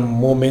back when I'm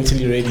more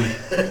mentally ready.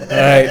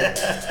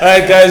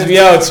 Alright guys, we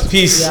out.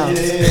 Peace. Alright,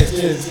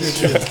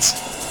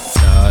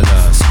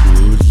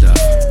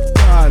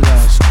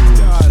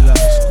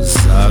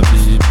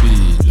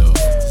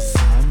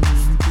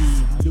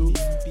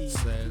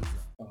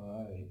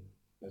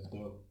 let's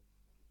go.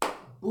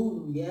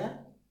 Boom, yeah.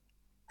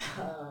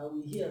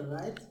 We here,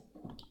 right?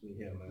 We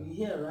here, man. We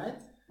here, right?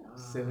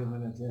 7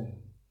 minutes in.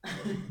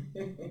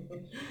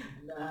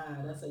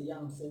 Nah, that's a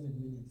young 7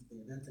 minutes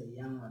there. That's a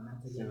young one.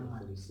 That's a young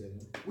one.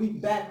 7:47. We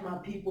back, my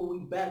people.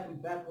 We back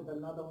with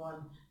another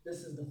one. This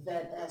is the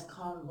Fat Ass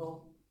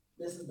Convo.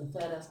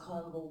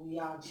 We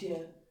out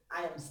here.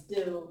 I am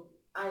still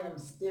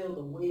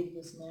the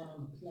waviest man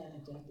on the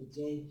planet, Dr.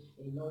 J.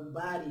 Ain't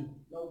nobody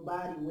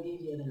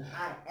wavier than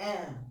I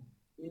am.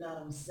 You know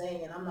what I'm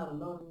saying? And I'm not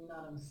alone, you know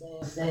what I'm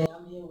saying?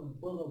 I'm here with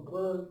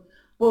Booger.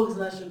 Boogs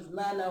Nations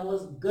Nana,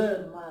 what's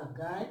good, my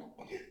guy?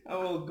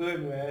 I'm all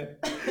good, man.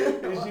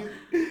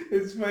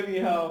 It's funny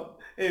how,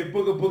 hey,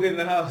 Booger in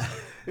the house.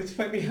 It's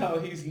funny how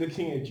he's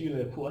looking at you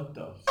like, what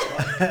the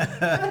fuck?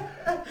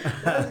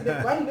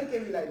 Why you look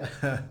at me like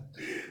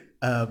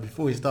that?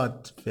 Before we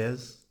start,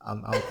 Fez,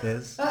 I'm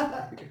Fez.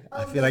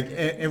 I feel like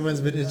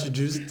everyone's been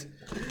introduced,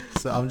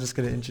 so I'm just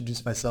gonna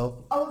introduce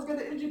myself. I was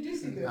gonna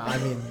introduce you. I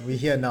mean, we're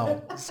here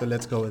now, so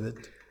let's go with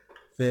it.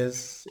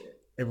 Fez,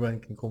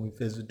 everyone can call me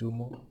Fezu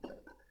Dumo.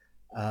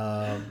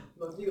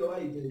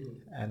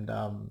 And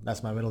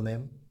that's my middle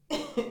name.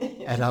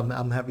 And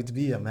I'm happy to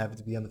be here. I'm happy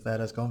to be on the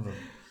Fat Ass Convo.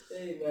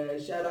 Hey man,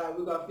 shout out.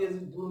 We got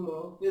Fezu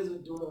Dumo. I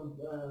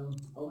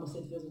almost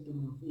said Fezu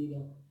Dumo.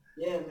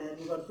 Yeah man,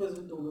 we got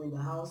Fezu Dumo in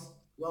the house.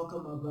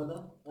 Welcome, my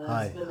brother.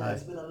 Hi.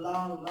 It's been a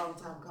long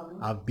time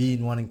coming. I've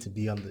been wanting to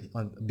be on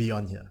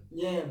here.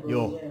 Yeah, bro.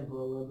 Yo. We've been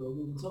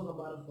talking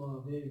about it for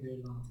a very,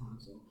 very long time.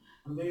 So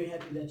I'm very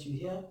happy that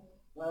you're here.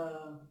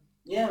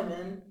 Yeah,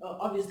 man.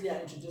 Obviously,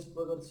 I introduced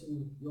Burger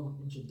to your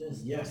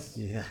introduced. Yes.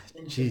 Yeah.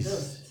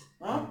 Introduced.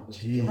 Huh?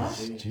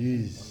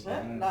 Jeez.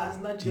 Huh? Nah, it's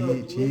not your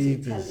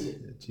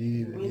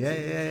Italian.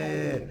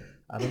 Yeah.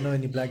 I don't know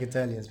any black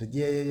Italians, but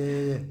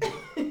yeah.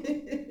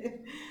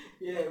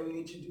 Yeah, we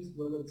introduced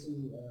Burger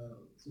to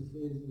Fez.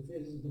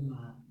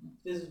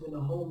 Fez has been a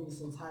homie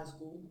since high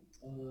school.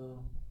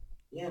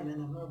 Yeah,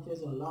 man, I've known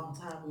Fez for a long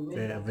time. We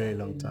met a very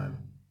long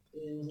time.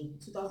 It was in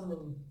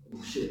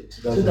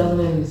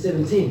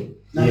 2017.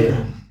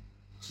 Yeah.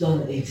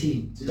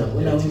 2018.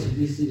 When I went to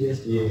VC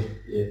West. Yeah.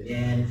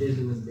 And Fez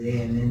was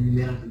there, and then we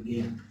met up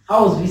again.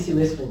 How was VC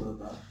West for you,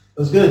 bro? It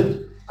was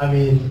good. I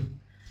mean,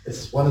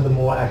 it's one of the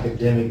more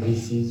academic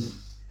VCs.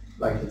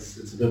 Like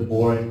it's a bit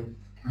boring.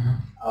 Mm-hmm.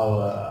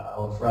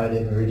 Our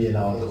Friday Meridian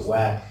hours are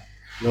whack.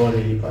 No one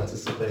really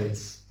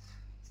participates.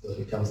 So it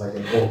becomes like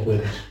an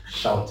awkward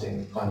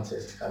shouting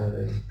contest kind of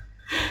thing.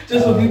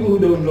 Just for people who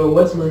don't know,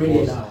 what's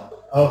Meridian hour?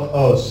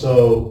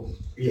 So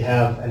we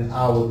have an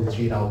hour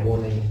between our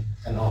morning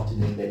and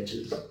afternoon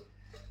lectures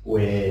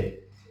where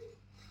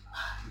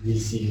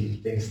VC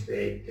thinks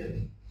they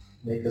can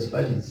make us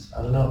buddies.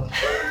 I don't know.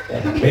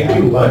 Thank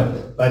you,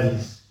 but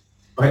buddies.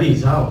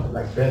 Buddies, how?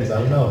 Like friends, I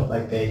don't know.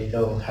 Like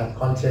they'll have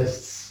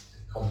contests,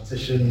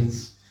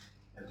 competitions,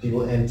 and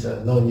people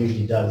enter. No one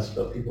usually does,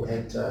 but people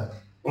enter,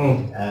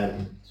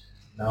 and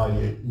now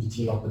you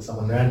team up with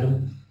someone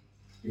random.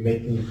 You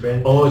make new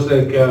friends. Oh, it's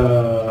like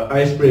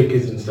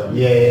icebreakers and stuff.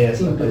 Yeah,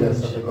 stuff like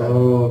that.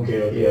 Oh,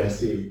 okay, I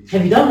see.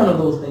 Have you done one of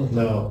those things?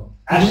 No,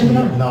 actually,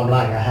 no, I'm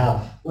lying. I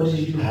have. What did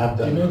you do? I have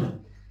done. Do you remember?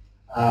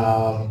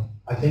 I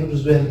think it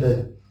was when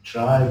the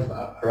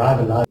Arrive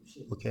Alive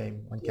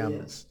came on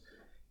campus,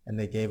 and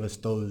they gave us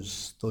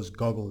those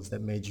goggles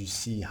that made you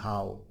see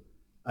how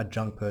a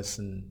drunk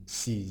person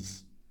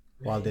sees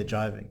while they're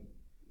driving.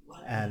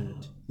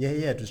 And yeah,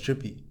 it was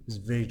trippy. It was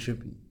very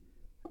trippy.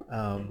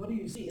 What do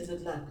you see? Is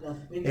it like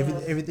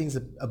everything's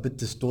a bit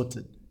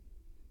distorted.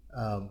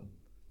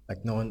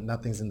 Like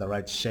nothing's in the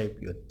right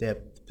shape. Your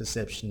depth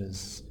perception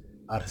is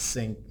out of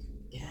sync.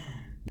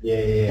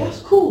 Yeah.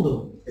 That's cool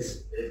though.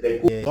 They're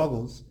cool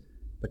goggles,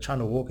 but trying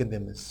to walk in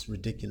them is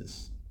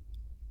ridiculous.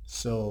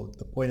 So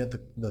the point of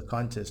the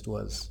contest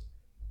was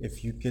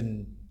if you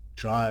can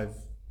drive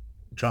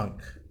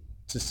drunk,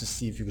 just to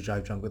see if you could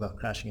drive drunk without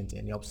crashing into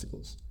any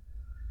obstacles.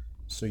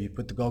 So you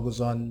put the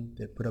goggles on,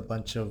 they put a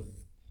bunch of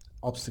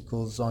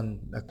obstacles on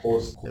a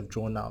course they've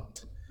drawn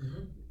out,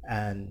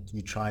 and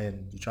you try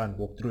and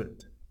walk through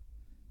it,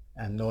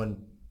 and no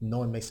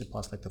one makes it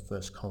past like the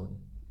first cone,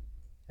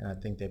 and I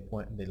think they're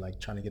like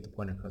trying to get the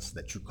point across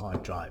that you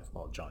can't drive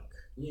while drunk.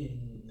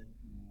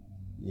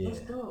 That's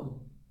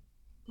dope.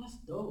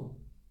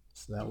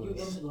 So that you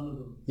entered one of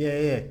them.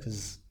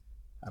 Because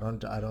I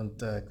don't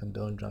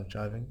condone drunk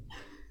driving.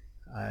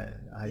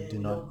 I do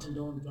not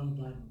condone drunk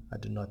driving. I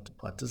do not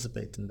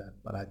participate in that,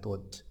 but I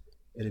thought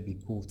it'd be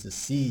cool to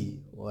see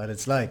what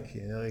it's like,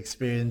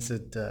 experience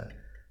it,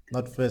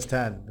 not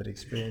firsthand, but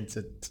experience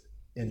it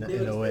in You a,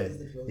 never in a way.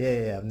 experienced it, bro.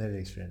 Yeah, I've never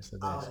experienced.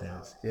 I've never Oh,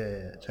 experienced. yeah.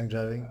 Yeah. Drunk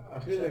driving. I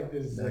feel like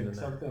there's No, like no, no.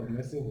 something I'm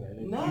missing here.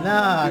 Like, No, Nah, no,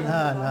 nah, I'm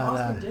nah,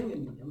 asking nah.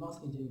 genuinely. I'm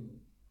asking genuinely.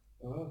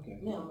 Oh, okay.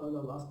 Yeah,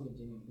 I'm asking a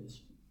genuine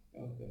question.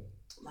 Okay.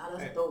 Nah,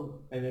 that's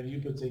dope. And have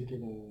you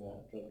partaken in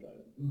drunk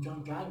driving?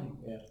 Drunk driving?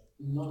 Yeah.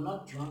 No,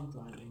 not drunk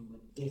driving,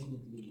 but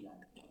definitely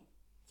like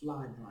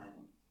fly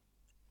driving.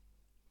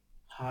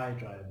 High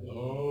driving. Yeah.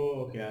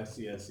 Oh, okay. I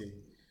see.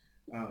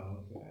 Oh,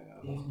 okay.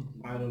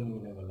 Definitely. I don't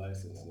even have a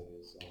license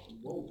anyway, so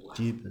Whoa.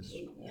 Jeepers.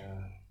 yeah.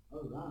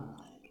 Oh, right.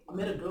 I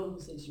met a girl who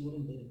said she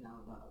wouldn't date a guy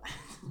without a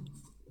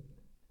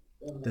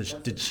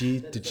license.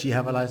 Did she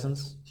have a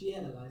license? She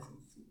had a license.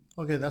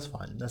 Okay, that's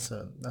fine. That's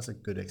a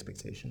good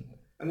expectation.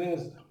 I think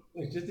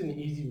it's just an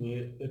easy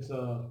way. It's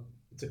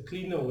a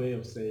cleaner way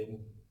of saying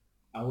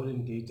I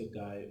wouldn't date a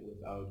guy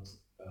without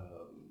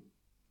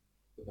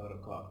a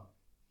car.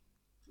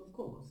 Of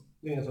course.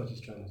 I think that's what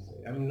she's trying to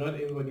say. I mean, not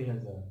everybody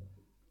has a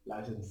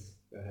license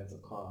that has a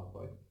car,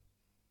 but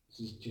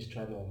she's just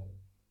trying to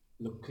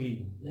look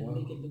clean. You Like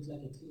know? make it look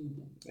like a clean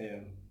thing.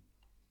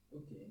 Yeah,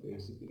 Okay.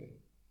 basically.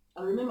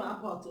 I remember I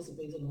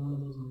participated in one of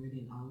those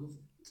Meridian hours.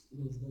 It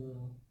was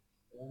the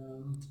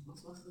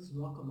what's this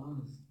Rock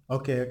Among Us?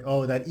 Okay.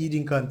 Oh, that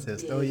eating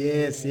contest. Oh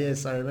yes,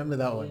 yes. I remember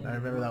that one. I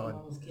remember that Rock one.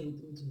 Among Us came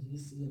through to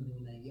VC and they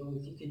were like, yo,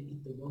 if you can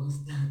eat the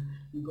most,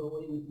 you go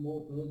away with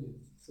more burgers.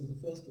 So the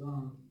first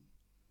round,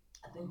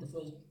 I think the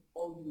first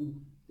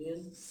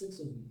there's six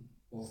of you.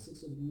 Oh.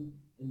 Six of you,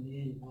 and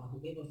then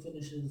whoever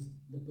finishes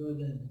the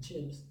burger and the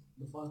chips,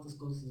 the fastest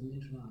goes to the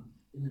next round.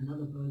 Then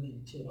another burger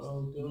and chips,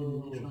 Oh, and then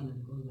the next no. round, and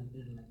it goes like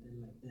that, like that,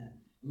 like that.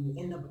 And you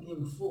end up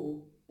being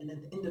full, and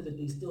at the end of it,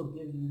 they still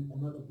give you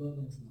another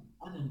burger and stuff.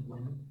 I didn't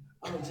win.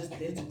 I was just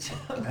there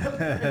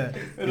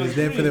to He was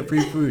there for the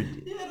free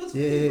food. Yeah, it was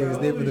Yeah, free, he bro. was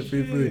there for the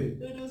free shit.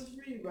 food. It was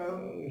free, bro.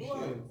 Oh, What?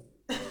 shit.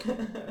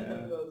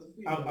 It was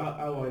free, I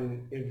bro.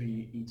 won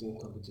every eating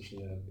competition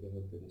that I've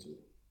ever been to.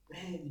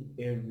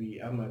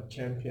 Really? I'm a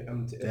champion.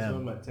 It's Damn.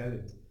 not my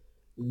talent,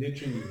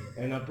 literally.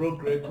 And I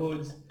broke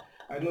records.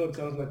 I know it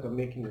sounds like I'm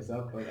making this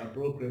up, but I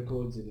broke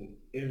records in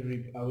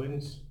every. I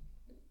went.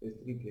 There's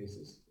three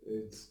places.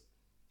 It's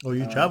Oh,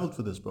 you traveled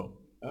for this, bro.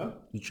 huh?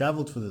 You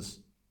traveled for this.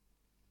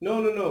 No.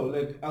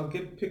 Like I'll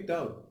get picked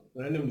out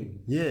randomly.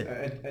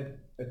 Yeah.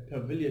 At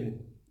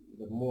Pavilion,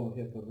 the mall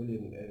here,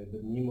 Pavilion, the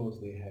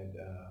Nemos, they had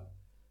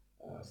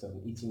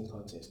some eating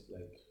contest,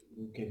 like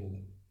who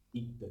can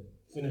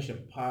finish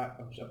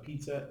a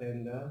pizza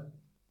and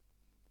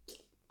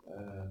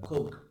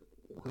Coke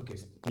the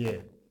quickest. Yeah.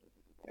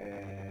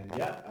 And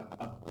yeah,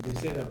 they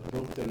said I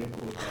broke the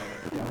record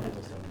by double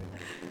or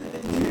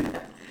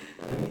something.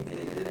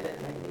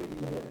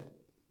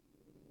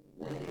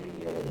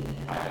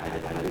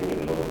 I didn't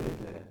even know what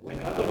it did. When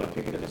I thought I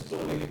picked at the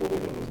store, they go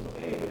over the store,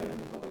 hey, man,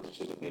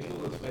 competition, they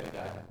do this fat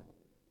guy.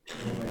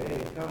 I'm like,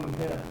 hey, come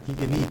here. He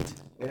can eat.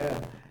 Yeah,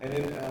 and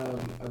then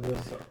at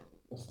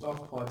the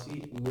staff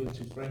party, we went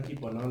to Frankie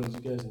Bananas.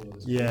 You guys know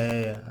this.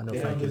 Yeah. I know They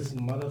have Frankie's.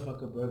 this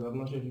motherfucker burger. I'm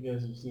not sure if you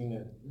guys have seen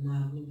that.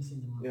 Nah, I've never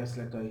seen them. Yeah, it's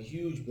like a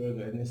huge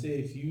burger, and they say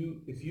if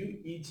you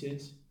eat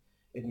it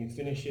and you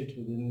finish it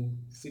within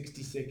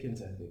 60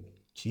 seconds, I think,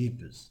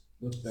 Jeepers.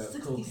 with the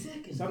 60 Coke,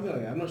 seconds? something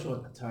like that. I'm not sure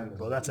what the time is.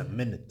 Bro, that's a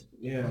minute.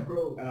 Yeah,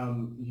 Bro.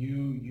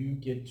 you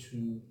get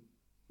to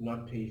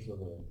not pay for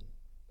the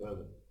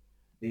burger.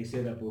 They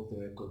said I broke the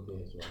record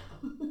there as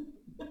well.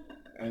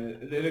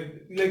 And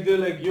they're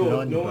like, yo, Good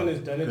on you, no bro. one has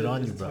done it Good at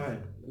on this you, bro.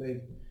 time.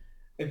 Like,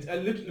 it's a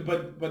little,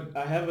 but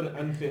I have an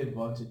unfair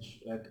advantage.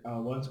 Like, I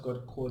once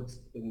got caught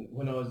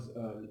when I was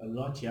a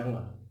lot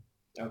younger.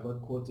 I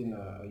got caught in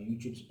a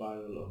YouTube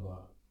spiral of a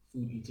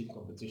food eating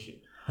competition,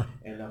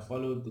 and I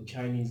followed the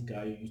Chinese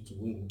guy who used to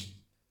win.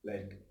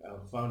 Like, I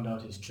found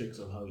out his tricks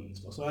of how he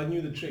eats. So I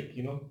knew the trick,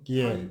 you know.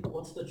 Yeah.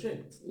 What's the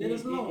trick? Let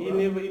us know, He bro.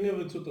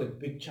 never took like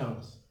big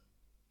chunks.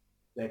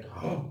 Like,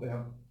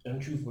 and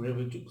chew forever.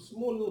 He took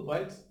small little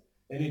bites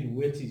and it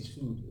wet his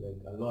food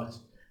like a lot.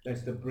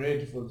 Like the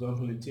bread, for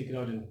example, you take it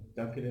out and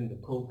dunk it in the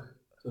Coke.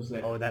 So it's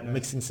like, Oh, that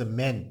mixing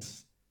cement.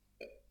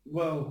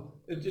 well,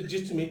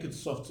 just to make it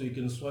soft so you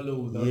can swallow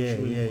without Yeah,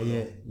 chewing for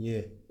long.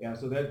 yeah. Yeah,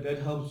 so that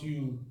helps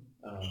you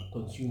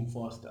consume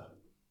faster.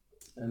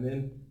 And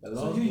then the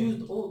So last you one-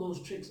 used all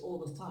those tricks all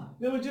this time?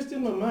 they were just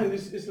in my mind.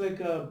 It's like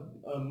a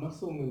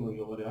muscle memory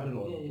or whatever. I don't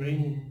know,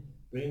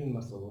 brain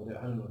muscle or whatever.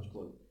 I don't know what you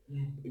call it.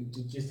 Yeah.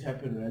 It just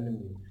happened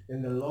randomly.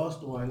 Then the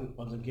last one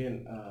was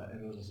again,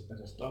 it was at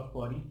a staff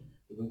party.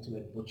 We went to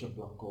like butcher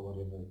block or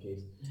whatever the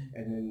case,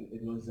 and then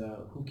it was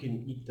who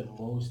can eat the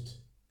most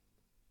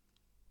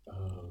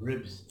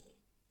ribs.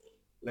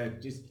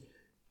 Like just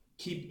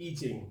keep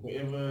eating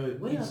whoever.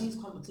 Where are eats- these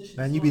competitions?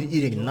 Man, you've been from?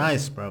 eating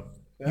nice, bro.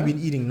 Yeah? You've been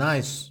eating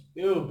nice.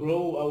 Yo,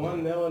 bro, I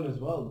won that one as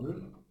well, bro.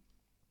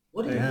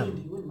 What did you Damn. win?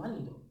 Did you win money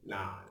though?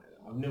 Nah,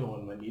 I've never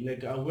won money.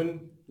 Like I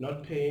win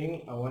not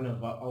paying. I won I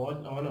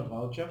won a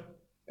voucher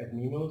at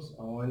Nemo's.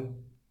 I won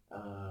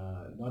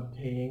not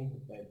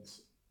paying at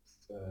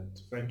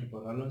Frankie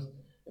Bananas,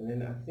 and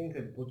then I think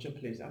at Butcher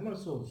Place. I'm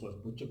not sure if it was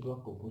Butcher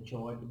Block or Butcher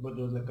what, but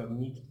it was like a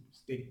meat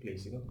steak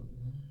place, you know.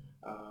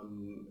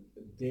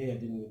 There I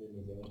didn't win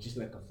anything. It was just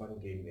like a fun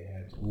game they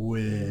had.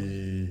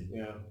 Way.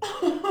 Yeah.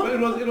 But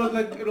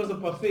it was a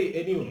buffet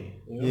anyway.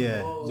 You know?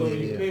 Yeah. So yeah,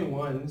 you yeah. pay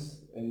once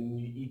and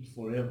you eat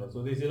forever.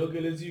 So they said,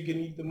 okay, let's see who can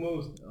eat the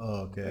most.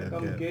 Oh, okay. Like,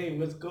 I'm Okay. game,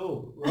 let's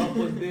go. Rob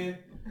was there.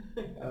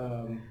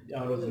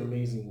 Yeah, it was an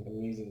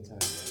amazing time.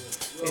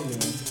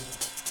 Anyway.